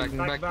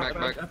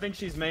 I think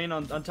she's main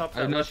on top.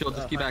 I know she'll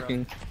just keep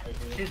backing.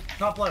 She's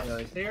top left.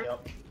 Here.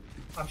 Yep.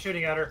 I'm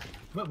shooting at her.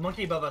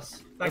 Monkey above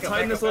us. Let's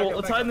hide in this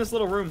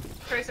little room.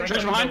 Tracer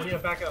behind. Yeah,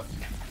 back up.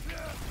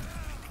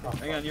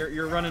 Hang on,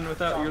 you're running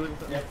without.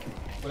 Yep.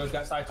 Widow's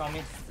got sights on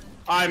me.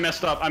 I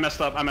messed up.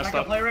 Back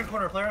up. Play around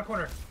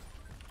corner.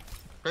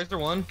 Tracer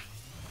 1.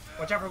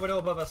 Watch out for Widow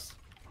above us.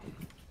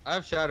 I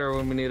have Shatter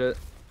when we need it.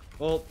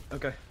 Well,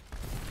 okay.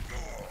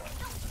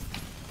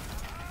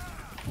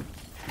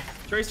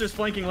 Tracer's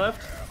flanking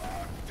left.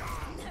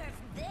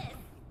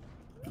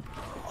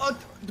 Oh,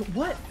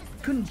 what?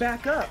 Couldn't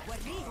back up.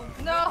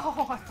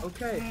 No.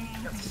 Okay.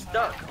 Got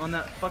stuck on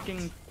that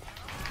fucking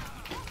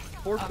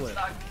forklift.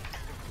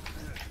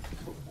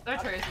 Their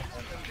Tracer's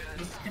so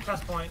good.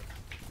 Contest point.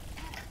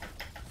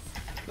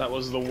 That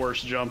was the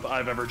worst jump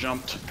I've ever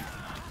jumped.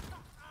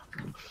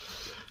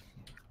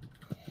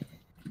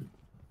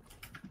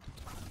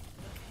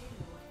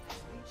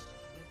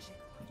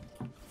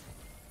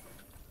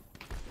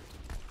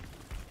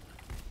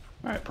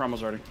 Alright,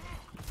 promo's ready.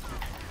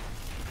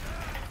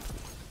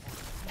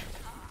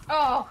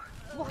 Oh,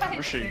 what?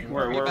 Where's she?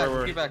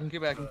 Keep backing.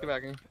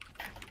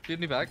 Keep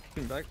me back.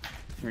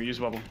 Here, use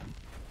bubble.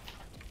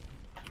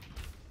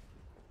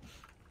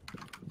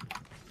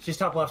 She's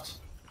top left.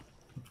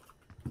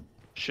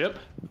 Ship?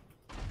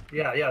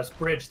 Yeah,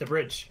 it's the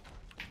bridge.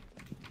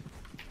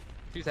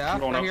 She's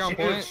half. Going Right up. here on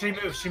point. She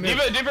moves.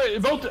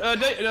 Diva, both,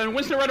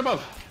 Winston right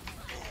above.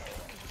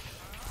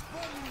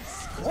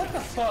 What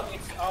the fuck?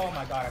 Oh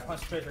my god, I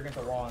punched Tracer against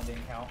the wall and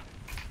didn't count.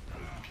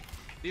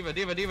 Diva.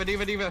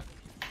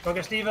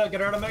 Focus Diva,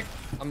 get her out of mech.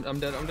 I'm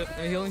dead.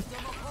 Any healing?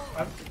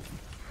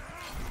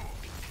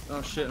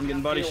 Oh shit, I'm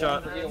getting body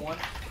shot.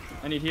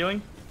 I need healing.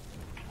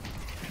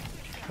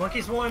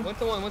 Monkey's one. What's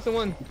the one?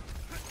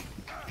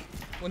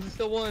 One's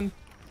still one.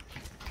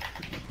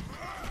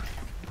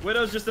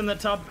 Widow's just in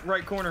that top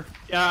right corner.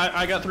 Yeah,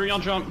 I got 3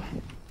 on jump.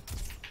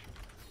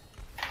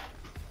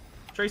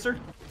 Tracer.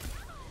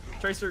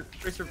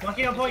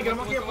 Monkey on point, get a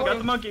monkey on point. Got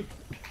the monkey.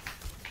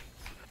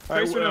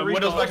 Alright,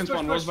 Widow's back in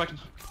spawn. Push. That's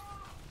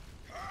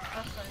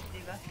fine,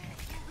 Diva.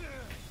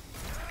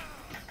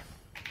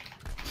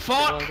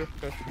 Fuck!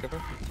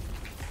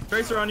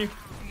 Tracer on you.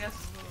 I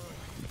guess.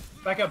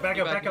 Back up.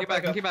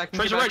 Keep back.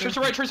 Tracer right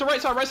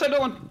side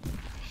Dylan.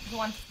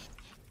 One.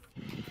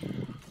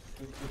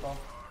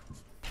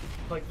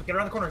 Like, get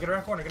around the corner.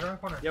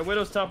 Yeah,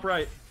 Widow's top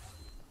right.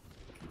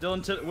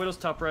 Widow's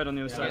top right on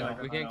the other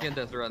side. We can't get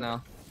this right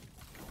now.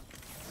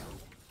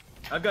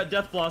 I've got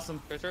Death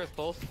Blossom. Tracer has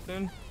pulse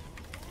soon.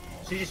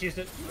 She just used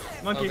it.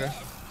 Monkey. Okay.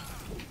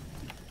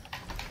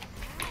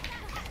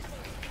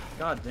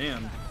 God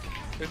damn.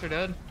 Tracer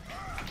dead.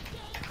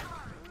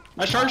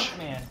 Nice charge. Oh,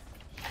 man.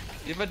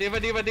 Diva.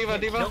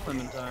 Kill him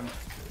in time.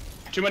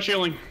 Too much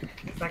healing.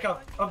 Back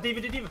out. Oh,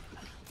 Diva.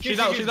 She's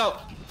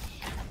out.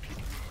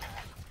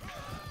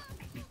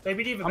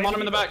 Baby Diva. I'm on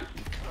him in the back.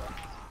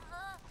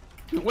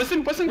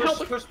 Listen,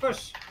 help!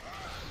 Push.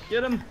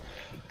 Get him.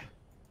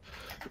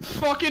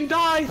 Fucking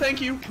die, thank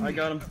you. I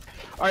got him.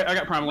 Alright, I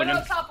got Primal Widow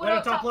again. top, Right Widow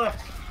on top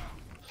left.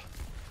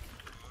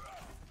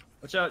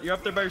 Watch out, you're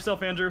up there by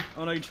yourself, Andrew.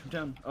 Oh no, you jumped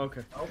down.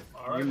 Okay. Oh, You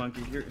alright.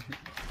 monkey. You're...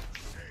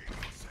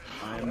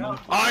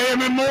 I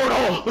am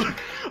immortal!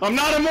 I'm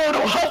not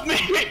immortal, help me!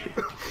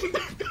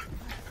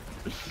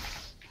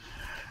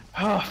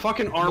 Ah,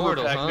 fucking armor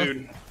Immortal, pack, huh?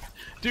 dude.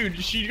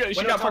 Dude, she got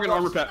top fucking left.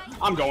 armor pack.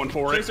 I'm going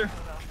for it. Tracer.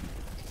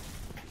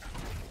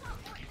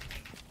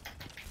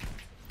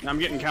 I'm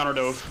getting counter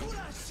dove.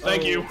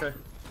 Thank you. Okay.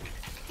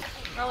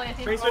 Early, I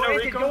think. Tracer, Oh, no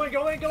Ethan, recall.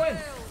 go in.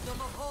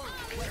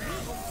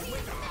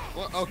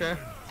 What? Okay.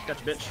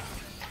 Gotcha, bitch.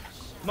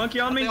 Monkey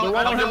on me. They all-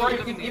 I don't all-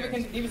 have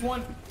Diva's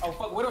one. Oh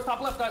fuck, Widow's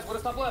top left, guys.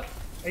 Widow's top left.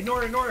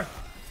 Ignore her.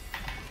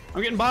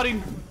 I'm getting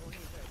bodied.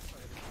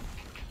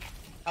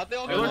 How'd they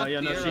all Oh, go no, up yeah,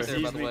 no, the air she right there,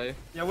 by sees the me. way?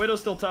 Yeah, Widow's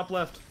still top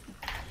left.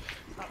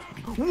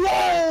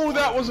 Whoa,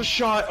 that was a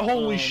shot.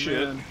 Holy Oh,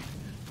 shit. man.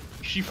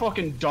 She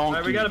fucking donked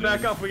Alright, we me, gotta back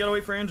dude. off. We gotta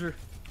wait for Andrew.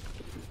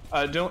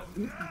 Dylan,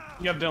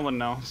 you have Dylan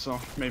now, so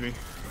maybe.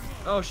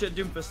 Oh shit,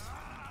 Doomfist.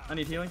 I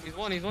need healing. He's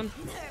one.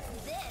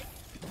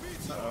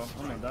 Uh-oh,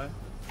 I'm gonna die.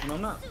 No,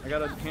 I'm not. I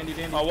got a handy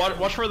dandy. Oh,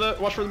 watch for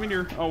the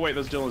meteor. Oh wait,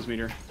 that's Dylan's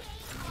meteor.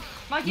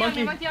 Monkey on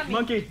me, monkey on me.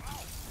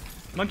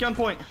 Monkey on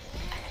point.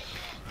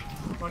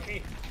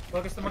 Monkey.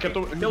 Focus the I monkey. kept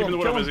keeping him, the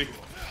widow kill him.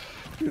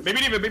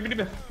 busy. Baby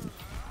Diva.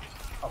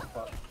 Oh,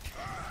 fuck.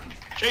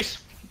 Chase.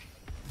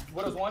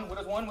 Widow's one.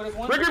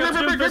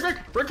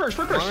 Brick first.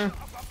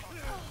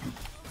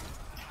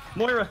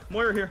 Moira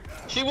here.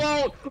 She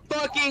won't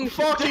fucking.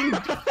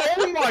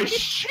 Oh my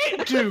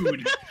shit,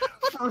 dude!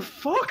 For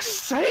fuck's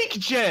sake,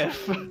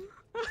 Jeff!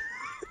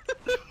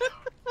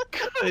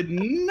 Good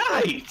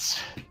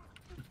night!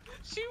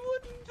 She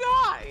wouldn't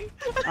die.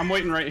 I'm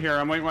waiting right here.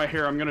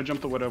 I'm gonna jump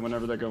the widow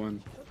whenever they go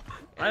in.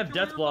 I have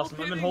Death Blossom.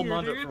 I've been holding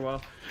on to it for a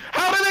while.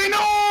 How do they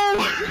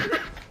know?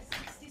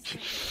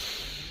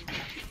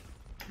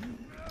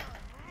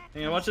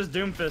 Hang on, watch this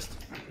Doomfist.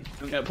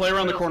 Yeah, play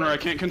around the corner. I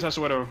can't contest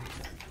a widow.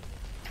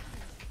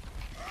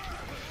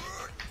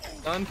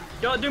 Done.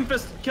 Go,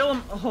 Doomfist! Kill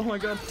him! Oh my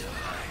god.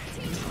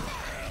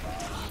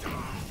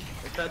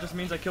 If that just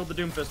means I killed the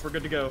Doomfist, we're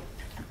good to go.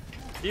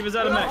 Diva's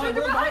out of mech.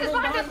 Widow behind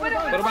us,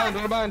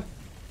 Widow Behind.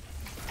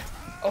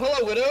 Oh,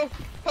 hello, Widow.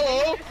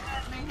 Hello.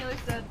 Main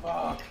healer's dead.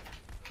 Fuck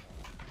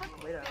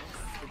Widow.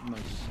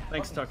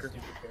 Thanks, Tucker.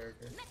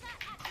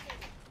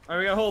 Alright,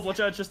 we got hold. Watch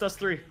out, it's just us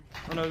three.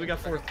 Oh no, we got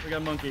fourth. We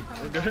got Monkey.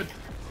 We're good.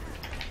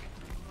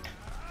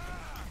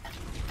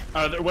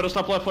 The widow's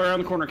top left, play around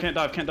the corner. Can't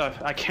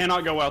dive. I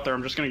cannot go out there.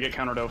 I'm just gonna get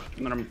counter dove,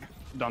 and then I'm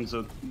done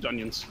to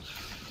onions.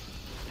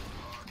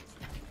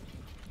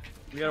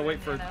 We gotta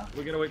wait for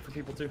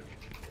people too.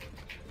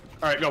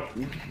 All right, go.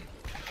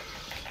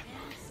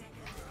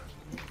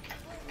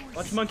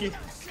 Watch Monkey.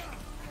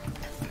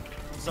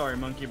 Sorry,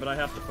 Monkey, but I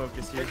have to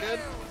focus here.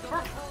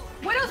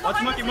 Widow's Watch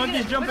behind Monkey, us,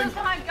 Monkey's jumping. Widow's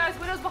behind, guys.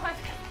 Widow's behind.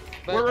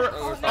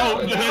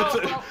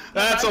 Oh,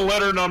 that's a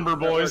letter number,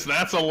 boys.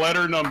 That's a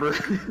letter number.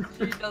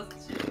 She does.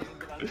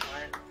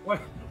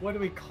 What do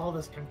we call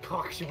this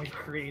concoction we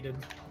created?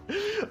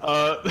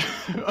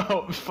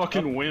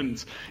 Fucking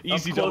wins.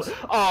 Easy Up double. close.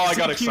 Oh, I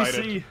got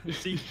excited.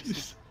 CQC.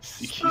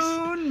 CQC.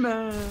 Spoon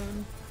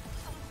Man.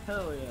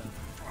 Hell yeah.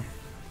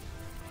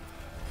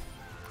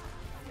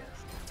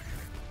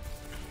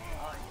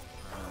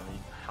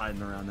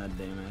 Hiding around that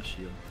damn ass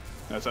shield.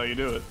 That's how you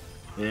do it.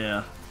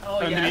 Yeah. Oh,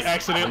 And then he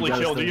accidentally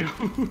killed you.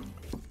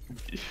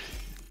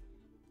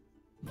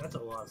 That's a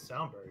lot of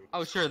sound barrier.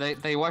 Oh, sure.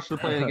 They watch the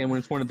play again when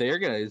it's one of their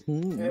guys.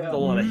 That's a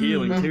lot of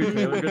healing too,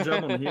 Taylor. Good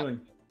job on the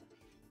healing.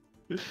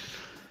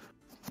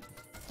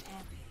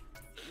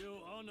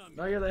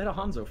 Oh yeah, they had a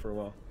Hanzo for a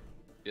while.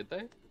 Did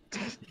they?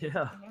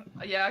 Yeah.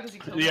 Yeah, because he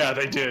killed Yeah, him.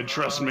 they did.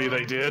 Trust me,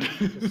 they did.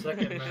 The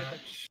second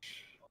match.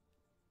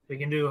 We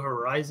can do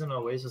Horizon,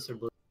 Oasis, or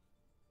Blue.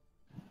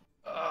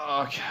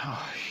 Oh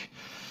gosh.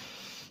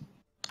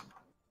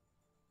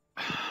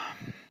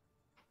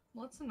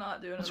 Let's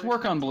not do another. Let's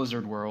work on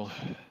Blizzard World.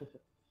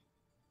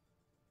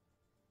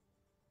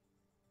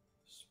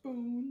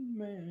 Spoon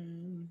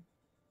Man.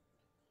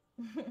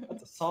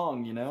 That's a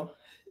song, you know?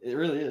 It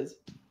really is.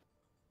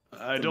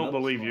 I don't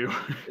believe you.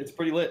 It's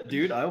pretty lit.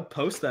 Dude, I'll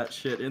post that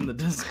shit in the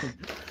Discord.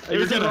 It You're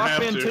was in gonna Rock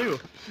have Band to. 2.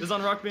 It was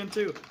on Rock Band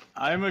 2.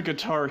 I'm a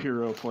Guitar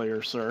Hero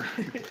player, sir.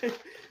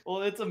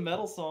 Well, it's a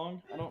metal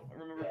song. I don't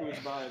remember who it's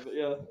by, but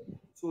yeah. It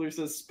literally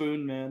says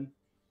Spoon Man.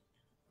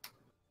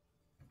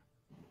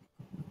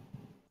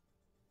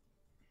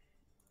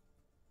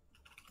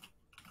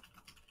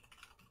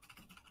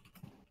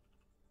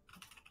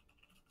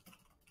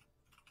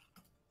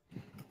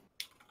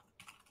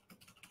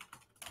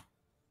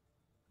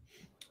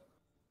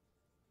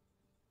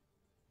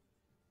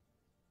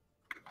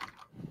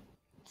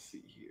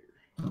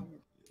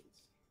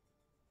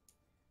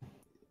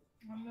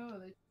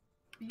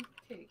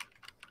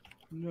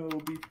 No,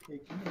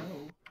 beefcake,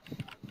 no.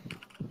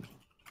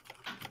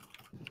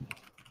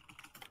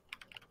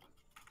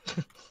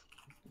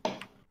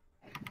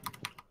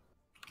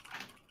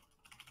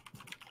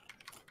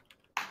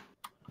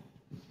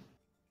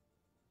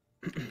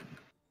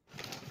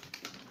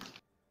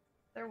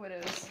 Their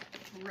widow's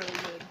really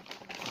good.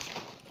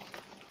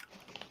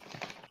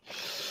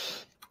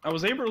 I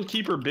was able to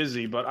keep her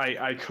busy, but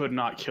I could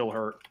not kill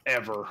her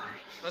ever.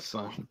 That's so.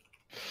 fine.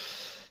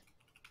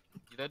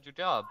 You did your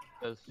job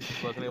because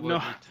she wasn't able No.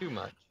 to do too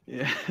much.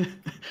 Yeah.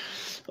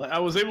 Like, I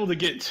was able to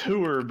get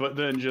to her, but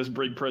then just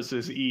break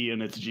presses E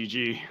and it's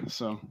GG.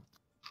 So.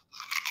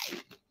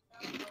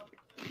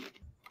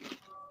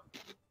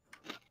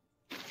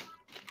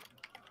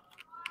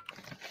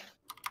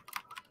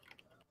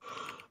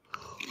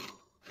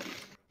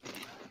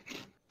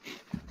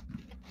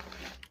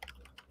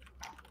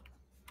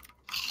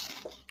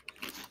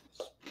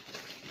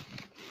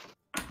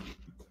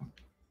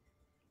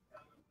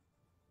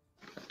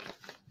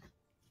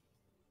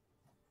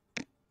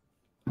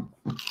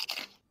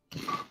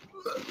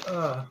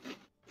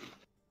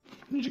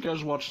 Did you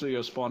guys watch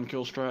the spawn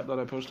kill strat that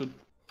I posted?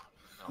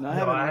 No, I No,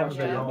 haven't I haven't watched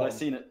been it, but home. I've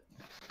seen it.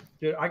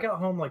 Dude, I got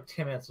home like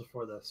 10 minutes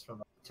before this from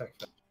the Tech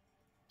Fest.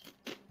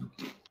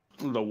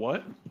 The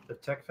what? The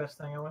Tech Fest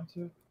thing I went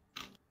to.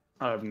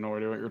 I have no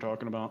idea what you're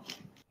talking about.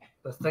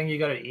 The thing you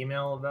got an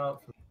email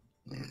about from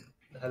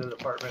the head of the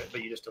department,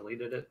 but you just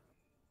deleted it.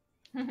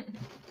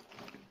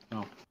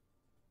 No.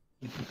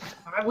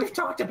 We've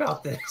talked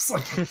about this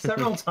like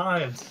several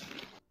times.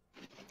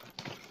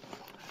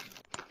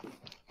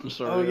 I'm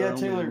sorry. Oh I yeah,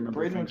 only Taylor. remember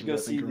Braden went to things go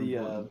that I see think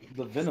are the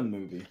important. Venom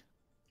movie.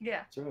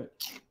 Yeah. That's right.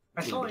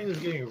 I saw he was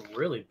getting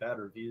really bad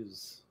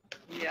reviews.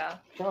 Yeah.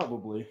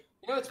 Probably.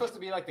 You know, it's supposed to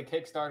be like the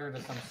Kickstarter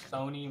to some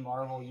Sony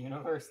Marvel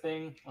Universe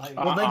thing. Like,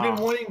 Well, they've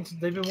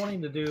been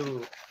wanting to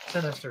do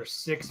Sinister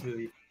 6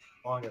 movie for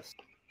the longest.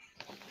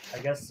 I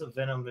guess the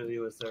Venom movie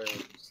was their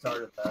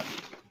start of that.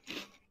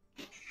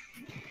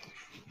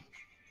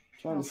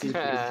 Trying to see.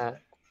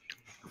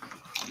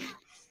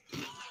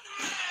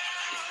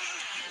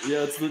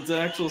 Yeah, it's the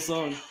actual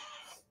song.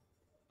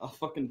 I'll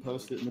fucking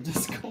post it in the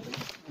Discord.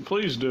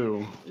 Please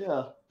do.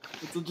 Yeah,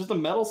 it's just a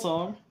metal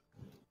song.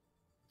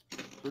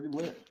 Pretty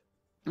lit.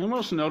 I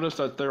almost noticed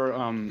that their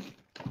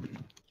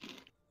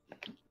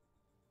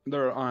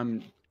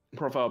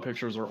profile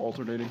pictures are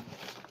alternating.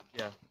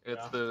 Yeah,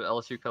 it's the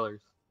LSU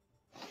colors.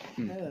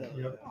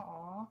 Yep.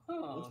 Aw,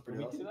 That's can pretty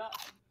we awesome. see that?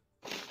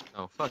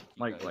 Oh fuck.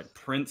 You guys. Like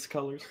Prince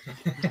colors.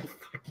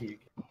 Fuck you.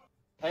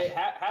 Hey,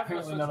 half of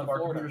us Apparently switched none to of our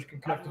Florida. computers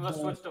can Half connect of to us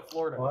both. switched to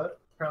Florida. What?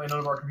 Apparently none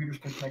of our computers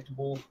can connect to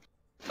Bull.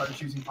 Started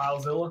choosing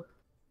FileZilla.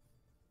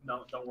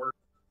 No, don't work.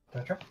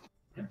 Okay.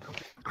 Yeah, cool.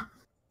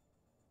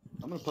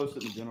 I'm gonna post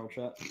it in the general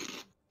chat.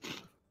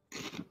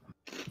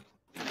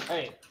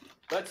 Hey,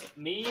 let's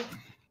me.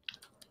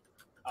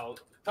 Oh,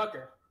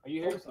 Tucker, are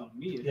you here? Focus on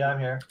me. Yeah, I'm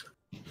here.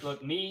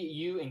 Look, me,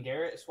 you, and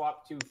Garrett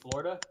swapped to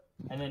Florida,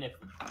 and then if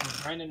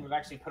Brandon would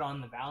actually put on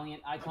the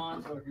Valiant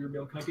icon. So if you're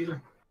able to connect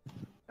either.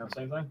 Yeah,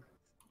 same thing.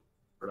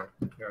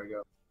 There we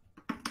go.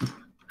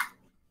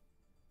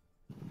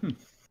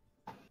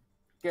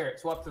 Garrett,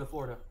 swap to the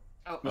Florida.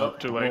 Oh,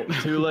 too late.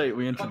 Well, too late.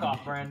 We Fuck entered.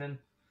 off, Brandon.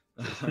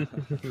 You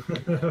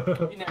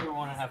never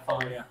want to have Oh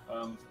fun yeah.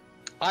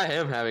 I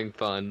am having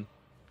fun.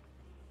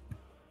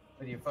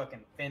 with your fucking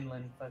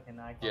Finland fucking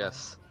icon.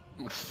 Yes.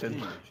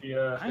 Finland. She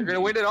You're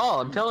gonna win it all.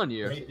 I'm telling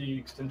you. made the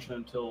extension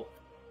until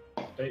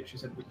date. She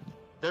said.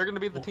 They're gonna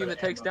be the team that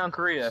takes down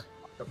Korea.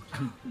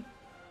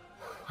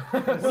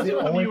 That's What's the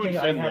up with only you in thing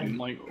I Finland? had.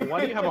 Like,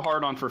 why do you have a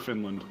hard on for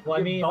Finland? Well,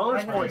 I mean,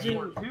 Bonus I have, points to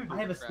for do, it, too, I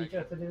have a speech I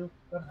have to do.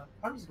 But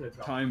I'm just gonna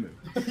talk. Time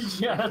move.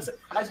 Yeah,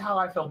 that's how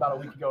I felt about a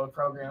week ago in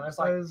program. It's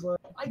I like was like,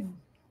 I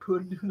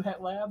could do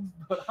that lab,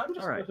 but I'm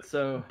just. All right.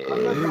 So I'm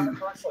gonna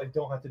talk so I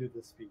don't have to do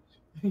this speech.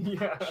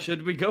 Yeah.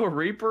 should we go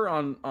Reaper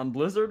on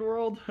Blizzard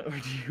World, or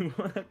do you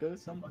want to go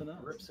something else?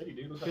 Rip City,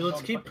 dude. Dude,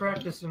 let's keep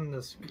practicing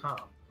this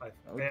comp.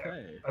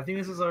 Okay. I think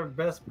this is our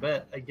best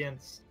bet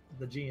against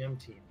the GM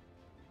team.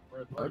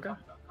 Okay.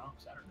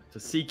 Saturday. To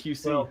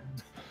CQC. Well,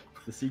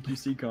 The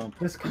CQC comp.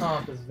 this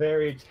comp is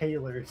very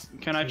tailored.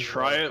 Can I to,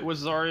 try it with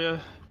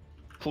Zarya?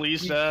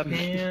 Please, You Dad.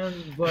 can,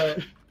 but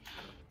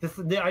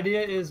the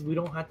idea is we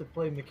don't have to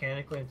play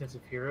mechanically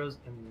intensive heroes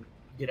and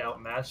get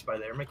outmatched by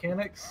their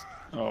mechanics.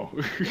 Oh.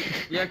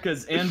 Yeah,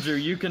 because Andrew,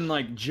 you can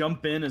like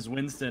jump in as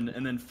Winston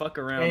and then fuck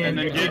around And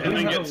then if get- they and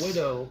then have get- a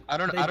widow. I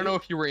don't they know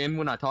if you were in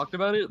when I talked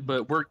about it,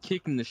 but we're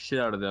kicking the shit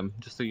out of them,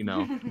 just so you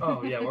know.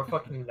 Oh yeah, we're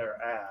fucking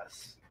their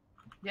ass.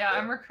 Yeah,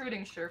 I'm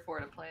recruiting Surefour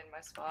to play in my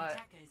spot.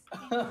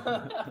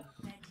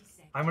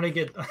 I'm gonna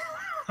get.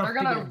 They're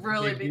gonna get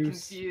really Big be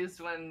Goose. confused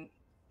when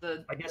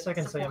the. I guess I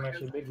can say I'm support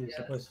actually goes big use.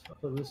 I yes.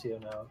 play Lucio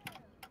now.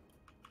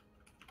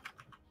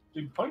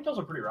 Dude, ponytails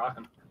are pretty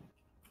rocking.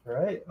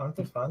 Right? Aren't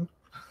they fun?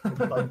 Like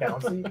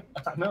bouncy.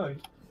 I know.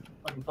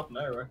 Fucking fucking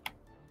everywhere.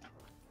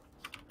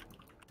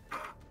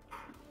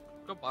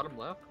 Go bottom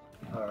left.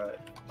 All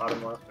right,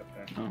 bottom left.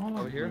 Okay.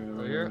 Over here,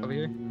 over here, over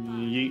here.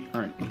 Yeet.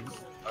 All right. All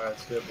right,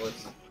 let's do it,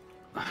 boys.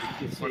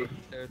 You see,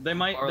 They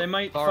might Far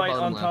fight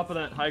bottom on left. top of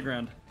that high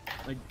ground.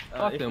 Like,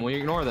 Fuck them. We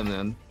ignore them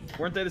then.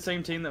 Weren't they the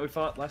same team that we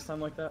fought last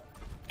time like that?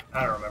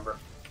 I don't remember.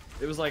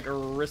 It was like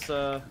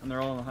Orisa, and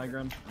they're all on the high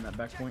ground on that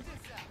back point.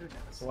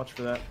 So watch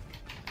for that.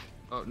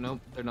 Oh no,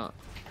 they're not.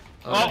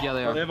 Oh! Yeah,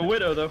 they are. They have a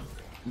Widow though.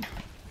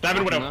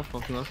 Diving Widow. Enough,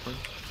 please.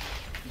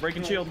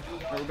 Breaking shield.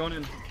 Alright, we're going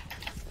in.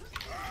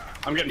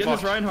 I'm getting Get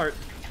fucked. this Reinhardt.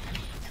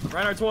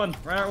 Reinhardt's one.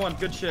 Reinhardt one.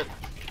 Good shit.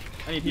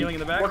 I need healing in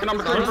the back. Working on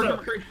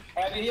recruit.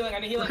 I need healing. I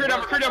need healing.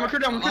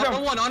 Recruit down.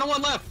 On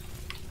one left.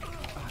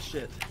 Oh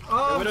shit.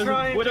 Oh, Widow's, I'm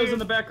trying, Widow's dude. in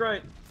the back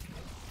right.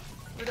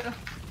 Widow.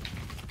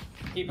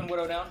 Keeping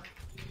Widow down.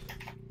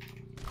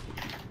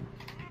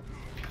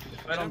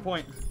 Right on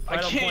point. I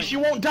Right on can't. point. She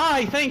won't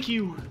die. Thank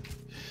you.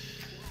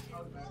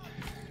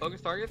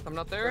 Focus target. I'm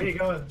not Where there. you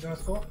going? Going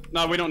to school?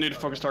 No, we don't need to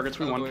focus targets.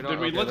 We Oh, won. we Did don't?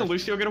 we Okay, let the that's-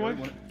 Lucio get away?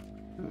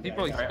 He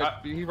probably Alright,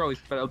 he probably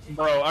sped up.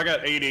 Bro, I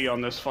got 80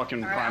 on this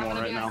fucking Alright, I'm primal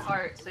gonna right be on now.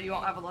 cart, so you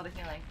won't have a lot of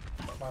healing.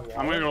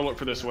 I'm gonna go look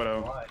for this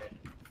Widow. Why?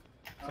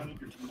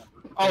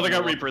 Oh, they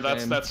got Reaper.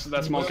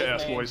 That's Malka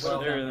S, boys.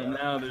 There,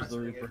 now there's the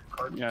Reaper.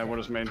 Yeah,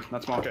 Widow's main.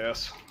 That's Malka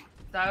S.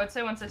 So I would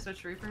say once I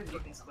switch Reaper, you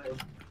can switch.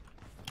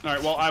 All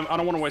right. Well, I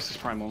don't want to waste this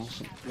primal.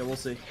 So. Yeah, we'll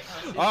see.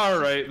 All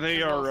right.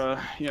 They are.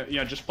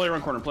 Yeah. Just play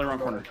around corner. Play around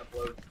corner.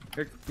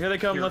 Here they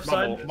come, Here, left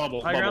bubble, side.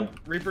 bubble, High bubble, ground.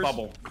 Reapers.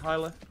 bubble. High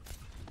left.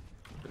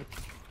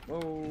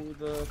 Whoa,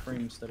 the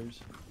frame stutters.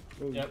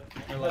 Whoa. Yep.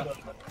 You're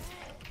left.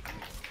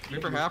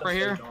 Reaper half right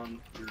here.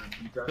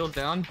 Build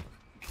down.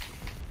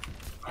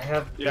 I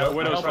have. Yeah,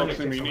 Widow's help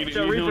focusing me. You need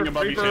So healing Reaper,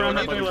 above each Reaper other. around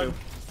Above that each payload.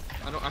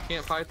 other. I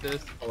can't fight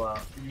this. Hold on.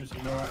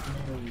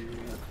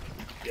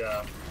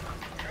 Yeah.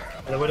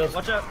 And the Widow's.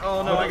 Watch out.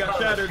 Oh no, I got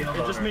shattered.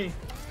 It's just me.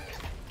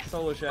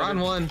 Solo shattered.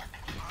 Round one.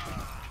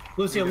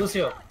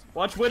 Lucio.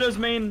 Watch Widow's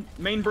main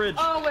bridge.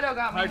 Oh, Widow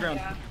got me. High ground.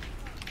 Yeah.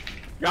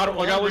 Got him.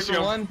 I got Reaper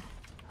Lucio. one.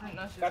 I didn't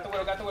know she Got the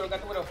Widow. Got the Widow.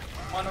 Got the Widow.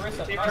 On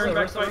Orisa. Turn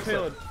back Orisa, by Orisa.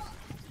 payload.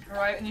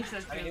 right, and you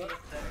should have been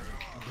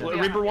there.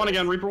 Reaper one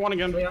again. Reaper one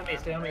again. Stay on me.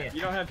 Stay on me.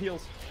 You don't have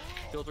heals.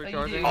 Shield you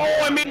recharging. do. Oh,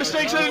 I made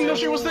mistakes. I didn't know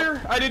she was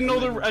there. I didn't know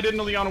the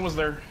Yana was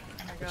there.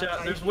 Watch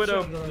out. There's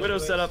Widow. Widow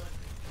set up.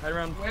 High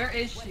ground. Where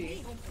is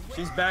she?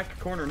 She's back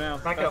corner now.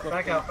 Back out.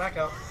 Back out. Back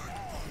out.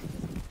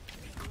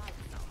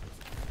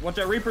 Watch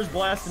out. Reaper's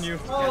blasting you.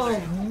 Oh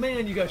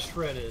man, you got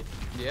shredded.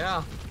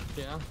 Yeah.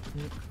 Yeah.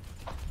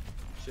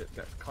 Shit,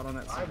 got caught on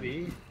that side.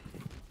 Ivy.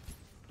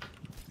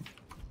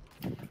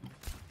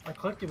 I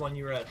clicked you when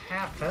you were at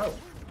half health.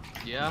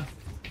 Yeah.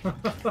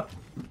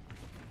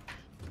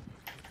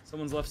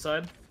 Someone's left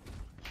side.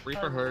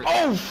 Reaper hurt.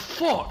 Oh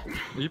fuck!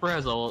 Reaper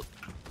has ult.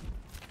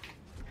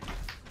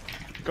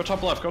 Go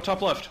top left. Go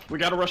top left. We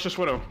gotta rush this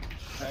Widow.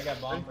 I got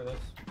bomb for this.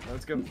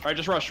 Let's go. All right,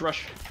 just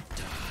rush.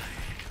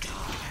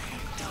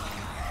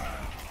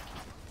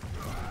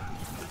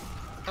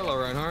 Hello,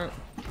 Reinhardt.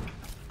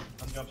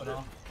 I'm jumping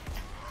off.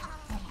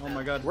 Oh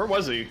my god. Where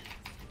was he?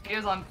 He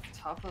was on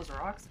top of those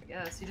rocks, I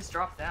guess. He just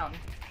dropped down.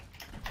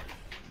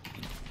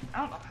 I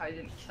don't know how he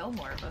didn't kill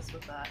more of us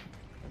with that.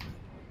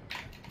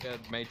 Yeah,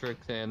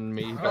 Matrix and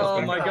me.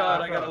 Oh my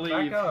god, I Back gotta up,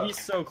 leave. back up. He's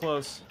so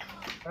close.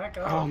 Back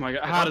up. Oh my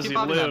god, how does he Keep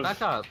popping that, live?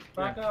 Back up.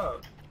 Back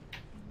up.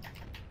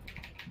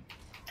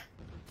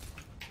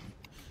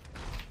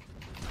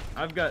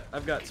 I've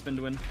got spin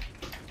to win.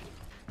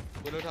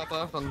 Widow top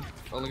left. I'm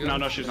only good.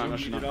 No, she's not. No,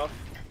 she's Get not. off.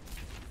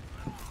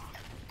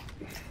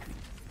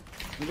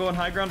 I'm going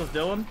high ground with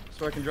Dylan,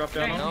 so I can drop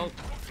down on him.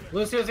 No.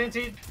 Lucio's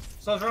NT.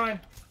 So's Ryan.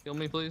 Kill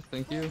me, please.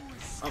 Thank you.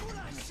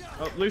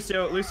 Oh,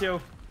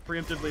 Lucio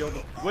preemptively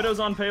over. Widow's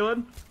on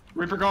payload.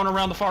 Reaper going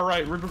around the far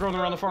right.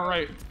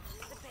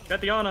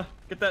 Got the Ana.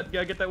 Get that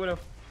Widow.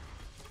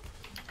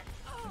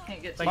 I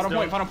can't get to Thanks, Final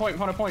Dylan.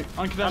 point. I'm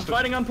Uncontested.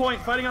 fighting on point.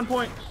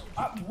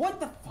 What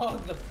the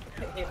fuck? The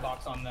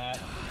hitbox on that.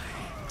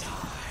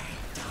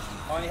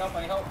 Oh, I need help.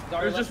 Zarya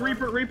There's just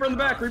left. Reaper in the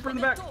back.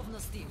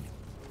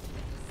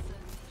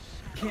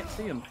 Can't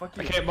see him. Fuck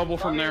you. I can't bubble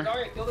from there.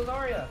 Zarya, kill the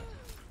Zarya.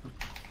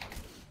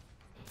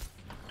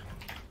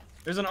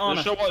 There's an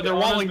Ana. They're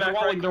walling. Ana's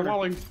back right corner.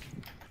 walling.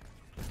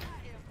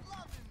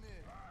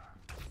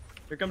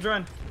 Here comes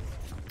Ryan.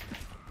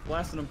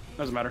 Blasting him.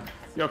 Doesn't matter.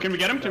 Yo, can we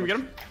get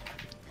him?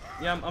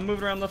 Yeah, I'm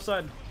moving around left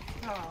side.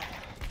 Oh.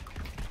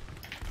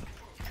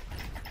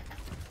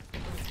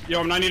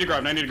 Yo, I need to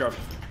grab.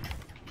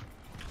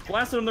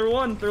 Blasting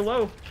them. They're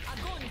low.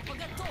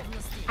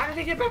 How did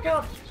he get back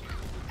up?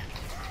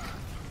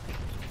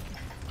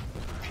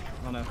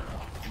 Oh no.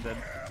 I'm dead.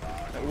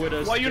 That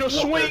Widow's. Why you don't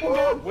swing?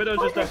 Widow's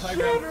just up high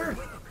ground.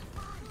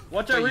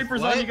 Watch out, Wait,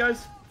 Reaper's what? on you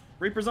guys.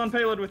 Reaper's on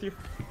payload with you.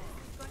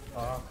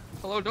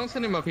 Hello, don't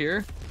send him up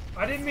here.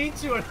 I didn't mean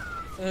to.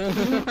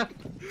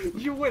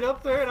 You went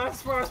up there, and I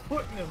swear I was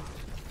putting him.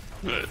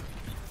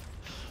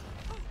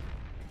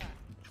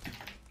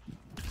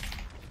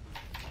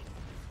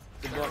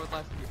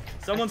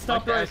 Someone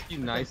stop I right. ask you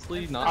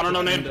nicely, not I don't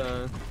know,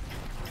 to Nate.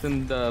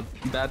 send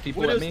bad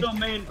people Widow's at me. still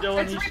main,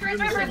 Dylan. It's You Reaper, should do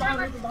the Reaper, same.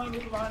 Reaper.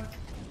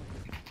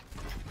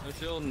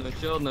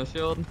 No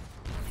shield.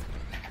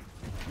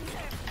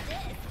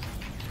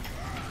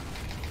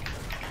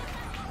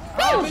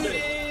 Oh!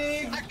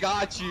 I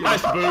got you.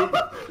 Nice boot.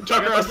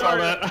 Chucker, I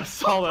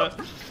saw that.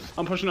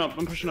 I'm pushing up.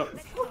 I'm pushing up.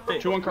 Hey,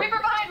 2-1 car.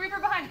 Reaper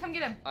behind, come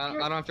get him. I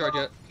don't have charge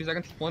yet. 2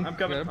 seconds. 1. I'm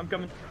coming. Good. I'm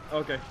coming.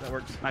 Okay, that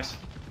works. Nice.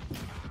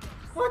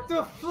 What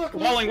the fuck?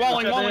 Walling. They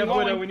have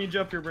Widow. We need you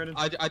up here, Brandon.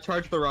 I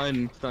charged the Ryan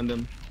and stunned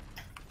him.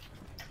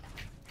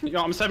 Yo,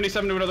 I'm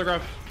 77 to another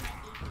grab.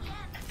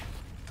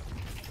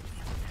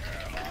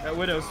 That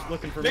Widow's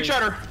looking for Big me.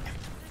 shatter.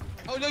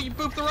 Oh no, you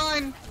booped the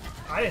Ryan!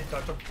 I didn't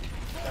touch him.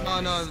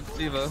 No, it's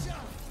Diva.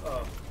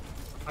 Oh.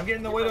 I'm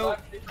getting the Widow.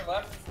 Reaper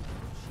left.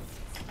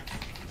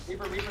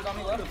 Reaper's on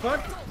me left.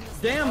 Fuck!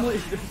 Damn,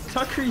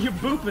 Tucker, you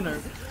booping her.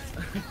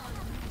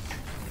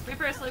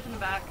 Reaper is asleep in the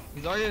back.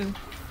 He's already in.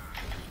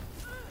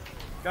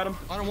 Got him.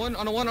 On a one. You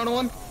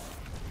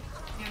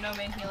have no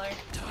main healer.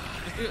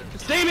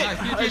 Damn it!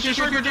 Nice. Just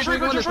We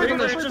won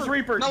this. It's just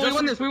Reaper. No, we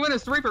won this.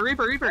 Reaper.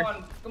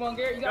 Come on,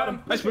 Garrett, you got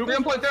him. Nice move.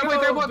 3 point.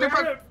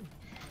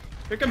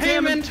 Here comes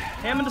Hammond.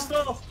 Hammond to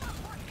stall.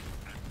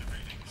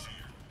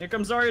 Here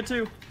comes Zarya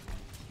too.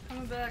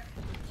 Coming back.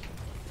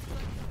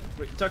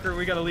 Wait, Tucker,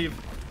 we gotta leave.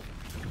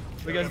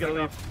 We guys gotta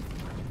leave.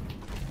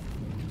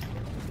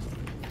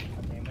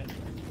 Damn it.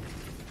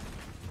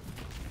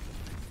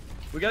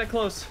 We got it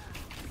close.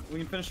 We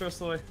can finish the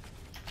rest of the way.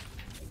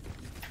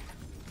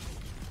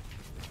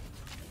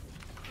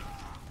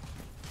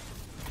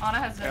 Ana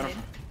has no lead.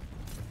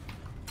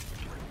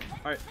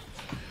 Alright.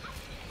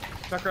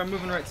 Tucker, I'm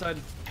moving right side.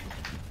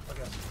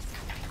 Okay.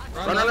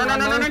 Run.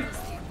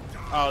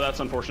 Oh, that's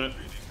unfortunate.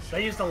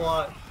 They used a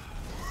lot.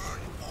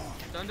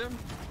 Stunned him.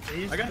 They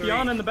used I got 3. the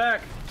Ana in the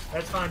back.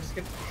 That's fine. Just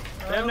get.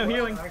 They have no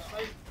healing.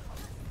 Actually,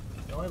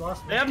 they only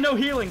lost. They have no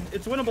healing.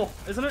 It's winnable,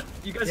 isn't it?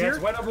 You guys Yeah, here?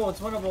 it's winnable. It's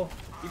winnable.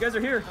 You guys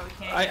are here. Oh,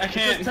 we can't. I It's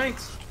can't. just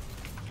tanks.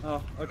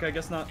 Oh, okay, I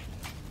guess not.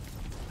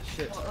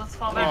 Shit. Well, let's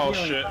fall back. Oh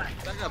healing.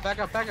 shit. Back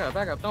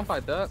up. Don't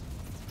fight that.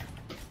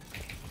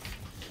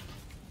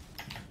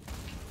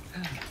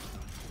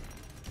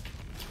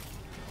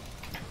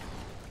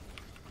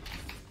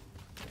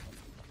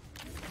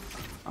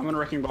 I'm gonna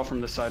wrecking ball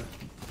from this side.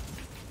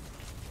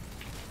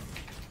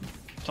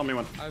 Tell me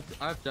when.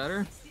 I have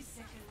Shatter.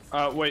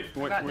 Wait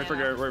for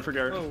Garrett. Wait for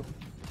Garrett. Whoa.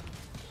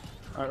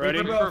 Alright, ready?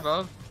 Reaper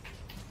above.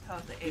 Oh,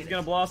 the He's eight.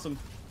 gonna blossom.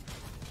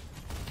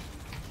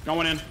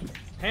 Going in.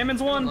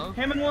 Hammond's one. Hello?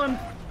 Hammond one.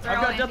 They're I've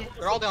all got in death. here.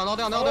 They're all down.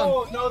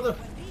 Oh no!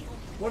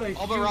 What a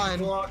All but huge Ryan.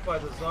 block by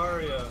the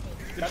Zarya.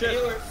 Good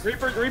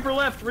shit. Reaper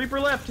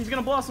left. He's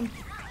gonna blossom.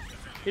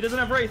 He doesn't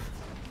have Wraith.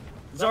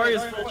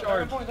 Zarya's full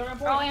charge.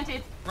 They're all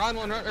anti. Ryan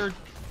one. Or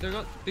there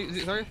go.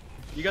 Sorry.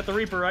 You got the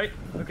Reaper, right?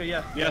 Okay,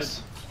 yeah.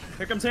 Yes.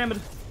 Here comes Hammond.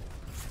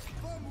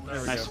 There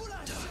we Nice.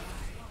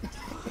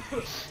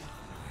 go.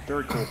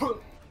 Very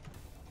cool.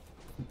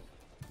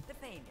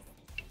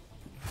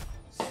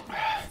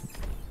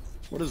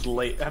 What is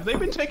late? Have they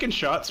been taking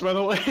shots, by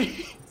the way?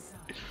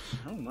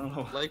 I don't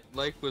know.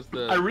 Lake was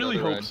the. I really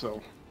the other hope red.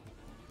 so.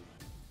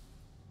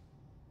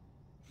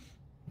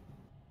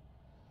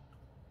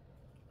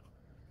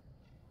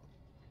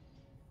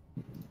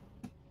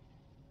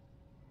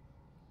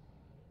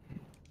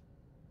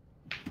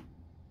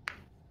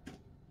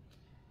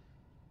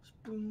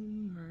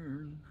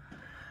 Boomer.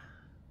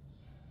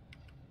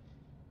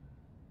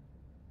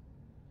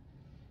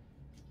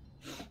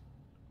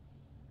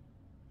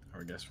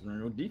 I guess we're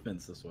gonna go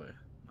defense this way.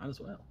 Might as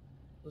well.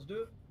 Let's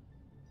do it.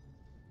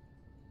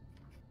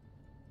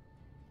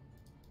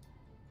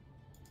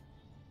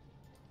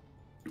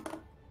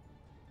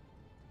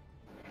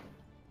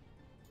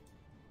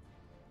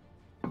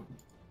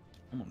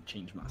 I'm gonna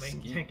change my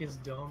Main skin. tank is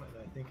dumb, and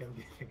I think I'm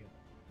getting it.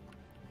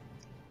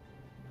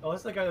 Oh,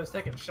 that's the guy that was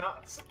taking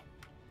shots.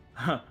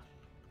 Huh.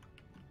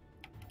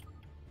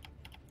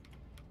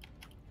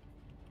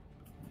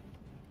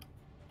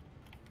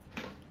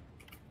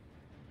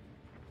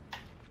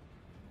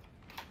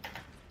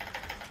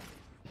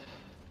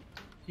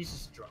 He's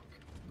just drunk.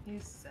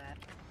 He's sad.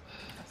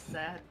 A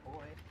sad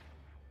boy.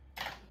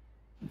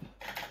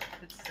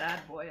 It's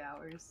sad boy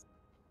hours.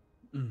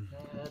 Mm.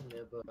 And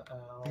nibba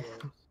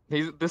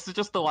hours. This is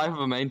just the life of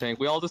a main tank.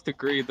 We all just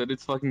agree that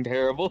it's fucking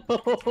terrible.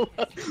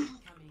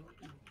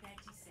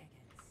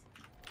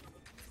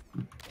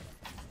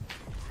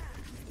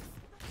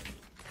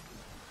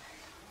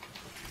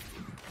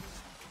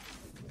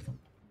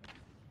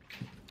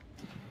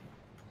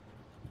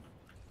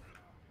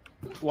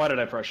 Why did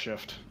I press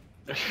shift?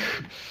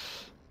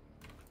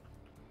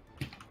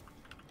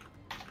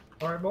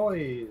 Alright,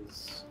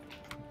 boys.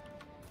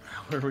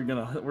 Where are we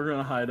gonna? We're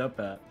gonna hide up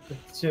at.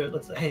 Let's do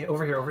it. Hey,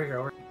 over here.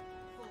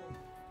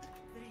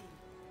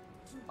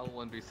 I'll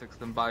 1v6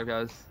 them. Bye,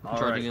 guys. I'm All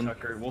charging right, in.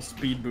 Tucker. We'll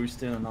speed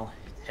boost in and I'll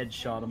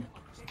headshot him.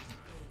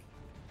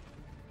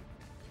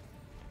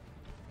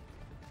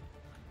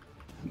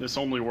 This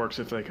only works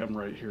if they come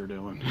right here,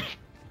 Dylan.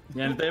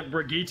 Yeah, and if they have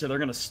Brigitte, they're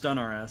gonna stun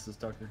our asses,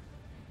 Tucker.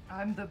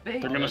 I'm the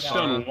big. They're gonna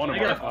stun one of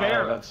They our. got a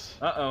fair. that's...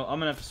 Uh-oh, I'm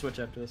gonna have to switch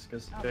after this,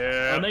 because...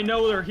 Yeah. And they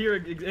know they're here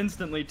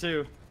instantly,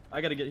 too.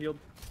 I gotta get healed.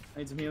 I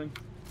need some healing.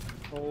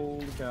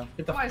 Holy cow.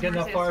 Get in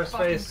the Forest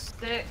face.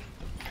 Stick.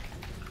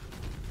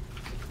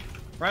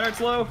 Reinhardt's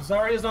low.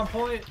 Zarya's on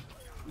point.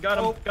 Got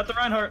him. Oh. Got the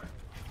Reinhardt.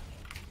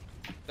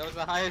 That was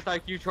the highest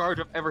IQ charge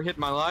I've ever hit in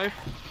my life.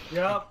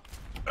 Yep.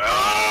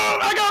 Oh,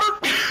 I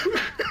got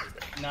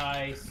her!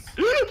 Nice.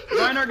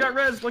 Reinhardt got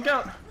res. Look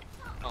out.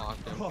 Oh,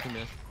 damn, he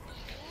missed.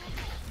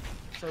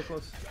 So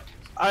close.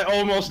 I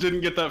almost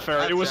didn't get that fair.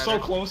 That's It was so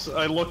better. close.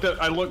 I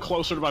looked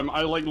closer to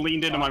I like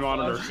leaned into my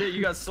monitor. Oh shit,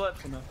 you got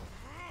slept enough.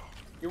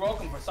 You're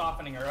welcome for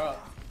softening her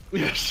up.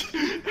 Yes,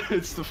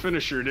 it's the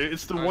finisher, dude.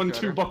 It's the Alright, 1-2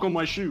 Cutter. buckle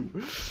my shoe.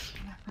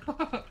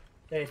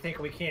 They think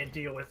we can't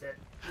deal with it.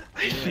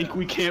 I think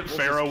we can't We'll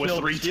Pharaoh just with kill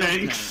 3 the shield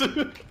tanks.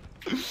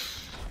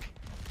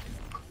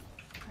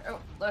 Oh,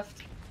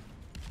 left.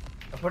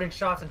 I'm putting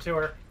shots into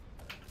her.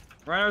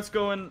 Reinhardt's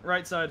going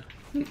right side.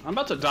 I'm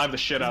about to dive the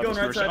shit He's out of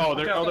going this right person. side. Oh,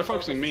 they're Look out. they're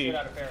focusing me. Shit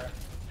out of Farrah.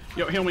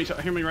 Yo, heal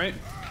me right.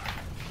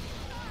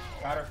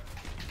 Got her.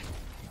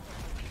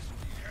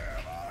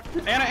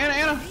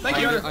 Anna, thank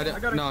you. I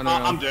got her. No, no,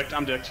 no. I'm dicked.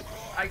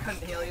 I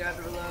couldn't heal you. I had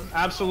to reload.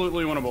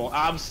 Absolutely winnable.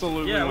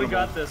 Absolutely Yeah, we winnable.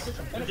 got this.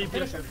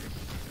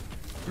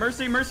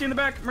 Mercy in the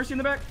back. Mercy in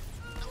the back.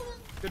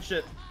 Good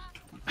shit.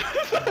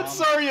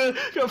 Sorry, you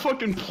got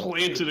fucking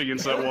planted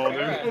against that wall,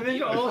 dude. I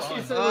think all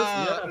she said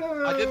was,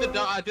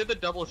 yeah. I did the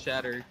double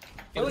shatter.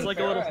 It's like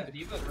a little,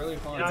 These look really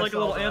fun. Yeah, it's I like a saw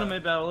little that.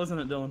 anime battle, isn't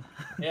it, Dylan?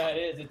 Yeah,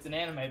 it is. It's an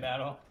anime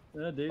battle.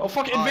 Yeah, dude. Oh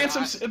fuck! Oh,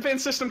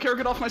 Advanced system care,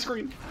 get off my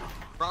screen.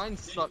 Brian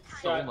sucks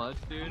so Yeah. much,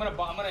 dude. I'm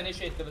gonna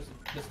initiate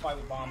this fight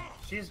with bomb.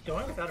 She's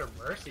going without her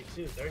mercy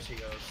too. There she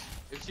goes.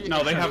 If she- No,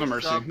 if they she have a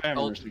moves mercy. up, They have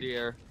a ult mercy. in the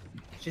air.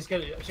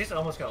 She's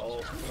almost got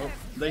ult.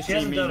 They She see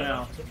hasn't me done now.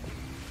 enough.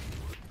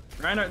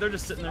 Reinhardt, they're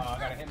just sitting there. I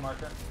got a hit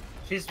marker.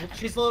 She's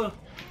low.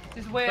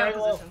 She's way Very out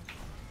of low. position.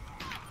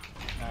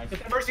 Nice. Get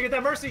that mercy. Get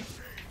that mercy.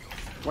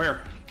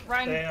 Where?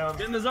 Ryan, Damn.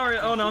 Getting the Zarya.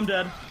 Oh no, I'm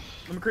dead.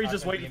 The McCree's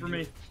just waiting for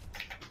me.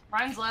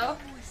 Ryan's low.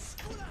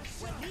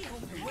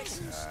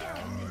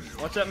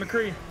 Watch that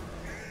McCree.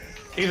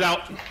 He's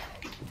out.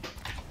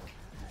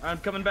 I'm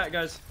coming back,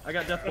 guys. I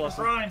got Death Get the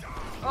Blossom. brine.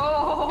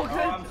 Oh, Oh, good.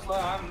 I'm slow.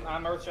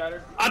 I'm earth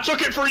shattered. I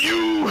took it for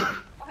you.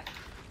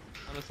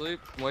 I'm asleep.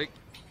 Wake.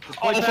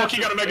 Oh fuck!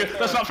 You got a mega.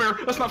 That's not fair.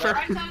 That's not fair.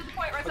 Right side of the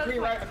point. Right side of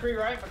the McCree point.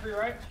 right. McCree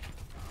right.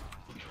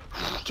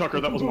 Tucker,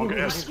 that was monk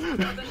ass.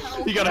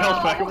 He got a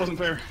health pack. It wasn't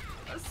fair.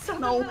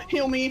 No.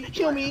 Heal me.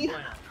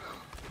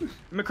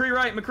 McCree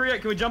right. McCree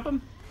right. Can we jump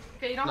him?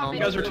 Okay, you don't No, have You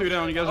me. guys are 2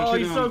 down. You guys Oh, are 2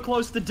 he's down. so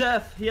close to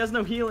death. He has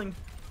no healing.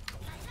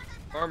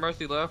 Or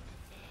Mercy left.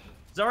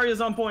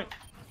 Zarya's on point.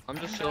 I'm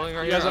just chilling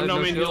right You guys here. have I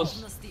no main shields.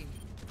 heals.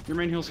 Your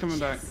main heal's coming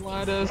back.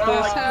 Why does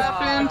Oh, this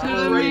happen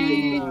to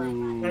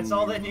me? That's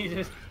all they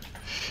needed.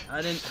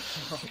 I didn't.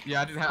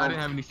 Yeah, I didn't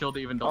have any shield to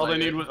even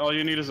delay. All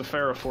you need is a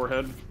Farrah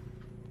forehead.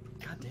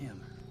 God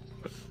damn.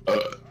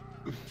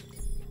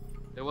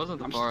 It wasn't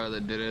the Pharah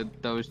that did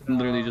it. That was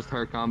literally just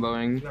her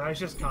comboing. No, it's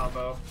just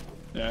combo.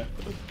 Yeah.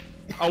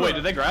 Oh wait,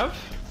 did they grab?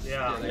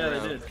 Yeah. Yeah,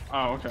 they did.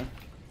 Oh okay.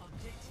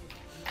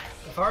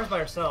 If Farah's by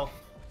herself.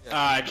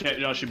 I can't.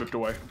 No, she booked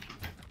away.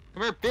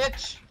 Come here,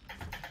 bitch!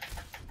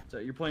 So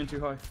you're playing too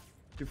high.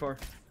 Too far.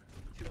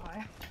 Too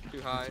high.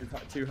 Too high.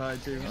 Too high,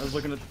 too. I was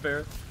looking at the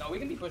fair. No, we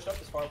can be pushed up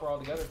this far if we're all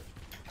together.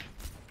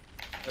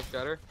 I've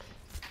got her.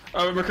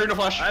 Oh, Mercurial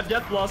flash. I have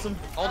Death Blossom.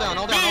 Hold down,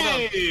 hold down, hold down.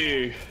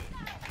 Hey!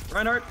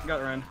 Reinhardt,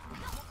 got Ryan.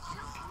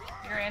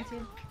 You're anti.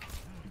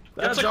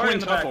 That's a Zarya in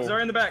the back. quintuple.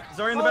 Zarya in the back.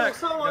 Zarya in the Oh, back.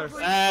 someone Got her. please.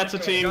 That's a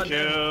team God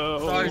damn. kill.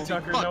 Sorry,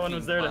 Tucker. No one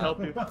was there to help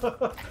you.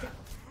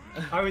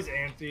 I was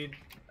antied.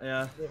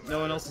 Yeah, no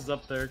one else is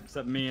up there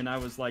except me, and I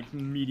was like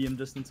medium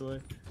distance away.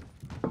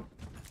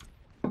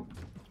 God,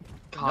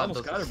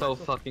 almost this got is her, so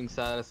bro. fucking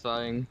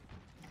satisfying.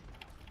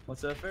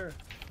 What's that fair?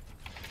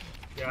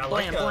 Yeah, I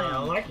Blam, blam. I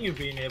like you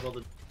being able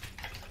to.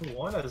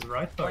 One is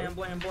right. Blam,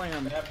 blam,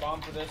 blam. We have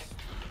bomb for this.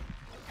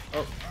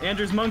 Oh,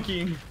 Andrew's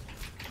monkeying.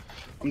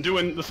 I'm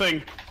doing the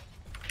thing.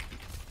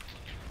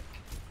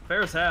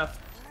 Fair's half.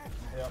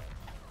 Yep.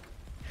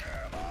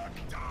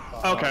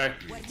 Okay.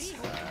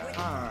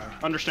 Ah.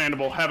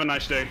 Understandable. Have a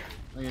nice day.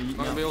 Okay, I'm not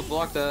gonna be able to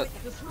block that.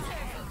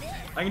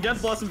 I can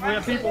Death Blossom if we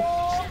have people.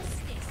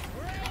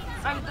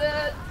 I'm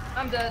dead.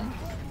 I'm dead.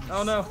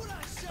 Oh no.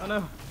 Oh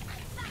no.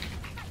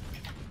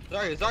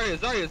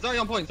 Zarya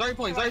on point, Zarya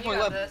point You left.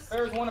 got this.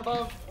 There's one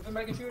above. If I'm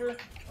making shooter.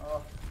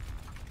 Oh.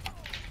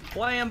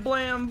 Blam,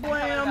 blam,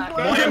 blam, back.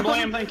 Blam, blam.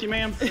 blam. Thank you,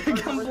 ma'am.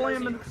 Come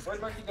blamming.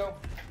 Where'd Mercy go?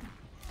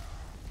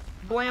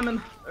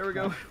 Blamming. There we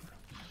go.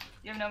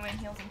 You have no main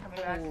heals. I'm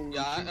coming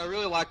back. Yeah, I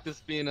really like this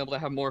being able to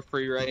have more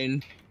free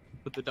reign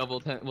with the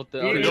double with the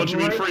Yeah, other. Don't you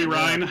mean free,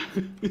 Ryan?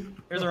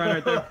 Here's a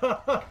Ryan right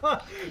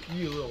there.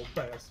 You little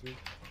bastard.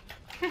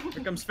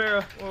 Here comes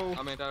Farah. Whoa.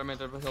 I made that.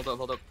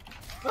 Hold up.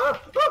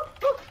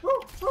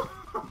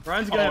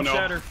 Ryan's gonna have no.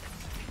 shatter.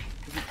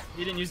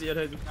 He didn't use it yet,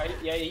 has he?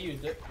 Yeah, he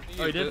used it.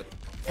 Oh, he did?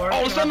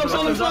 Oh, stun them,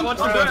 stun them, stun Watch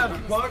them. the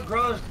grab.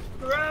 Grab!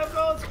 Grab!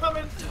 Oh, it's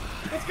coming!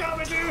 It's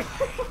coming, dude!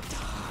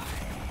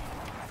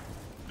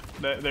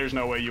 There's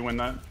no way you win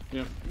that.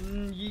 Yeah.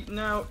 Yeet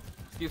now.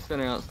 Keep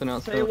spinning out.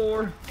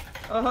 Taylor.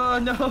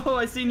 No,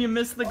 I seen you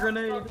miss the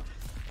grenade.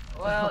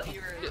 Well,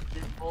 you were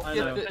invisible. I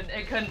know.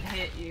 It couldn't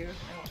hit you.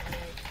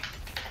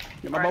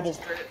 Get my Ryan bubble.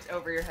 just threw it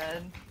over your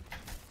head.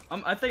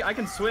 I think I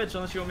can switch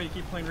unless you want me to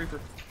keep playing Reaper.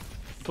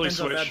 Please Depends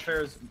how bad switch.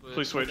 Fair is.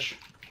 Please switch.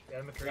 Yeah,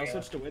 McCree. I'll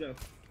switch to Widow.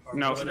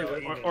 No,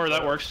 or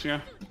that works.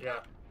 Yeah. Yeah.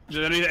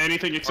 Just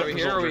anything except. Are we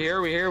here? Are we here?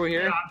 Are we here? Are we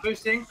here? Yeah,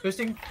 boosting.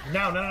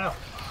 No.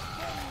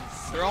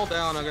 They're all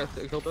down. I got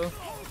killed though.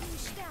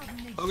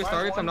 Focus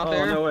targets. I'm not Oh,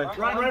 there. no way.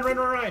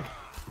 Run.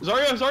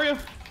 Zarya.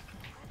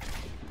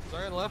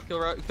 Sorry, on the left.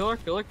 Kill her.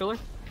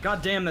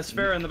 God damn, there's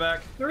Farah in the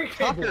back. 3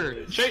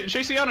 Fucker.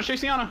 Chase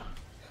Iana.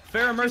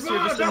 Farah Mercy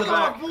are just in the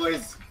back.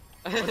 boys.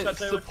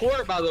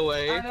 Support, by the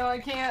way. I know I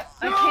can't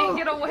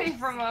get away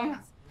from him.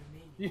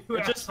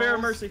 It's just Farah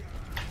Mercy.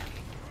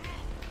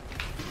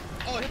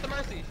 Oh, hit the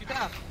Mercy. She's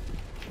half.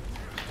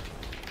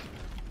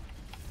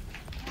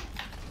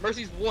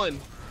 Mercy's 1.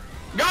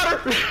 Got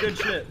her. Good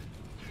shit.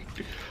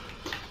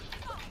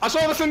 I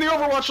saw this in the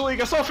Overwatch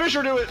League. I saw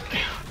Fisher do it.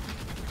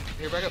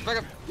 Here, back up.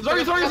 Zarya.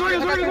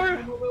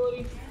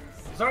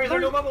 Sorry,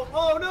 there's no bubble.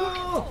 Oh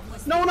no!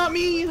 No, not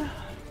me. They're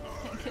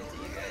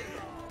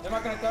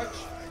not gonna touch.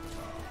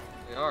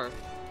 They are.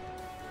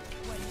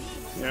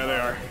 Yeah, they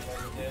are.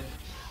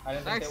 I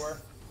didn't think they were.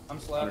 I'm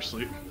They're slapped.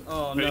 asleep.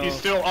 Oh But no. he's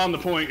still on the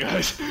point,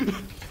 guys. Nothing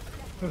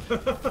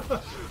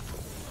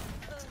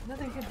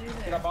can do Did I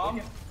there.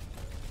 bomb?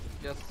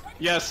 Yes.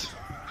 Yes.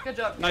 Good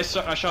job. Nice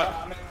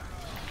shot.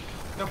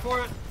 Go for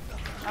it.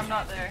 I'm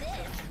not there.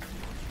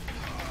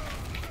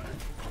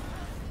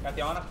 Got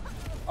the Ana.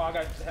 Oh, I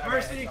got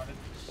Mercy.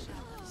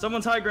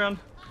 Someone's high ground.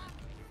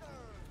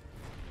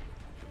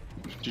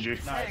 GG.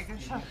 Hey,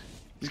 good shot.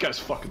 These guys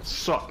fucking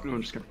suck. No,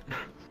 I'm just kidding.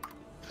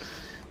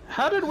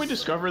 How did we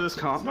discover this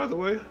comp, by the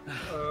way?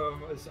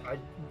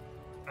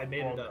 I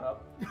made it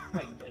up.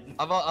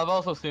 I've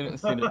also seen it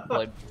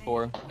played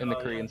before in the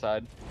Korean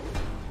side.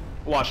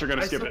 Watch, you're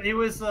gonna skip it. It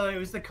was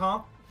the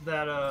comp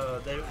that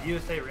the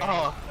USA ran.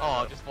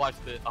 Oh, just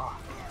watched it.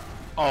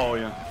 Oh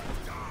yeah.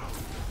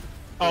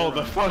 Oh,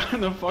 the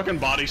fucking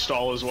body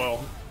stall as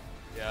well.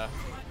 Yeah.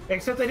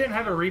 Except they didn't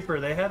have a Reaper.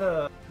 They had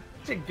a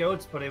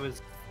goats, but it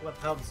was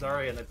withheld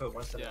Zarya, and they put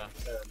one step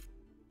instead.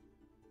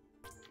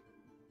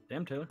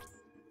 Damn, Taylor.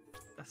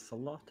 That's a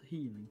lot of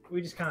healing.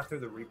 We just kind of threw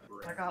the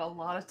Reaper in. I got a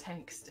lot of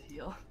tanks to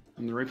heal.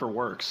 And the Reaper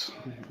works.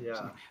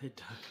 Yeah. It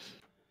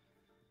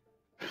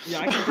does. Yeah,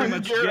 I can pretty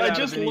much Garrett, get I out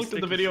just of any looked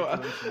at the sticky video.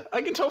 situation.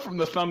 I can tell from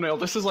the thumbnail.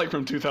 This is like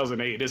from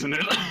 2008, isn't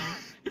it?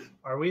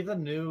 Are we the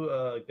new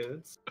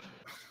goats?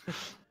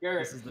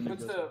 Garrett, This is the new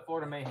what's business. the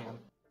Florida Mayhem?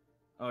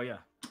 Oh yeah.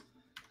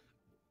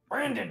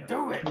 Brandon,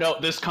 do it! No,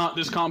 this comp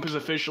is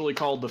officially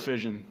called the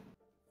Fission.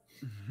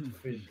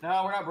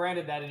 No, we're not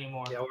branded that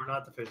anymore. Yeah, we're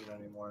not the Fission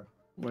anymore.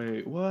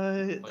 Wait, what?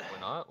 Wait, we're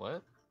not?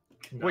 What?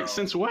 No, Wait,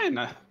 since when?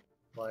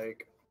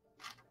 like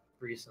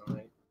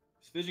recently?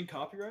 Is Vision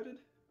copyrighted?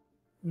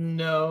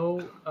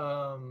 No.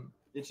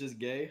 It's just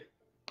gay.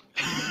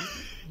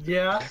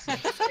 Yeah.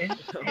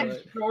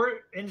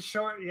 In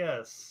short,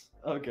 yes.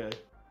 Okay.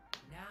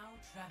 Now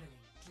traveling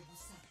to the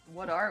south.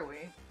 What are we?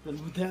 Then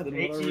what are we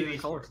ATU gonna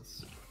call it?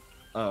 Esports.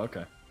 Oh,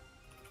 okay.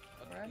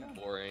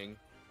 Boring.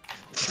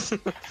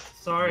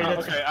 Sorry.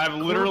 That's Okay, I've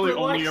literally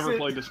corporate only ever likes it.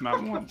 played this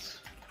map once.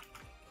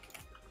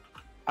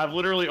 I've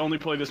literally only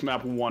played this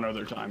map one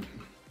other time.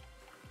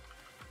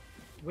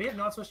 We have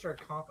not switched our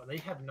comp, and they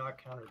have not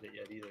countered it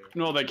yet either.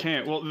 No, they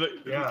can't. Well,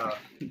 Yeah,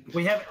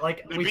 we have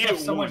They we beat have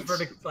it so much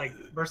once.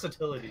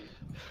 versatility.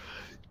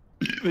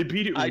 they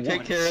beat it I once.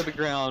 take care of the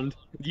ground.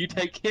 You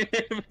take care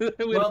of the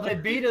Well, they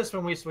beat us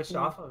when we switched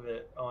off of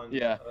it on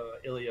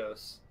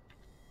Ilios.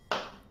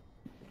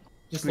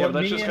 Just Yeah, let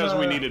that's me just and, because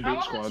we needed I Boot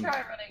want Squad. to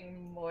try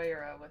running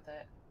Moira with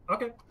it.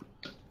 Okay.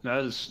 That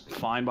is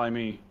fine by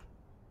me.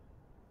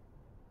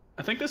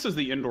 I think this is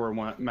the indoor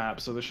map,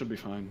 so this should be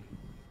fine.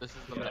 This is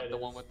the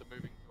one with the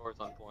moving doors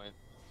on point.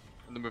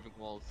 And the moving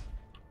walls.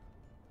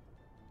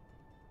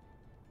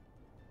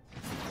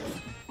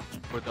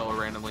 Where they'll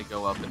randomly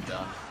go up and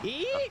down.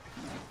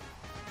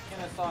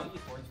 Kennesaw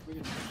Esports. We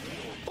didn't-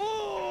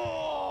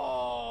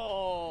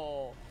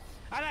 Oh!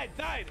 And I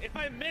died. If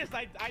I missed,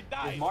 I Is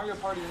died. Mario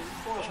Party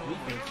Esports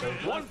weekend, so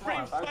join One us frame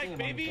live, 5 strike, p.m. on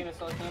baby.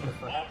 Kennesaw campus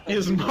for half day.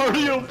 Is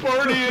Mario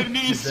Party an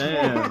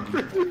Damn.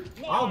 Esports?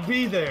 I'll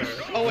be there.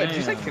 Oh wait, did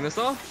you say Damn.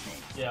 Kennesaw?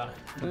 Yeah.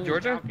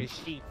 Georgia?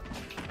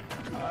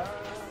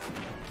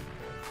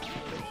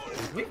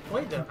 We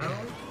played that,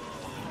 haven't we?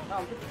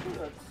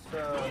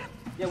 No,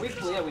 yeah, we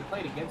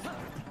played against them.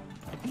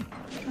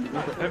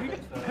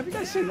 Have you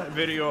guys seen that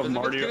video of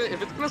Mario?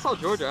 If it's Kennesaw,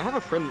 Georgia, I have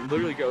a friend that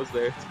literally goes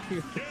there.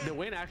 The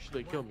win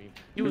actually killed me.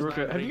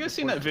 Have you guys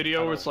seen that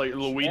video where it's like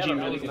Luigi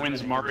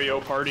wins Mario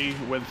Party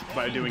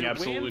by doing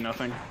absolutely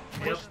nothing?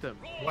 Pushed them.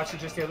 Watched it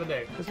just the other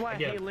day. That's why I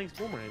Again. hate Link's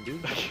boomerang,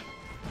 dude.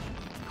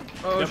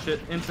 Oh shit!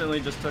 Instantly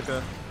just took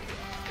a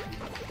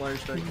flyer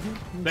strike.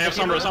 They have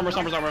Sombra. Someone's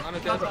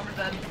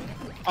dead.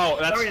 Oh,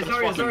 that's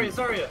Zarya.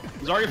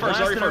 Zarya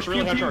first,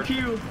 really high charge.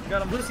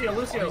 Got him. Lucio.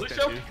 Lucio?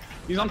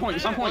 He's on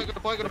point, Good point.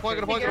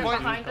 You're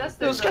behind us. This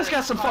There's guy's a-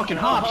 got some fucking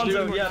hops,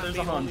 Hanzo, dude. yeah, there's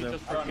a Hanzo.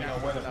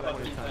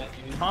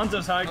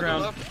 Hanzo's high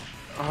ground.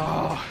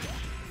 Oh,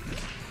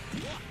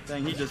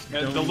 Dang, he just.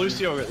 yeah,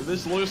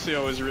 this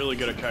Lucio is really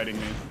good at kiting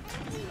me.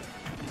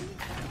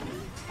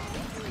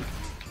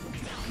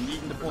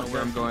 Yeeting the I know point.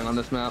 where I'm going on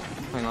this map.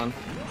 Hang on.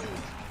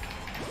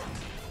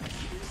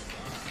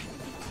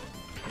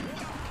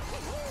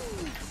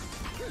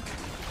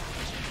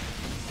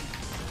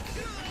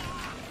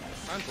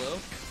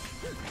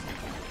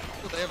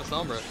 a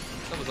Sombra.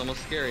 That was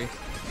almost scary.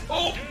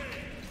 Oh!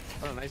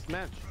 What a nice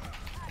match.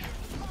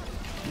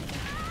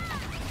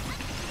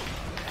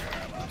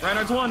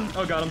 Reinhardt's one.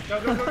 Oh, got him.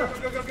 Go, go, go, go,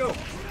 go, go, go.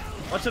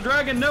 Watch the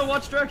dragon. No,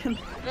 watch dragon.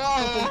 No!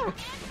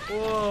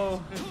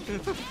 Whoa.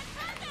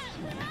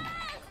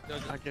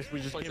 I guess we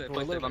just Play came safe, for a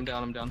play little safe. I'm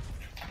down, I'm down.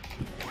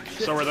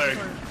 So are they.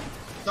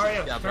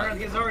 Zarya, Yeah, turn around and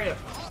get Zarya.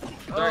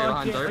 Zarya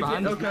behind, I Zarya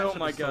behind. Okay, oh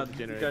my god.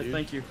 Dinner, Guys, dude.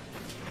 thank you.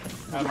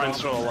 Mine's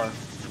still alive.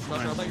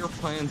 I thought you were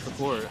playing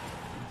support.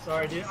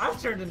 Sorry, dude. I've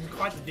turned into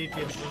quite the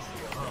DPS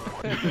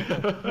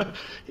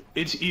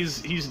this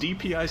year. He's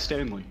DPI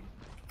Stanley.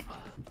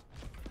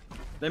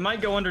 They might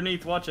go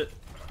underneath. Watch it.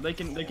 They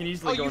can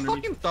easily Oh, go you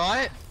underneath. fucking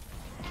thought?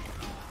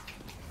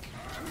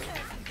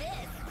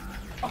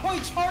 Oh,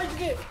 he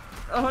charged it!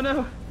 Oh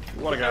no.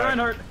 What a Hey, guy.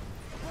 Reinhardt.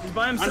 He's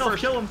by I'm himself.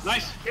 first. Kill him.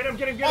 Nice. Get him,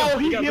 get him, get him. Oh,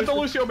 he got hit the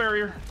boosted. Lucio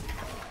barrier.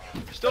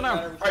 Still down.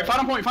 Alright,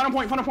 final point, final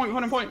point, final point,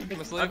 final point.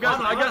 I got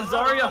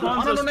Zarya,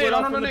 Hanzo split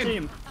off from the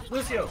team.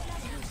 Lucio.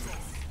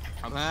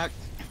 I'm hacked.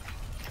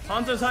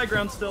 Hanzo's high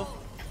ground still.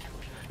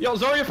 Yo,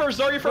 Zarya first,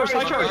 Zarya first.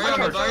 High charge, high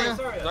charge.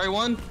 Zarya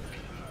one.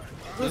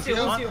 Lucio,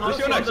 Lucio,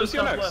 Lucio next, Hanzo's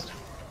Lucio top next. left.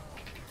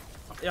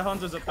 Yeah,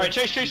 Hanzo's up there. Alright,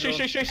 chase, chase, chase,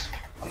 chase, chase.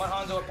 I'm on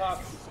Hanzo up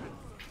top.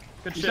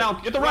 Good He's shit.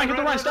 down. Get the Ryan,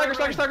 stagger,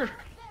 stagger, stagger.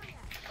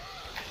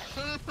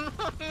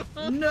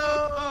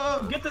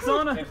 No! Get this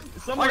on her.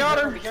 I got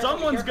her.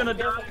 Someone's gonna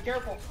die. Be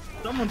careful.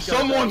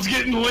 Someone's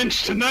getting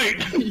lynched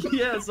tonight.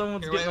 Yeah,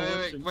 someone's Wait,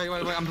 getting wait,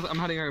 lynched. I'm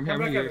hiding here, I'm Come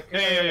back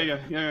here. up.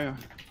 Yeah.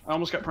 I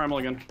almost got primal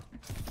again.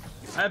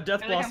 I have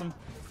Death Blossom.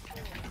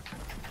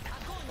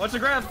 Watch the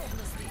grab.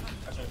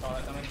 I should have called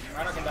that coming.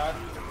 Ryder can die.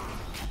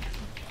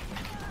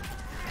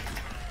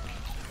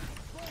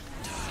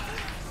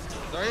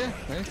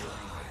 Zarya? Nice.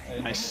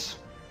 Nice.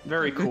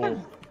 Very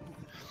cool.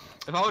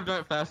 If I would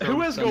done it faster.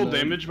 Who I has would've gold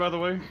done damage, by the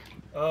way?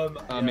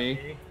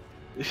 me.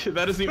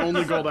 That is the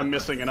only gold I'm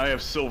missing, and I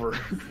have silver.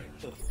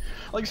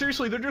 Like,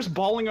 seriously, they're just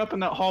balling up in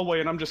that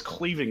hallway, and I'm just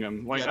cleaving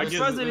them. Like, Yeah, I I'm get.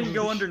 surprised they didn't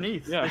go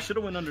underneath. Yeah. They should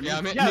have went underneath. Yeah,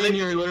 I mean, Yeah, me and they-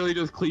 you're literally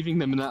just cleaving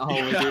them in that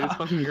hallway, dude. It's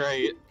fucking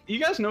great. You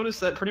guys notice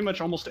that pretty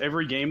much almost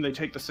every game they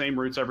take the same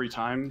routes every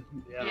time?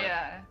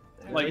 Yeah.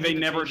 Like, They they need to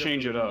never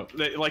change change it up.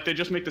 They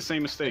just make the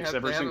same mistakes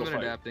every they single haven't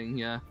been fight. adapting,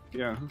 yeah.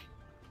 Yeah.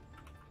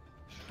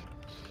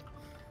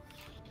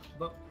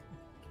 But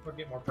we're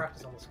getting more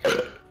practice on this.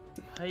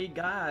 Hey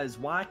guys,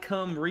 why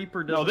come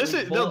Reaper No,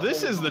 doesn't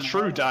this is the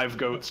true dive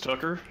goats,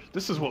 Tucker.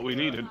 This is what we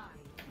needed.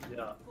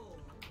 Yeah.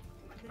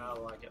 I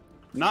like it.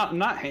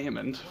 Not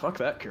Hammond. Fuck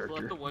that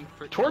character.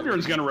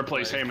 Torbjorn's gonna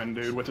replace Hammond,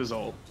 dude, with his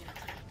ult.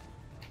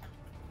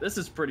 This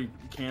is pretty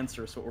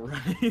cancerous what we're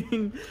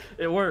running.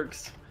 It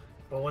works.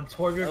 But when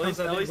Torbjorn comes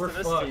out, we're to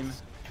this fucked. team.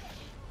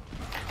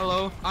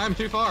 Hello, I'm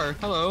too far.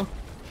 Hello.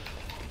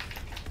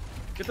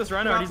 Get this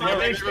Reinhardt. He's Big,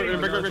 there.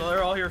 big, big.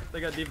 They're all here.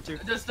 They got Diva too.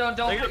 Just don't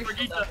They got put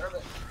yourself Brigitte.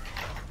 that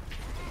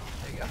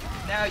There you go.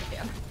 Now you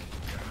can.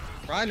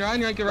 Ryan,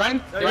 get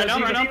Ryan. Right now,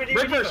 right now. Diva,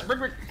 Brick Diva, first,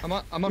 brick. I'm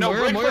on No, Moira,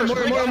 break Moira, first,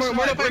 Moira, break Moira, has to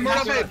Moira, die, break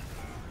has to die.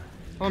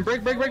 Come on,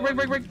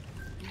 break.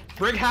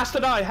 Brig has to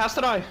die, has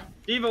to die.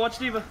 Diva, watch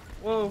Diva.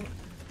 Whoa.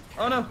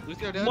 Oh no.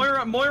 Lucio dead.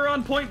 Moira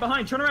on point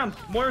behind. Turn around.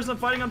 Moira's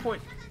fighting on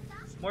point.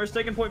 Moira's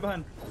taking point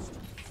behind.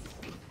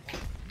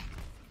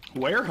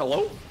 Where?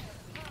 Hello?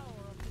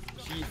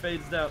 She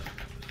fades out.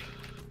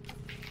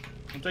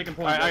 I'm taking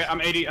point.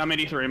 I'm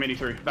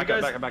 83. Back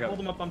up. Hold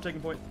them up. I'm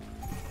taking point.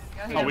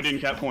 Oh, we didn't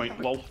cap point.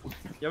 Lol.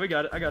 Yeah, we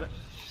got it. I got it.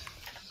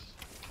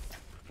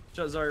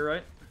 Shot Zarya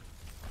right.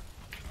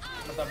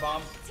 Put that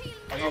bomb.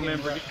 Oh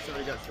man, Brigitte's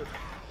already got shit.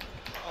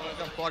 Oh, that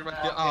got blocked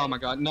by, oh my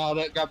god, no,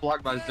 that got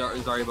blocked by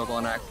Zarya bubble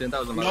on accident.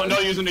 That was a No,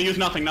 use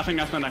nothing. Nothing.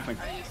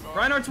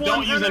 Reinhardt's one. Don't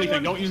use Reinhardt anything.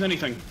 one. Don't use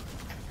anything.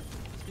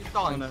 Keep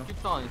stalling, Oh, no. keep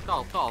stalling,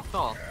 stall.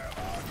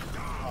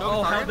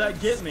 Oh, how'd that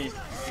get me?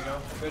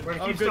 We're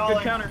gonna Oh, keep good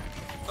stalling. counter.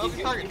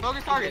 Focus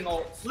target.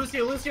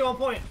 Lucio on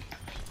point.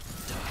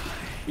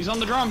 He's on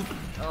the drum.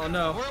 Oh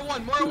no. More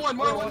one,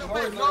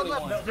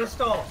 No, just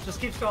stall. Just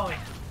keep stalling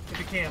if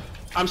you can.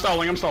 I'm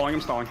stalling. I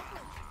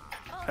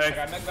Hey.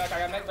 got mech back.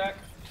 I'm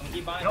gonna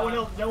keep buying.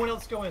 No one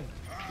else go in.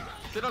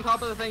 Sit on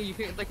top of the thing,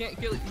 they can't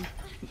kill you.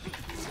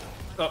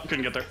 Oh,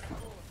 couldn't get there.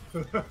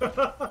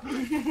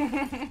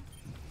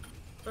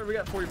 Alright, we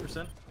got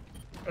 40%.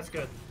 That's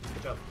good.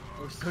 Good job.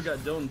 We still got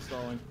Dylan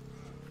stalling.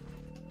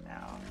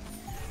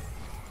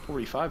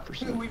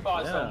 45%. We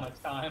bought so Yeah.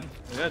 much time.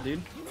 Yeah,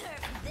 dude.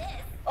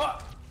 Oh,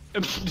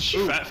 Did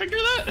she fat figure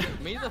that?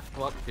 Me the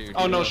fuck, dude.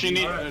 Oh no, she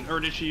need, or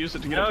did she use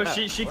it to get No, up?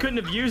 she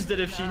couldn't have used it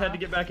if she had to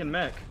get back in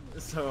mech.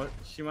 So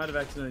she might have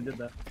accidentally did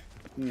that.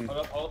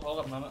 hold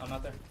up, I'm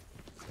not there.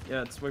 Yeah,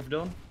 let's wait for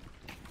Dylan.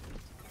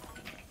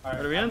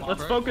 Alright, Are we in? I'm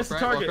Let's on. focus the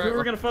target. Who are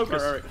we gonna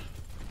focus?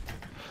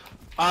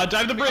 Alright.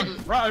 Dive the brig.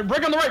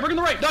 Brig on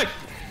the right. Dive.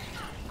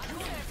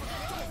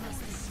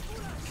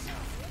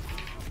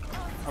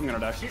 I'm gonna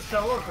die. She's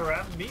solo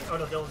grab me. Oh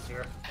no, Dylan's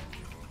here.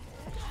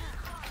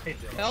 Hey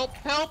Dylan.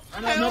 Help!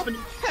 I'm helping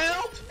you.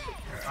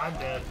 I'm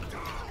dead.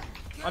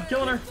 I'm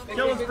killing her.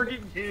 Kill us,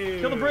 Brigitte.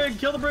 Kill the brig.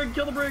 Kill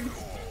the brig.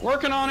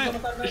 Working on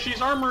it. She's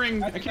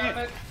armoring. I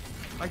can't.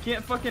 I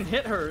can't fucking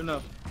hit her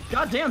enough.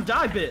 Goddamn,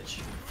 die, bitch.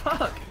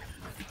 Fuck.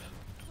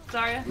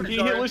 Zarya. Can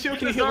you hit Lucio?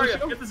 Can you hit Zarya?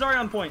 Lucio? Get the Zarya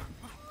on point.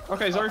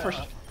 Okay, Zarya first.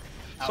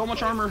 So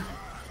much armor.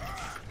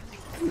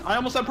 I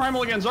almost had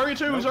Primal again. Zarya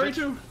 2, Zarya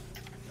 2.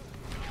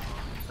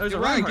 There's a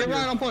Get Ryan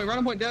Ryan on point, right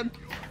on point, Dad.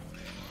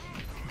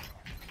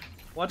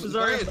 Watch the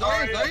Zarya.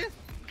 Zarya.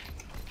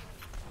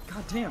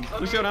 God damn.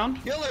 Lucio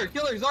down. Killer,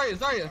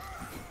 Zarya.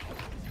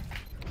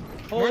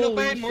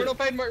 Holy More no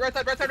fade, right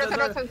side.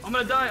 I'm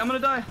gonna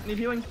die. I need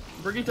healing.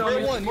 Brigitte on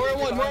me. More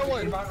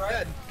one.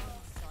 Dead.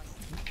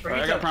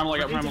 Alright, I got Primal,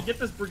 Brigitte, get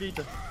this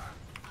Brigitte.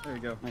 There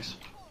you go. Nice.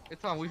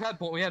 It's fine. We had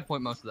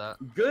point most of that.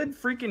 Good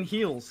freaking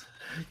heals.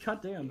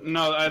 God damn.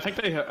 No, I think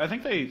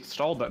they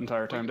stalled that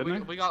entire time,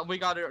 didn't they? We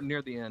got it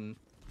near the end.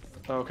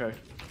 Oh, okay.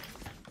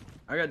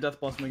 I got Death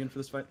Blossom again for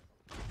this fight.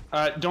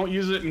 Don't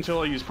use it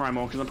until I use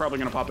Primal, because I'm probably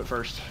gonna pop it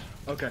first.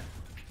 Okay.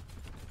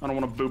 I don't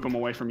want to boop him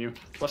away from you.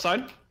 Left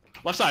side?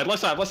 Left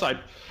side.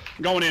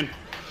 Going in.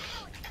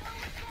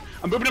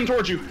 I'm booping him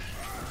towards you.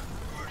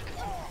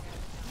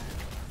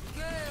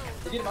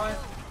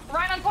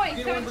 Ryan on point.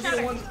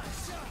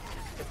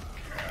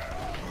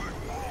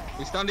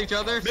 We stunned each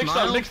other. Big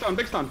stun. Get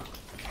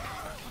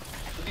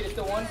it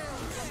to one.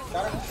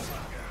 Got it.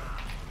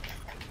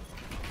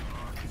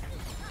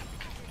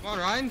 Come on,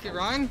 Ryan. Get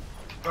Ryan.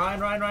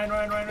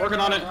 Ryan.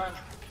 Working on it.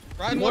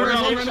 Ryan, Moira,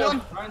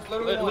 one. Ryan's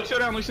literally one. Lucio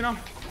down.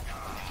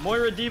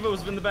 Moira Diva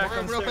was in the back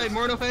on stairs.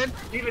 More no fade.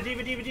 Diva.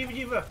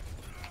 Come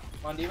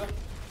on, Diva.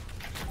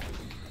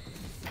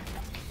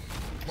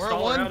 More Stall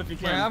her one. out if you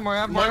can.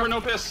 More. Moira,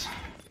 no piss.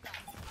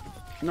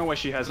 No way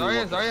she has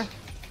any Zarya.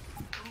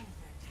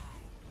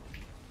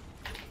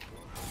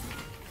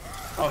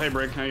 Oh, hey,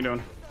 Brig. How you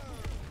doing?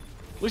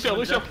 Lucio.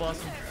 Death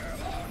Blossom.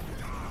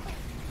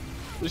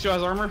 Lucio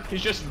has armor.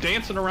 He's just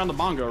dancing around the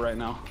bongo right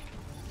now.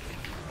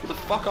 Get the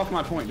fuck off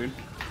my point, dude.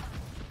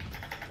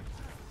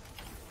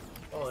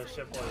 Holy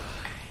shit, boy.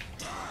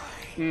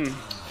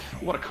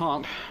 What a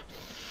comp.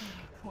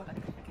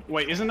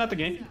 Wait, isn't that the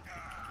game?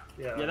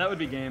 Yeah. Yeah, that would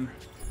be game.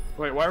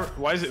 Wait,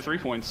 why is it 3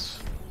 points?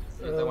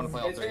 They want to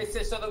play all day.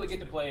 It's so that we get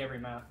to play every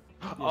map.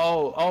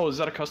 Oh, is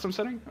that a custom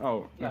setting?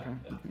 Oh, Yeah. okay.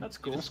 That's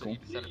cool. Set it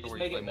You to just where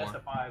make you it play best more.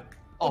 of 5.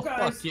 Oh,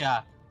 guys. fuck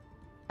yeah.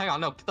 Hang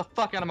on, no, get the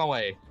fuck out of my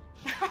way.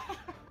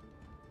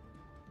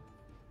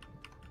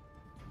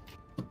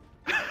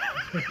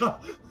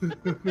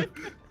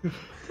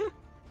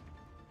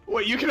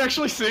 Wait, you can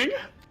actually sing?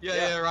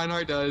 Yeah,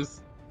 Reinhardt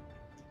does.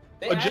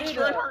 They Just added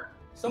Reinhardt?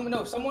 someone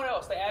else.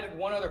 They added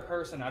one other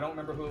person. I don't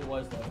remember who it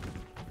was though.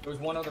 There was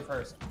one other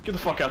person. Get the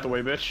fuck out the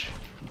way, bitch.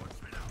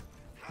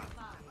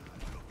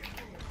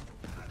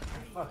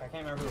 Fuck, I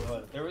can't remember who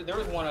it was. There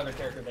was one other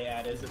character they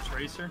added. Is it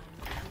Tracer?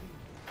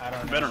 I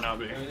don't know. Better not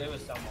be. It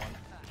was someone.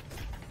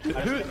 Who, I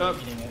just remember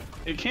reading it.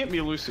 it can't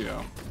be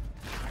Lucio.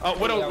 Oh,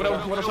 Widow Widow.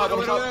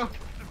 top.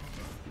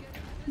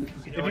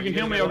 If you can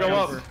heal me, I'll go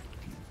up.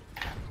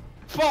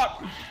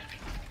 Fuck!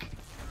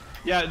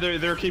 Yeah,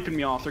 they're keeping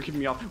me off.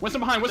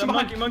 Winston behind.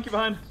 Monkey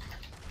behind.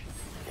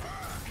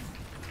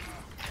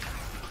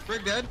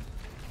 Brig dead.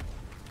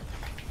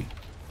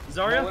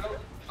 Zarya?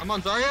 I'm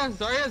on Zarya.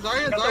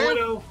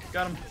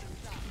 Got him.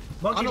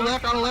 On the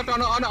left. On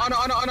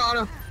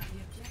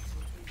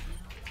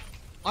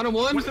a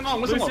one. Winston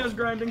on. Lucio's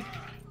grinding. Did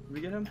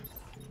we get him?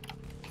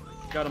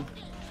 Got him.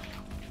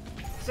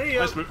 See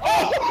ya. Nice move.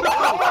 Whoa!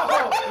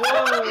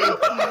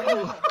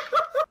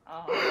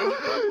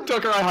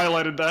 Tucker, I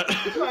highlighted that.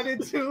 I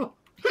did too.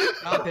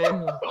 God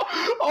damn.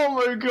 Oh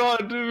my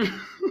god, dude.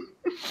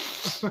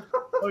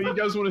 Oh, you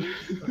guys want to...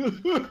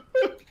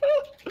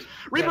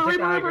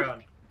 Reaper.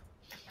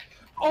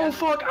 Oh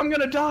fuck, I'm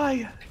gonna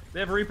die. They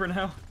have a Reaper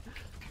now.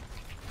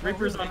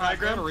 Reaper's on high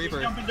ground. Reaper.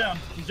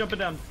 He's jumping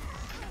down.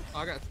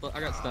 I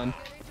got stunned.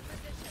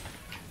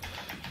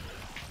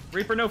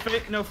 Reaper, no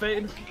fade.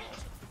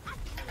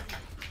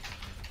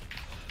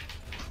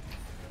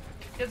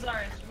 Good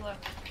Zarya, to the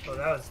left. Oh,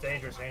 that was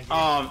dangerous.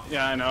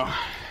 Yeah, I know.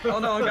 Oh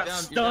no, I got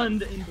Down,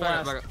 stunned in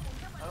blast.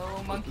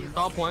 Oh, monkey.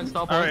 Stall point.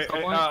 Alright,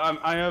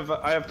 I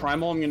have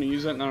Primal, I'm gonna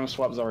use it, and I'm gonna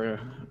swap Zarya.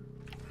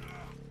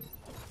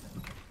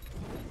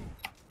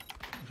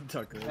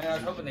 Tucker. And I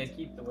was hoping they'd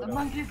keep the The Widow.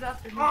 monkey's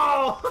after me.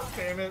 Oh,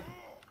 damn it.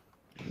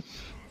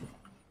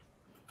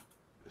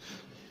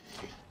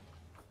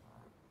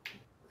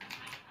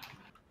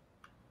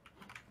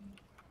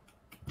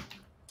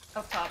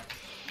 Up top.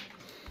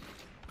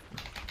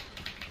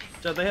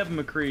 Yeah, they have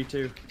McCree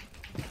too.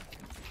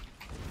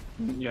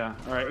 Yeah,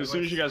 alright, as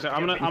soon as you guys...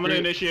 I'm gonna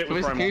initiate with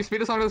Can Primal. you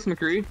speed us onto this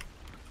McCree?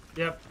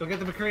 Yep, go get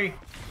the McCree.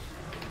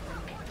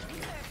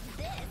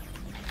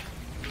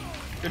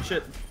 Good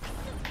shit.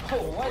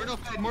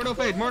 More no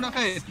fade.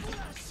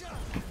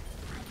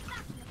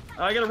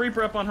 I got a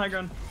Reaper up on high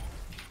ground.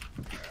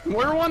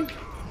 Warrior one!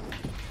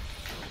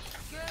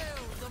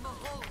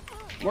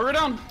 Warrior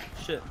down!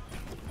 Shit.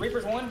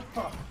 Reaper's one.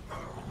 Huh.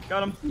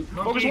 Got him.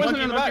 Focus Winston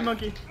in the back!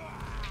 Monkey.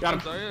 Got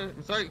him.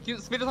 I'm sorry.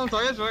 Speed us on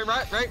Zarya.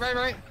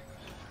 Right.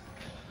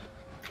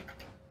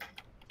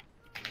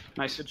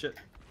 Nice. Good shit.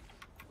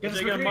 Get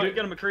Get a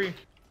McCree.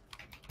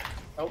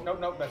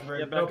 Nope. That's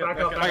very. Yeah, back up.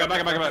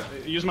 Back up.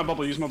 Use my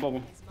bubble. It's my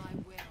will.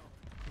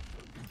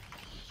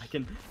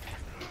 can.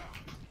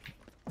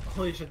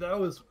 Holy shit, that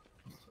was.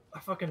 I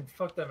fucking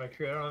fucked that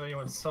McCree. I don't know if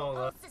anyone saw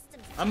that.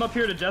 I'm up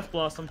here to Death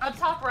Blossom. Up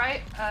top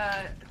right.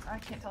 I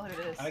can't tell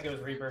who it is. I think it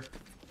was Reaper.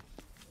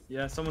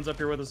 Yeah, someone's up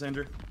here with us,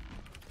 Andrew.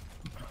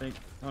 I think.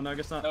 Oh no, I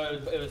guess not. No,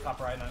 it was top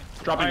right. No.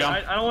 Dropping down.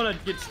 I don't want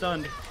to get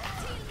stunned.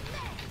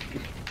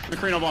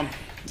 McCree no bomb.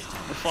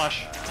 With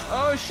flash.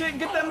 Oh shit!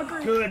 Get that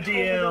McCree. Good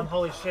DM.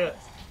 Holy shit.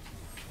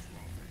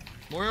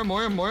 Moira,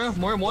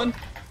 one.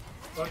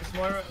 Focus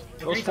Moira.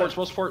 Both sports,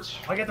 both sports.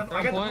 I got the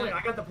point.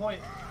 I got the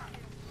point.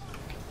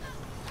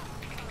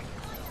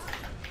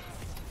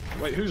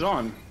 Wait, who's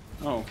on?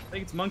 Oh, I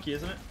think it's Monkey,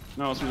 isn't it?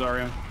 no, it's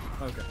Zarya.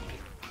 Okay.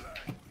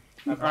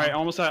 Alright, I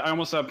almost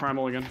had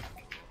Primal again.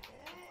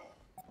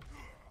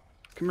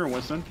 Come here,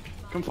 Winston.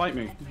 Come fight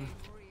me.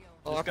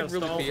 Oh, I Just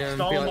could gotta really be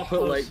stall him like, up put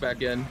close. Lake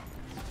back in.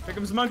 Here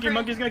comes Monkey.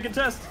 Monkey's gonna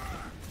contest.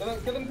 Kill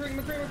him,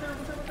 McCree.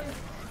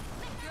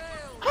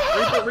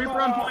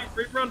 Reaper on point.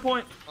 Reaper on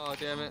point. Oh,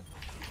 damn it.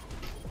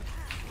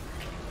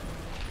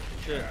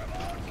 Shit.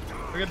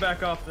 We're gonna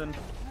back off then.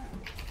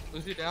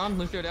 Lucio down.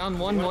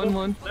 One.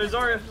 There's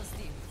Zarya.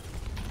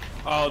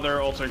 Oh,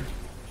 they're ulting.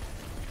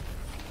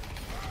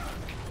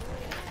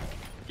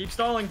 Keep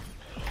stalling.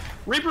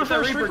 Reaper Get that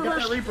first, Reaper. Reaper Get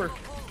first. that Reaper.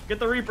 Get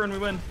the Reaper and we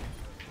win.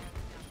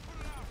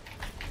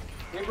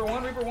 Reaper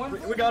one.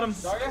 We got him.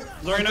 Zarya.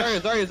 Zarya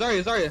next.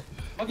 Zarya.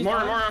 Monkey's Moira,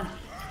 fine. Moira.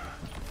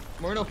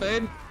 Moira no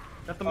fade.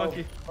 Got the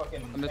Monkey.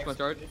 Fucking I missed my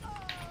charge.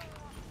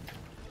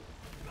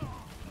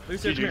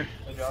 Lucio, come here.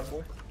 Good job,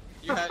 boy.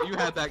 You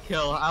had that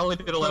kill. I only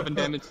did 11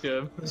 damage to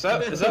him. Is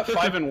that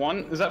 5 and 1?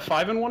 Is that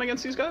 5 and 1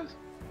 against these guys?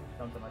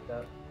 Something like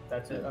that.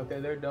 That's it.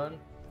 Okay, they're done.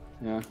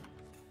 Yeah.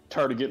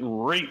 Tired of getting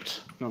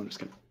raped. No, I'm just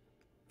kidding.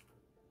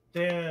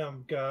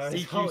 Damn,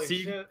 guys. Holy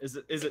CQC? shit. Is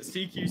it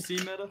CQC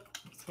meta?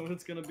 Is that what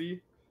it's gonna be?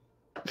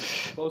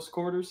 Close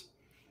quarters?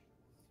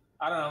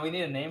 I don't know. We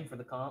need a name for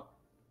the comp.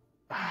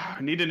 I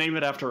need to name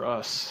it after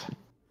us.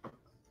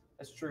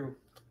 That's true.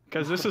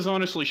 Because this is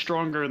honestly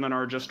stronger than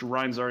our just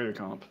Ryan Zarya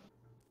comp.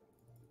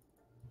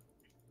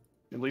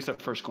 At least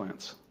at first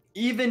glance.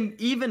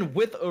 Even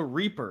with a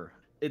Reaper,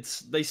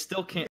 they still can't